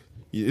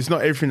it's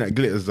not everything that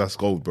glitters that's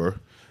gold, bro.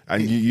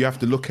 And you have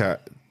to look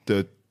at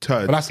the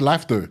turd. But that's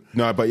life, though.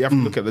 No, but you have to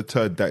look at the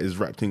turd that is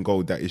wrapped in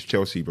gold. That is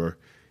Chelsea, bro.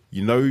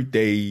 You know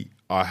they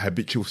are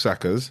habitual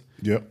sackers.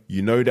 Yep.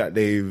 You know that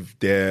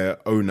their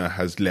owner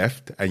has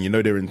left, and you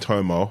know they're in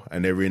turmoil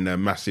and they're in a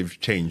massive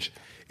change.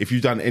 If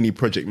you've done any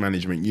project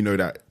management, you know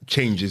that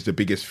change is the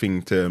biggest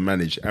thing to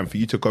manage. And for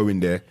you to go in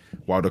there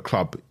while the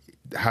club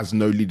has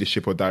no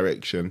leadership or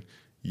direction,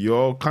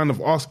 you're kind of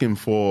asking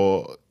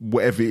for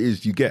whatever it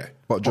is you get.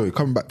 But Joey,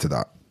 coming back to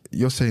that,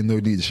 you're saying no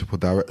leadership or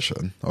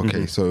direction.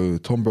 Okay, so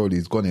Tom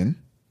Bowley's gone in.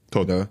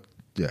 Todd.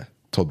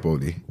 Todd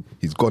Bowley.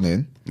 He's gone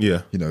in.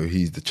 Yeah.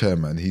 He's the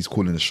chairman. He's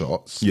calling the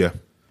shots. Yeah.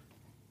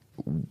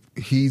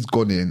 He's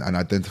gone in and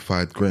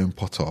identified Graham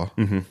Potter,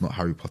 not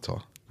Harry Potter.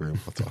 Graham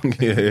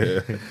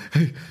Potter.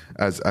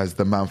 as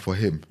the man for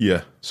him.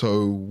 Yeah.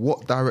 So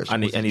what direction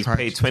And was he he's trying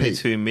paid to take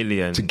 22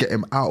 million. to get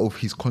him out of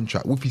his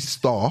contract with his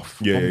staff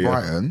Yeah, from yeah, yeah.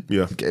 Brighton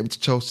Yeah. to get him to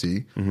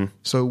Chelsea?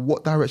 So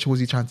what direction was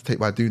he trying to take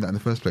by doing that in the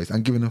first place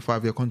and giving him a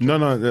 5-year contract?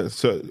 No.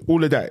 So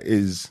all of that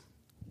is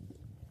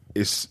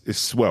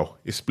swell.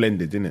 It's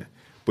splendid, isn't it?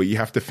 But you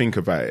have to think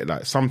about it.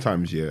 Like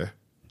sometimes,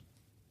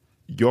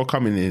 you're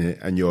coming in it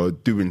and you're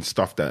doing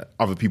stuff that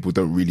other people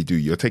don't really do.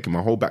 You're taking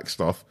my whole back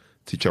stuff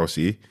to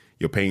Chelsea.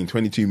 You're paying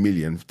 22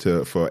 million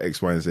for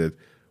X, Y, and Z.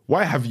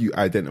 Why have you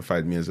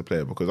identified me as a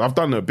player? Because I've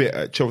done a bit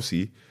at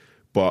Chelsea,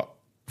 but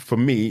for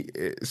me,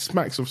 it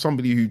smacks of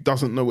somebody who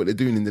doesn't know what they're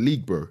doing in the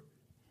league, bro.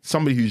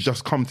 Somebody who's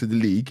just come to the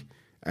league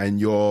and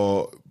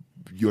you're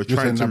trying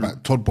saying to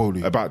about Todd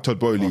Bowley. About Todd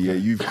Bowley, yeah.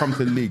 You've come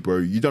to the league, bro.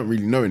 You don't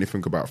really know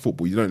anything about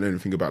football. You don't know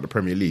anything about the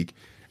Premier League.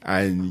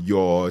 And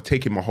you're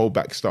taking my whole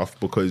back stuff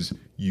because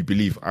you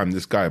believe I'm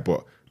this guy.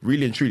 But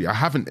really and truly, I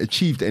haven't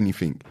achieved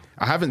anything.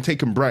 I haven't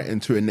taken Brighton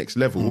to a next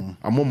level.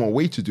 I'm on my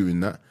way to doing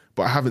that,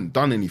 but I haven't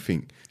done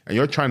anything. And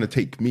you're trying to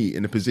take me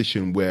in a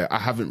position where I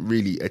haven't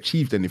really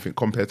achieved anything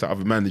compared to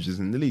other managers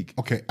in the league.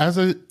 Okay,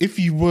 if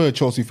you were a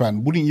Chelsea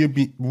fan, wouldn't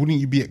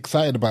you be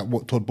excited about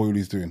what Todd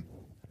Bowley's doing?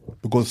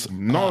 Because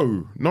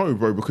No,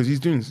 bro, because he's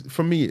doing,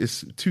 for me,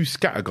 it's too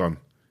scattergun.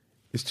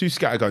 It's too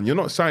scattergun. You're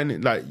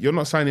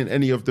not signing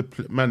any of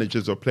the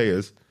managers or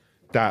players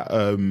that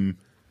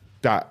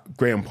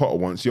Graham Potter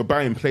wants. You're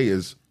buying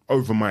players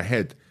over my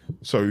head.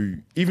 So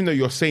even though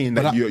you're saying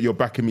that you're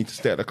backing me to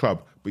stay at the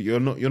club, but you're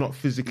not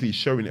physically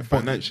showing it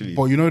financially.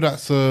 But you know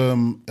that's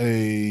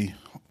a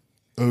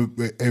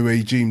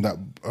regime that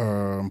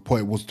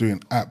Potter was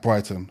doing at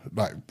Brighton.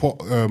 Like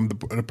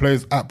the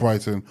players at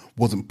Brighton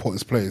wasn't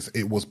Potter's players;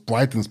 it was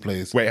Brighton's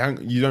players. Wait,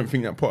 you don't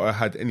think that Potter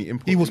had any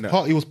input? He was in that?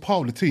 part. He was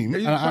part of the team, Yeah,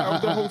 he was part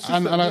of the whole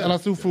system, and I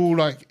still feel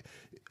like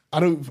I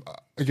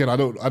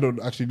don't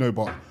actually know,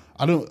 but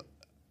I don't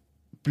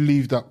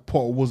believe that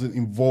Potter wasn't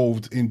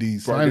involved in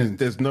these Bro, signings.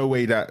 there's no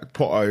way that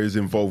Potter is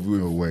involved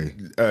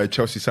with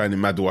Chelsea signing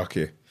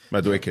Madueke.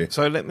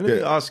 So let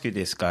me ask you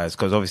this, guys,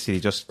 because obviously,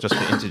 just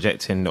to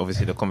interject in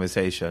obviously the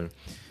conversation,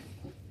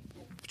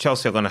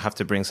 Chelsea are going to have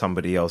to bring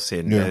somebody else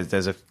in. Yeah.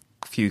 There's a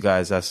few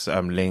guys that's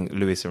linked: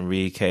 Luis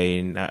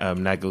Enrique,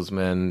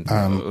 Nagelsmann,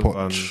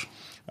 Poch.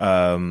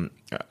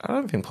 I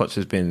don't think Poch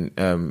has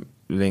been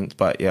linked,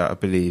 but yeah, I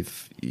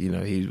believe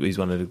he's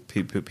one of the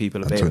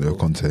people available. Antonio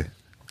Conte.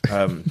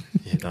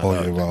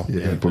 Wow.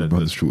 Yeah, probably on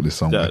the shortlist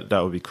somewhere.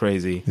 That would be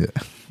crazy. Yeah.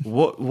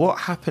 What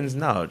happens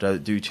now?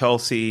 Do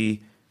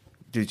Chelsea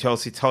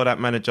tell that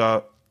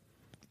manager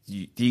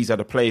these are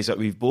the players that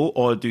we've bought,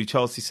 or do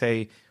Chelsea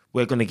say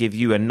we're going to give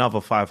you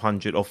another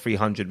 500 or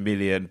 300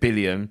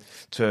 billion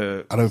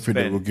to? I don't think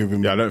they will give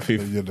him. Yeah, I don't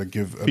think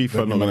FIFA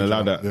are not going to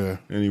allow that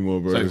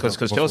anymore, bro. Because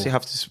Chelsea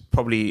have to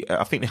probably,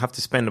 I think they have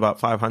to spend about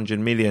 500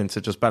 million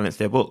to just balance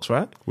their books,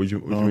 right? What do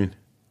you mean?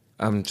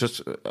 I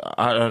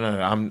don't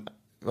know.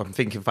 I'm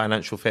thinking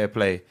financial fair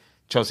play.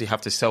 Chelsea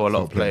have to sell a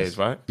lot of players,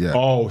 right? Yeah.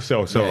 Oh,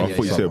 sell. I thought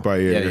you said buy.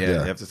 Yeah.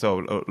 They have to sell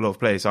a lot of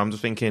players. So I'm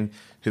just thinking,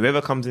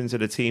 whoever comes into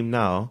the team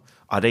now,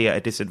 are they at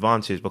a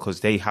disadvantage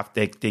because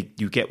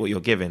you get what you're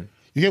giving?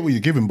 You get what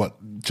you're giving, but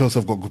Chelsea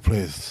have got good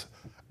players,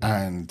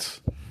 and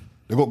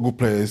they've got good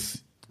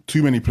players.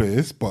 Too many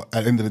players, but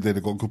at the end of the day,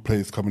 they've got good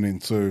players coming in.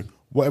 So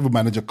whatever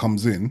manager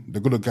comes in,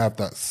 they're going to have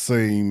that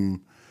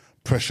same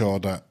pressure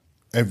that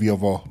every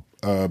other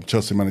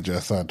Chelsea manager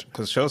has had.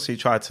 Because Chelsea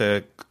tried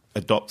to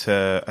adopt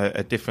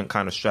a different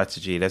kind of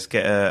strategy. Let's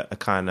get a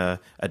kind of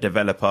a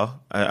developer,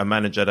 a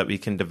manager that we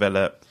can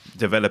develop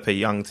a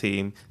young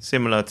team,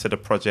 similar to the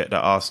project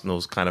that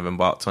Arsenal's kind of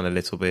embarked on a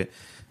little bit.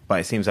 But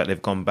it seems like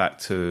they've gone back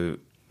to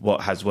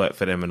what has worked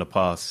for them in the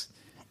past.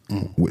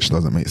 Which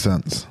doesn't make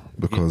sense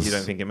because You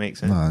don't think it makes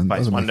sense? No, it but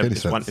doesn't make any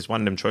sense. It's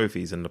won them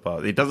trophies in the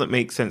past. It doesn't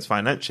make sense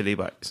financially,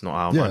 but it's not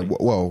our Yeah, money.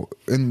 well,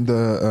 in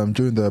the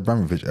during the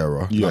Abramovich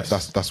era, Yes.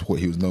 that's what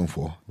he was known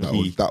for.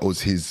 Key. That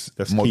was his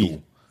That's model.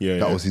 key. Yeah,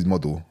 that yeah. was his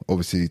model.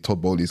 Obviously,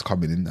 Todd Bowley's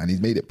coming in and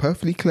he's made it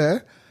perfectly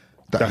clear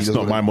that That's he doesn't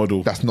not my wanna-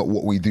 model. That's not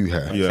what we do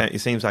here. Yeah. It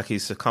seems like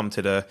he's succumbed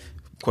to the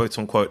quote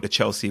unquote the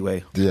Chelsea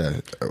way. Yeah.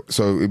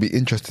 So it'd be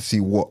interesting to see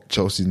what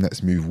Chelsea's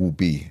next move will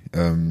be.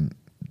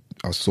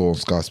 I saw on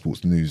Sky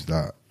Sports News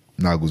that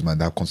Nagelsmann,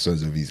 they have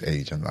concerns of his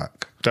age and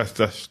like. That's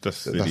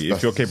silly.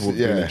 If you're capable of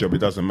doing the job, it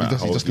doesn't matter.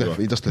 He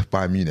just left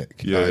Bayern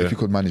Munich. Yeah, Like, yeah. If you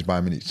could manage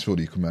Bayern Munich,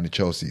 surely you could manage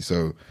Chelsea.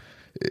 So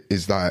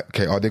is that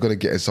okay? Are they going to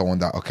get someone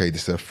that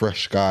this is a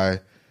fresh guy?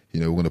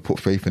 We're going to put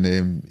faith in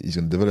him. He's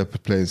going to develop a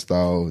playing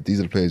style. These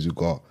are the players we've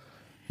got.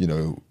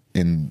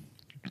 In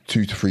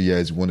 2 to 3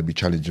 years, we want to be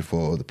challenging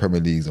for the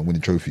Premier Leagues and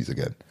winning trophies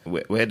again.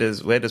 Where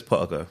does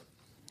Potter go?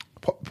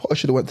 Potter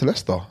should have went to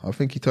Leicester. I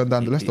think he turned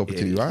down the Leicester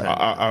opportunity, right?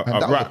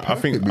 And that was a I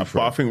think perfect move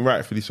for him.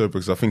 rightfully so,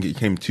 because I think it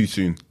came too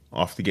soon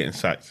after getting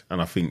sacked,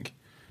 and I think,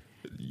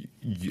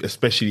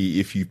 especially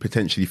if you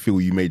potentially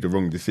feel you made the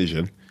wrong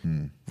decision,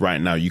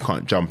 right now you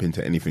can't jump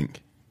into anything.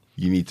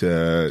 You need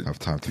to Have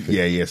time to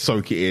think.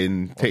 soak it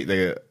in, take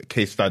the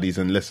case studies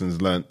and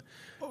lessons learnt.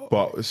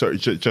 But sorry,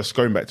 just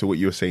going back to what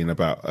you were saying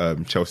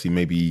about Chelsea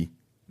maybe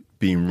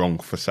being wrong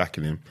for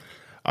sacking him.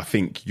 I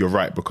think you're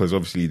right, because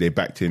obviously they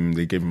backed him,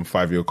 they gave him a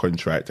 5-year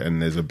contract,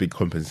 and there's a big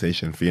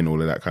compensation fee and all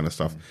of that kind of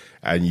stuff.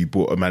 And you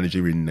brought a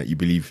manager in that you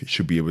believe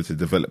should be able to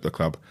develop the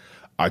club.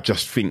 I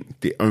just think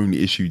the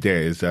only issue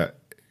there is that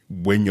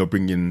when you're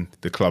bringing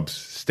the club's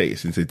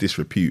status into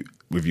disrepute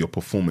with your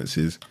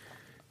performances,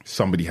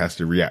 somebody has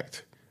to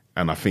react.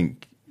 And I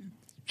think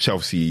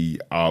Chelsea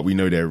we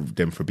know they're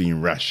them for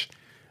being rash,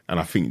 and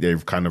I think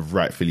they've kind of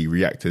rightfully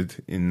reacted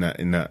in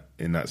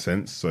that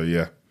sense. So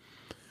yeah,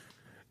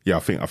 I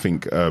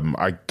think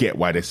I get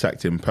why they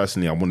sacked him.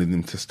 Personally, I wanted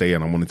him to stay,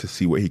 and I wanted to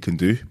see what he can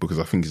do, because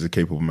I think he's a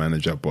capable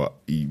manager. But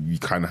you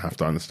kind of have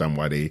to understand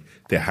why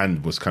their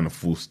hand was kind of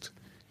forced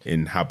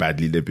in how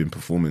badly they've been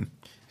performing.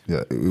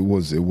 Yeah, it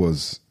was.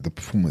 The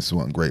performances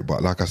weren't great,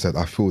 but like I said,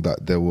 I feel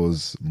that there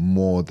was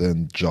more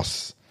than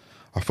just.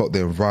 I felt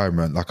the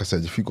environment, like I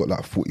said, if you've got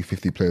like 40,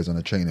 50 players on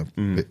a training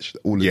pitch,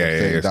 all of them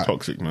saying it's that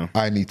toxic, man.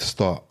 I need to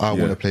start, I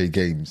want to play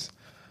games.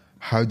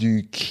 How do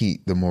you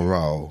keep the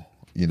morale?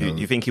 You know,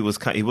 You think he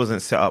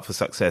wasn't set up for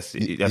success? I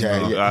get He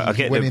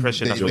the went in-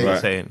 impression that's they- what you're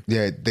saying.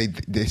 Yeah,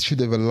 they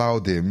should have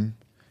allowed him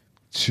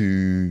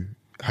to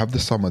have the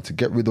summer to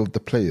get rid of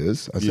the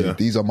players and say, Yeah.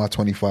 these are my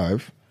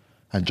 25,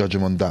 and judge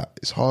him on that.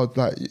 It's hard.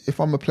 Like,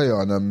 if I'm a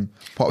player and I'm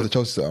part of the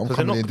Chelsea, I'm Because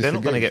coming in they're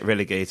not going to games. get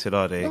relegated,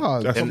 are they?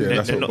 No, That's They're, it, they're-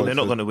 that's they're what not, God they're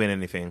not said. going to win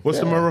anything. What's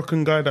the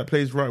Moroccan guy that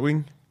plays right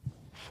wing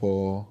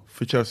for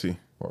for Chelsea?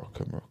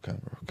 Moroccan.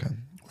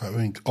 I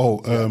think.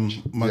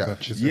 My Yeah. God,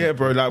 she's- Yeah,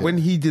 bro. Like when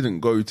he didn't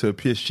go to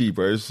PSG,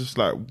 bro, it's just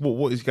like,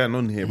 what is going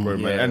on here, bro,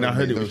 man? Yeah, And I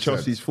heard it No was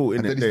Chelsea's sense. fault,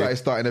 And innit? then he started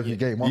starting every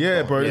game. After.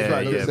 Yeah, bro. It's Yeah,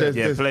 like,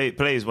 yeah, there's-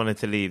 players wanted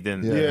to leave,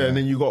 didn't they? yeah, and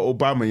then you got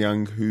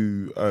Aubameyang,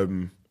 who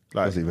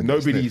like Doesn't even get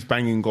nobody's sniff.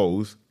 banging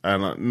goals,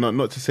 and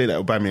not to say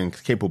that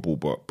Aubameyang's capable,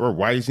 but bro,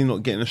 why is he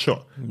not getting a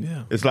shot?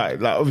 Yeah. It's like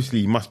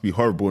obviously he must be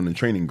horrible on the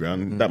training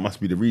ground. That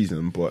must be the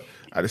reason, but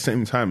at the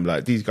same time,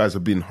 like these guys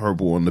have been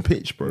horrible on the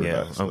pitch, bro.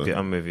 Yeah, Like, so- okay,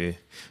 I'm with you.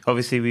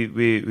 Obviously,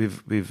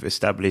 we've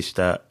established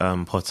that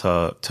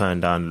Potter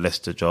turned down the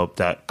Leicester job.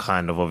 That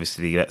kind of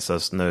obviously lets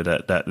us know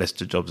that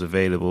Leicester job's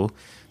available.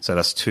 So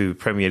that's 2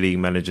 Premier League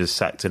managers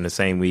sacked in the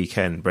same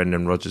weekend.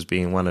 Brendan Rodgers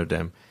being one of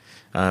them.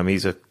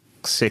 He's a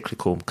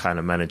cyclical kind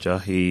of manager.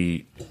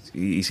 He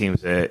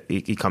seems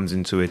he comes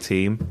into a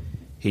team.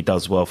 He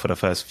does well for the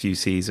first few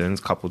seasons,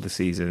 couple of the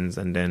seasons,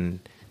 and then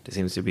there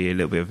seems to be a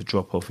little bit of a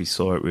drop off. We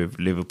saw it with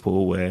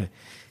Liverpool where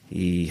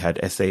he had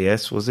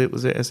SAS. Was it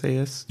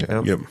SAS?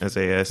 Yeah. Yep.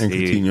 SAS. And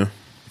He Coutinho.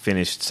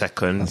 finished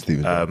second. And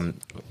Steven Gerrard.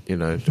 You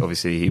know,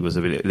 obviously he was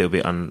a little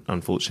bit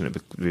unfortunate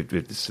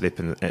with the slip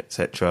and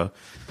etc.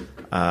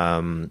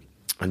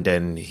 And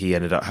then he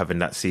ended up having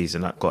that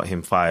season that got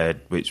him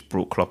fired, which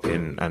brought Klopp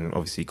in, and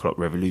obviously Klopp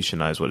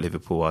revolutionised what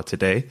Liverpool are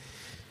today.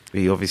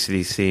 We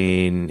obviously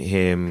seen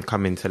him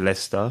come into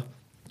Leicester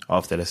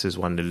after Leicester's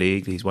won the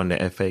league. He's won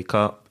the FA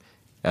Cup.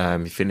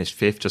 He finished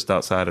 5th, just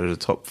outside of the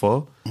top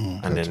 4.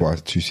 And then,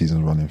 Twice, 2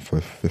 seasons running for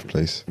 5th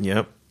place.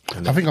 yep.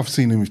 And I think I've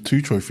seen him with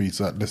 2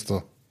 trophies at Leicester.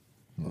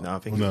 no, I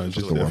think No, it's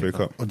just the the one. FA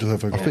Cup. Or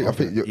just FA Cup. I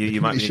think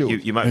You might Community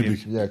Shield. you might Maybe.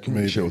 be. Yeah, Community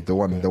Maybe. Shield, the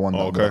one on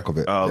okay. the back of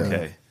it. Oh, Yeah.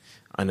 okay.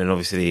 And then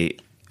obviously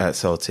at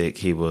Celtic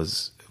he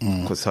was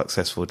quite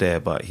successful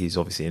there, but he's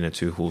obviously in a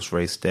 2-horse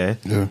race there.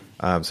 Yeah.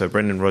 So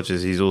Brendan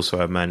Rodgers, he's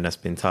also a man that's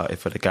been touted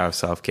for the Gareth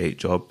Southgate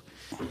job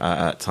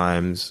at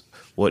times.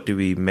 What do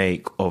we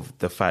make of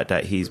the fact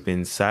that he's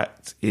been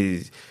sacked?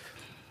 I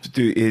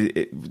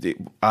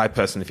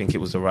personally think it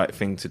was the right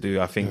thing to do.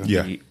 I think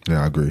Yeah.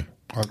 Yeah, I agree.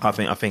 I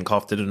think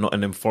after the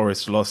Nottingham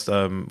Forest lost,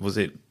 was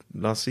it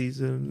last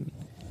season?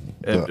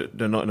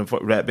 The Nottingham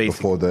Forest, basically,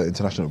 Before the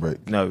international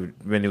break. no,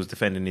 when he was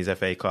defending his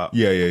FA Cup.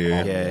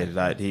 Yeah.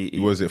 Like he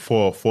Was it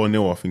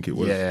 4-0? I think it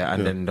was. yeah,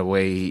 and then the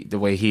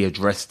way he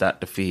addressed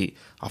that defeat,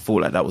 I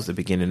thought like that was the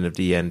beginning of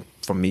the end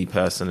for me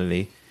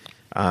personally.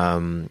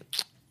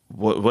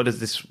 What does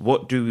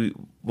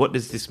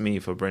this mean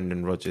for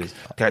Brendan Rodgers?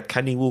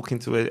 Can he walk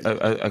into a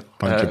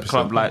 100%.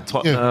 club like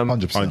Tottenham?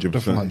 100%.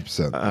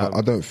 100%.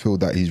 I don't feel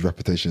that his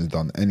reputation has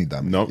done any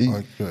damage. No.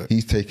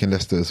 He's taken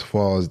Leicester as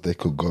far as they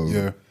could go.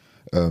 Yeah.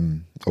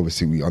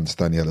 Obviously, we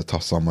understand he had a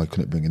tough summer. He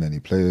couldn't bring in any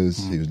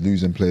players. He was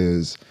losing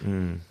players.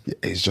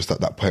 It's just at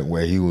that point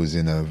where he was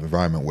in an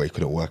environment where he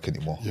couldn't work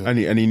anymore. Yeah.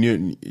 And he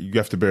knew. You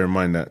have to bear in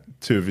mind that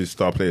 2 of his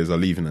star players are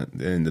leaving at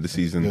the end of the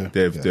season. Yeah.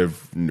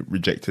 They've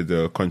rejected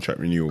the contract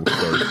renewal.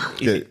 So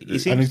You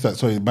see, And he's that,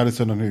 sorry,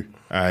 Madison and who?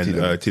 and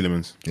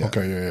Tielemans. Yeah.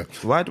 Okay, yeah.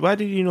 why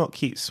did you not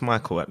keep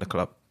Schmeichel at the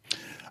club?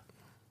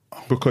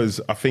 Because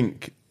I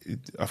think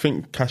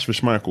Kasper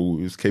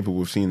Schmeichel is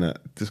capable of seeing that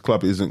this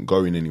club isn't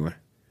going anywhere.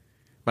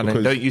 But then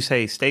Because- don't you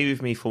say stay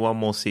with me for one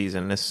more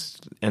season?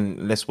 Let's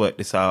work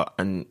this out,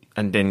 and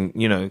then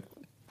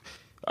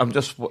I'm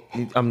just Would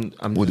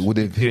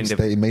it doing have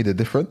stayed made a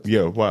difference?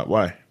 Yeah,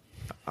 why?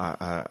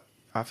 I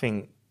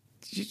think,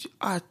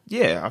 I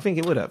think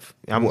it would have.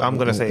 I'm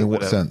going to say it in would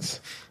what have.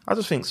 sense? I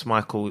just think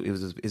Schmeichel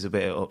is a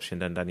better option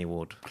than Danny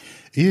Ward.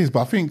 He is,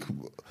 but I think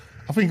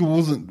it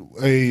wasn't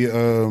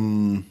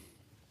a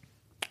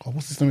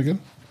what's his name again?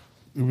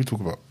 Who we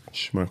talk about?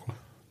 Schmeichel.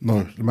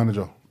 No, the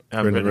manager.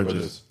 Brendan Brendan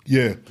Rodgers.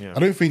 Yeah. Yeah. I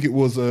don't think it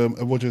was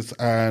Rodgers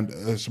and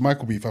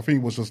Schmeichel beef. I think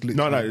it was just No,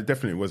 literally, no, it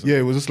definitely wasn't. yeah,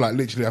 it was just like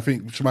literally. I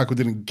think Schmeichel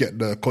didn't get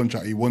the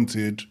contract he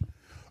wanted,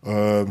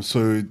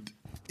 so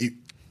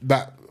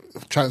that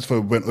transfer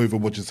went over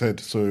Rodgers' head.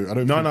 So I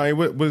don't. No, think, no,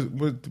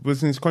 it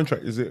was in his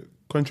contract. Is it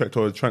contract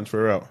or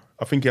transfer out?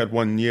 I think he had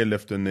 1 year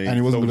left, and and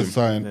he wasn't going to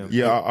sign.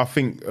 Yeah, I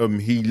think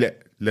he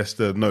let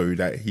Leicester know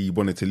that he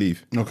wanted to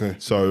leave. Okay.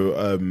 So,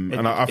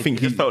 and I think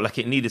it just felt like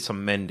it needed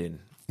some mending.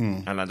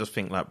 And I just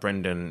think like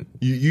Brendan.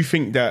 You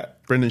think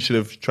that Brendan should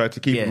have tried to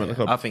keep him at the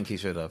club? I think he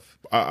should have.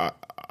 I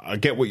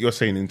get what you're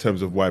saying in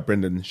terms of why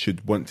Brendan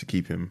should want to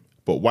keep him,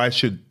 but why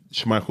should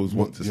Schmeichel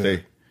want to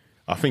stay?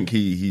 I think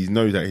he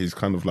knows that he's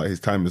kind of like his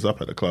time is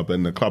up at the club,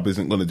 and the club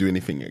isn't going to do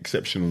anything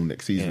exceptional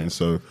next season. Yeah.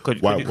 So Could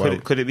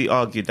it be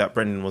argued that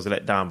Brendan was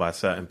let down by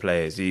certain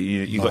players?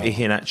 You got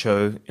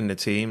Iheanacho in the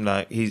team,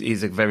 like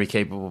he's a very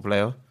capable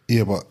player.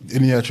 Yeah, but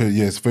Iheanacho,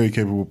 it's a very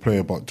capable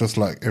player, but just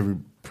like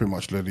pretty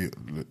much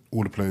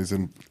all the players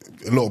and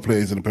a lot of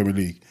players in the Premier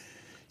League,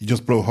 you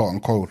just blow hot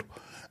and cold.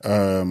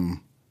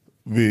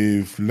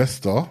 With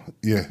Leicester,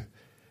 yeah.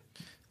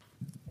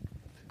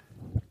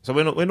 So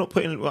we're not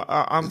putting.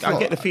 I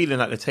get the feeling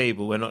at the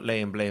table we're not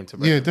laying blame to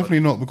Brendan. Yeah,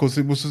 definitely not, because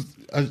it was just,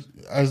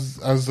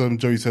 as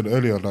Joey said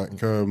earlier, like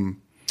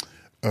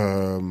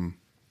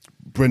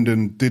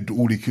Brendan did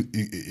all he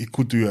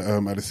could do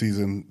at the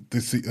season.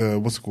 What's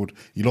it called?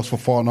 He lost for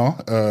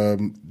Fana.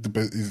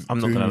 I'm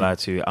not going to lie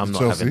to you. I'm not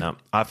Chelsea. having that.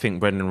 I think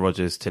Brendan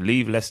Rodgers to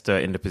leave Leicester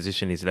in the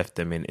position he's left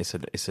them in, it's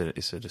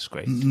a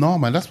disgrace. No,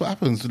 man, that's what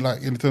happens.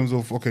 Like in terms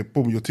of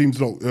boom, your team's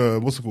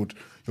not. What's it called?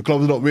 Your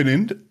club's not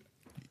winning.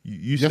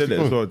 You said it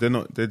as well. They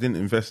didn't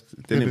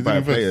invest. They didn't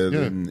buy players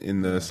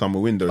in the summer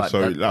window. But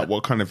so,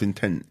 what kind of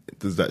intent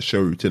does that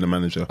show to the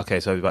manager? Okay,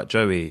 so about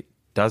Joey,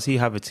 does he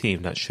have a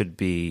team that should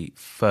be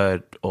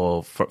third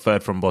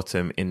from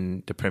bottom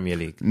in the Premier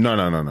League? No.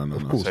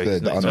 Of course, they're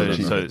the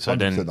underachievement.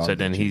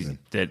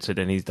 So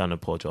then he's done a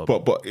poor job.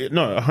 But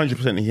no,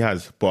 100% he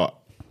has. But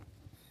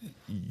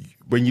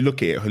when you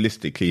look at it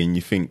holistically and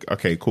you think,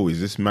 okay, cool,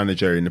 is this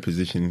manager in the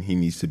position he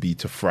needs to be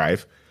to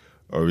thrive,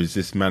 or is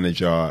this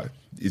manager?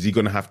 Is he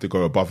going to have to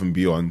go above and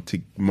beyond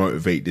to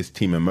motivate this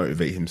team and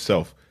motivate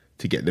himself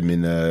to get them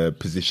in a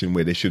position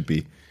where they should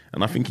be?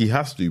 And I think he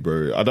has to,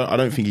 bro. I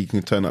don't think he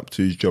can turn up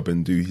to his job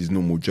and do his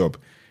normal job,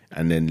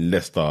 and then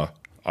Leicester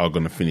are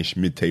going to finish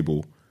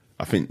mid-table.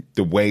 I think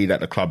the way that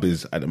the club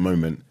is at the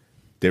moment,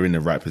 they're in the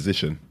right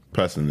position,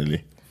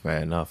 personally.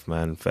 Fair enough,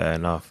 man. Fair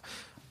enough.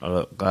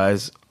 Look,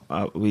 guys,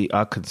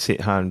 I could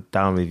sit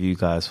down with you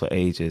guys for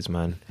ages,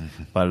 man.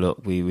 But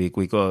look, we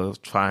got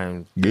to try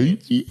and.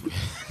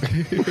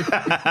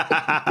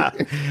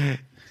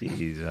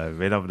 Jeez,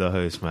 man, I'm the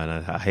host, man.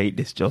 I hate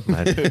this job,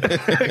 man.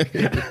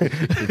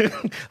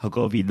 I've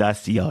got to be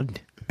nasty on.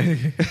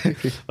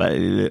 But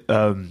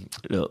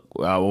look,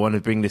 I want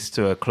to bring this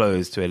to a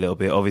close to a little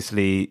bit.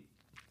 Obviously,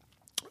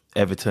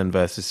 Everton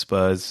versus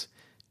Spurs,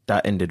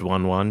 that ended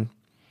 1-1.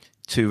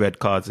 2 red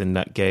cards in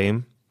that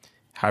game.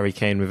 Harry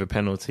Kane with a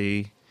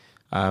penalty.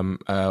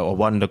 A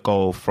wonder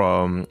goal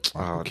from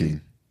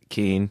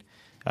Keane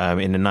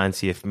in the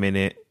 90th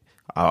minute.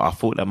 I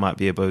thought that might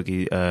be a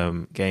bogey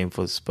game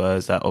for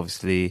Spurs. But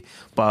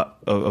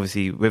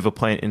obviously with a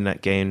point in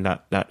that game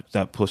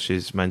that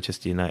pushes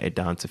Manchester United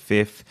down to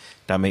 5th.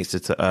 That makes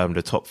it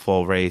the top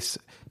 4 race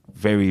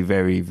very,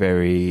 very,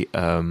 very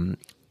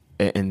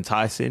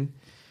enticing.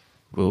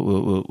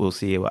 We'll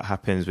see what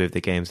happens with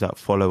the games that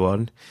follow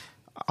on.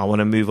 I want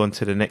to move on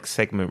to the next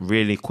segment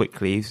really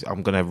quickly.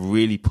 I'm going to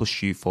really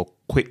push you for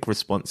quick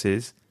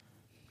responses.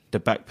 The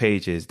back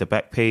pages. The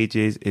back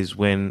pages is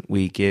when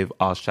we give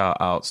our shout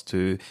outs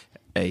to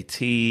a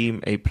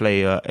team, a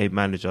player, a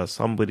manager,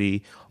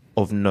 somebody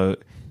of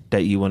note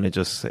that you want to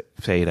just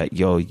say that,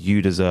 yo,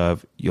 you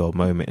deserve your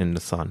moment in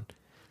the sun.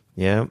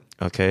 Yeah?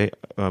 Okay.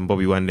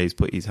 Bobby Wanday's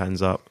put his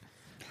hands up.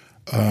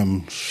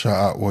 Shout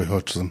out Roy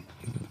Hodgson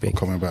for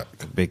coming back.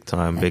 Big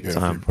time. 3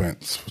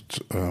 points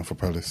for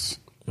Palace.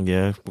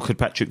 Yeah. Could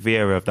Patrick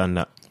Vieira have done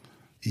that?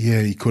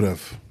 Yeah, he could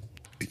have.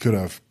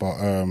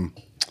 But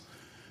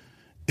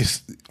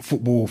it's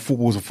football.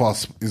 Football's a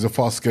fast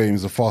game.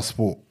 It's a fast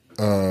sport.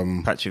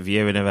 Patrick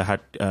Vieira never had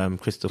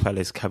Crystal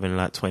Palace having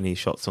like 20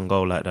 shots on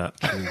goal like that.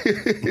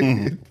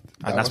 And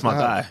that's my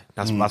guy.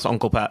 That's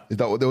Uncle Pat. Is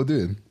that what they were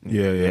doing?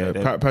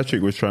 Yeah.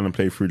 Patrick was trying to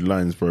play through the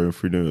lines, bro,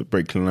 through the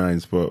breaking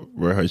lines, but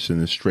Roy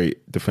Hodgson is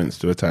straight defense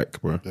to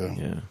attack, bro.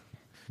 Yeah.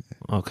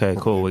 Okay,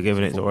 cool. We're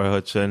giving it to Roy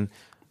Hodgson.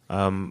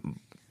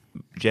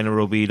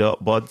 General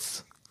B-Dot,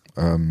 Bods.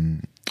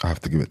 I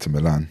have to give it to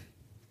Milan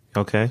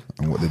Okay.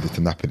 and what they did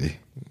to Napoli.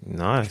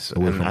 Nice.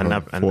 Away from home.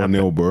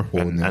 4-0, bro.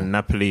 And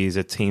Napoli is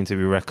a team to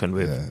be reckoned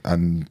with. Yeah,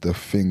 and the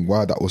thing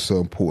why that was so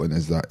important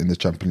is that in the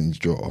Champions League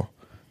draw,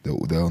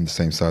 they're on the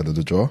same side of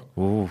the draw.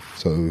 Oof.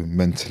 So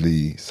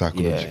mentally,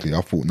 psychologically,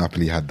 I thought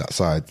Napoli had that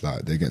side,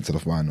 like they get to the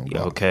final. Yeah,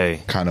 but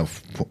okay. kind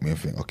of put me in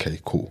thinking, okay,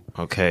 cool.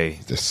 Okay.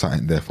 There's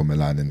something there for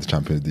Milan in the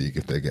Champions League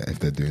if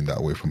they're doing that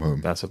away from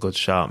home. That's a good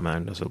shout,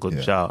 man. That's a good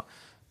Yeah. shout.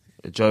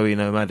 Joey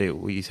Nomadic,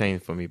 what are you saying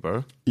for me,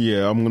 bro?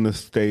 Yeah, I'm gonna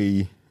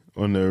stay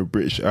on the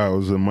British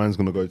Isles, and mine's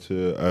going to go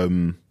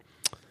to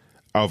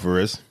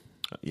Alvarez.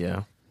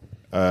 Yeah.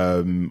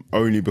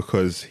 Only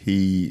because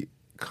he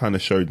kind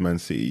of showed Man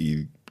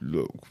City,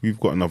 look, we've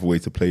got another way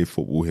to play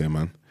football here,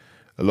 man.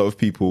 A lot of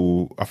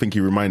people, I think he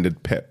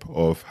reminded Pep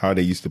of how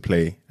they used to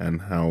play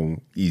and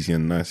how easy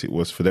and nice it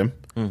was for them.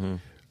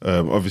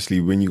 Obviously,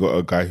 when you got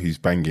a guy who's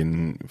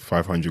banging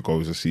 500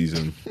 goals a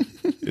season,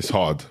 it's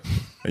hard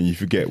and you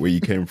forget where you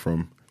came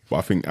from. But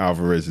I think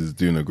Alvarez is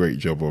doing a great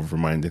job of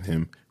reminding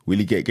him. Will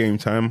he get game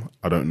time?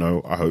 I don't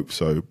know. I hope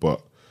so.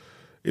 But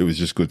it was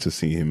just good to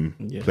see him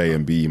play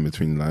and be in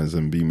between the lines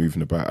and be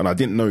moving about. And I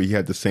didn't know he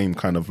had the same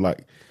kind of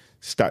like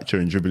stature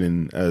and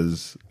dribbling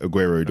as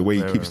Aguero. The way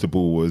he keeps the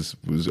ball was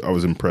I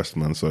was impressed,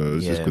 man. So it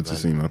was just good to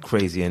see, man.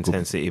 Crazy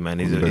intensity, man.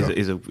 He's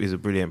a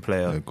brilliant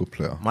player. Yeah, good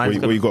player. What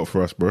you got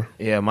for us, bro?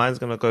 Yeah, mine's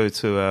gonna go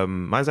to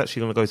mine's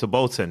actually gonna go to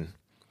Bolton.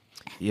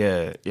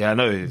 Yeah, I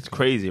know, it's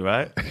crazy,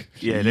 right?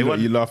 Yeah,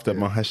 you laughed at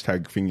my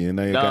hashtag thingy, and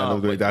now you're going all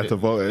the way down to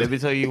Bolton. Let me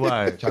tell you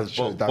why.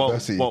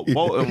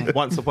 Bolton,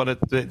 once upon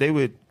they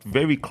were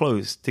very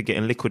close to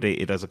getting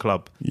liquidated as a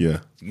club. Yeah,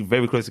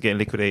 very close to getting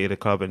liquidated as a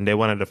club, and they're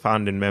one of the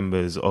founding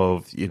members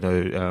of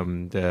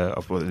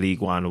the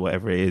League One or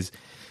whatever it is.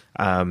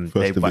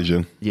 First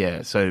division.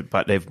 Yeah. So,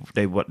 but they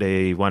won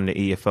the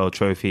EFL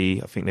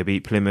trophy. I think they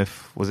beat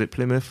Plymouth. Was it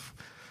Plymouth?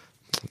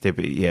 They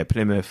beat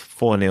Plymouth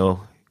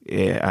 4-0.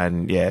 Yeah,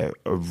 and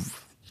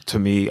to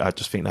me, I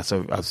just think that's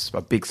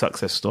a big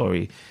success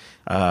story.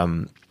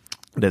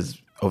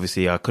 There's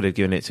obviously I could have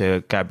given it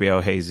to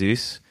Gabriel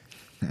Jesus,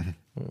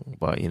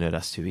 but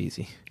that's too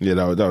easy. Yeah,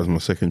 that was my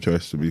second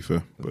choice, to be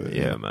fair. But,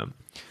 yeah, man.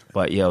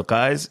 But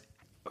guys,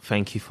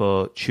 thank you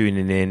for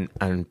tuning in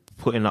and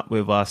putting up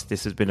with us.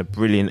 This has been a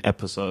brilliant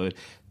episode.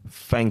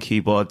 Thank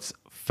you, Bods.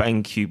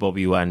 Thank you,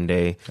 Bobby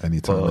Wande.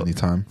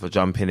 Anytime. For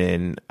jumping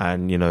in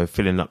and,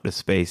 filling up the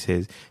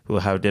spaces. We'll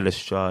have De La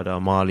Strada,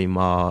 Marley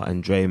Marr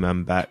and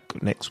Drayman back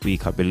next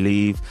week, I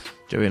believe.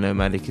 Joey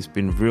Nomadic, it's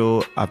been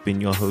real. I've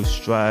been your host,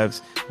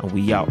 Strives, and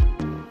we out.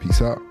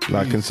 Peace out.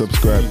 Like and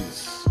subscribe.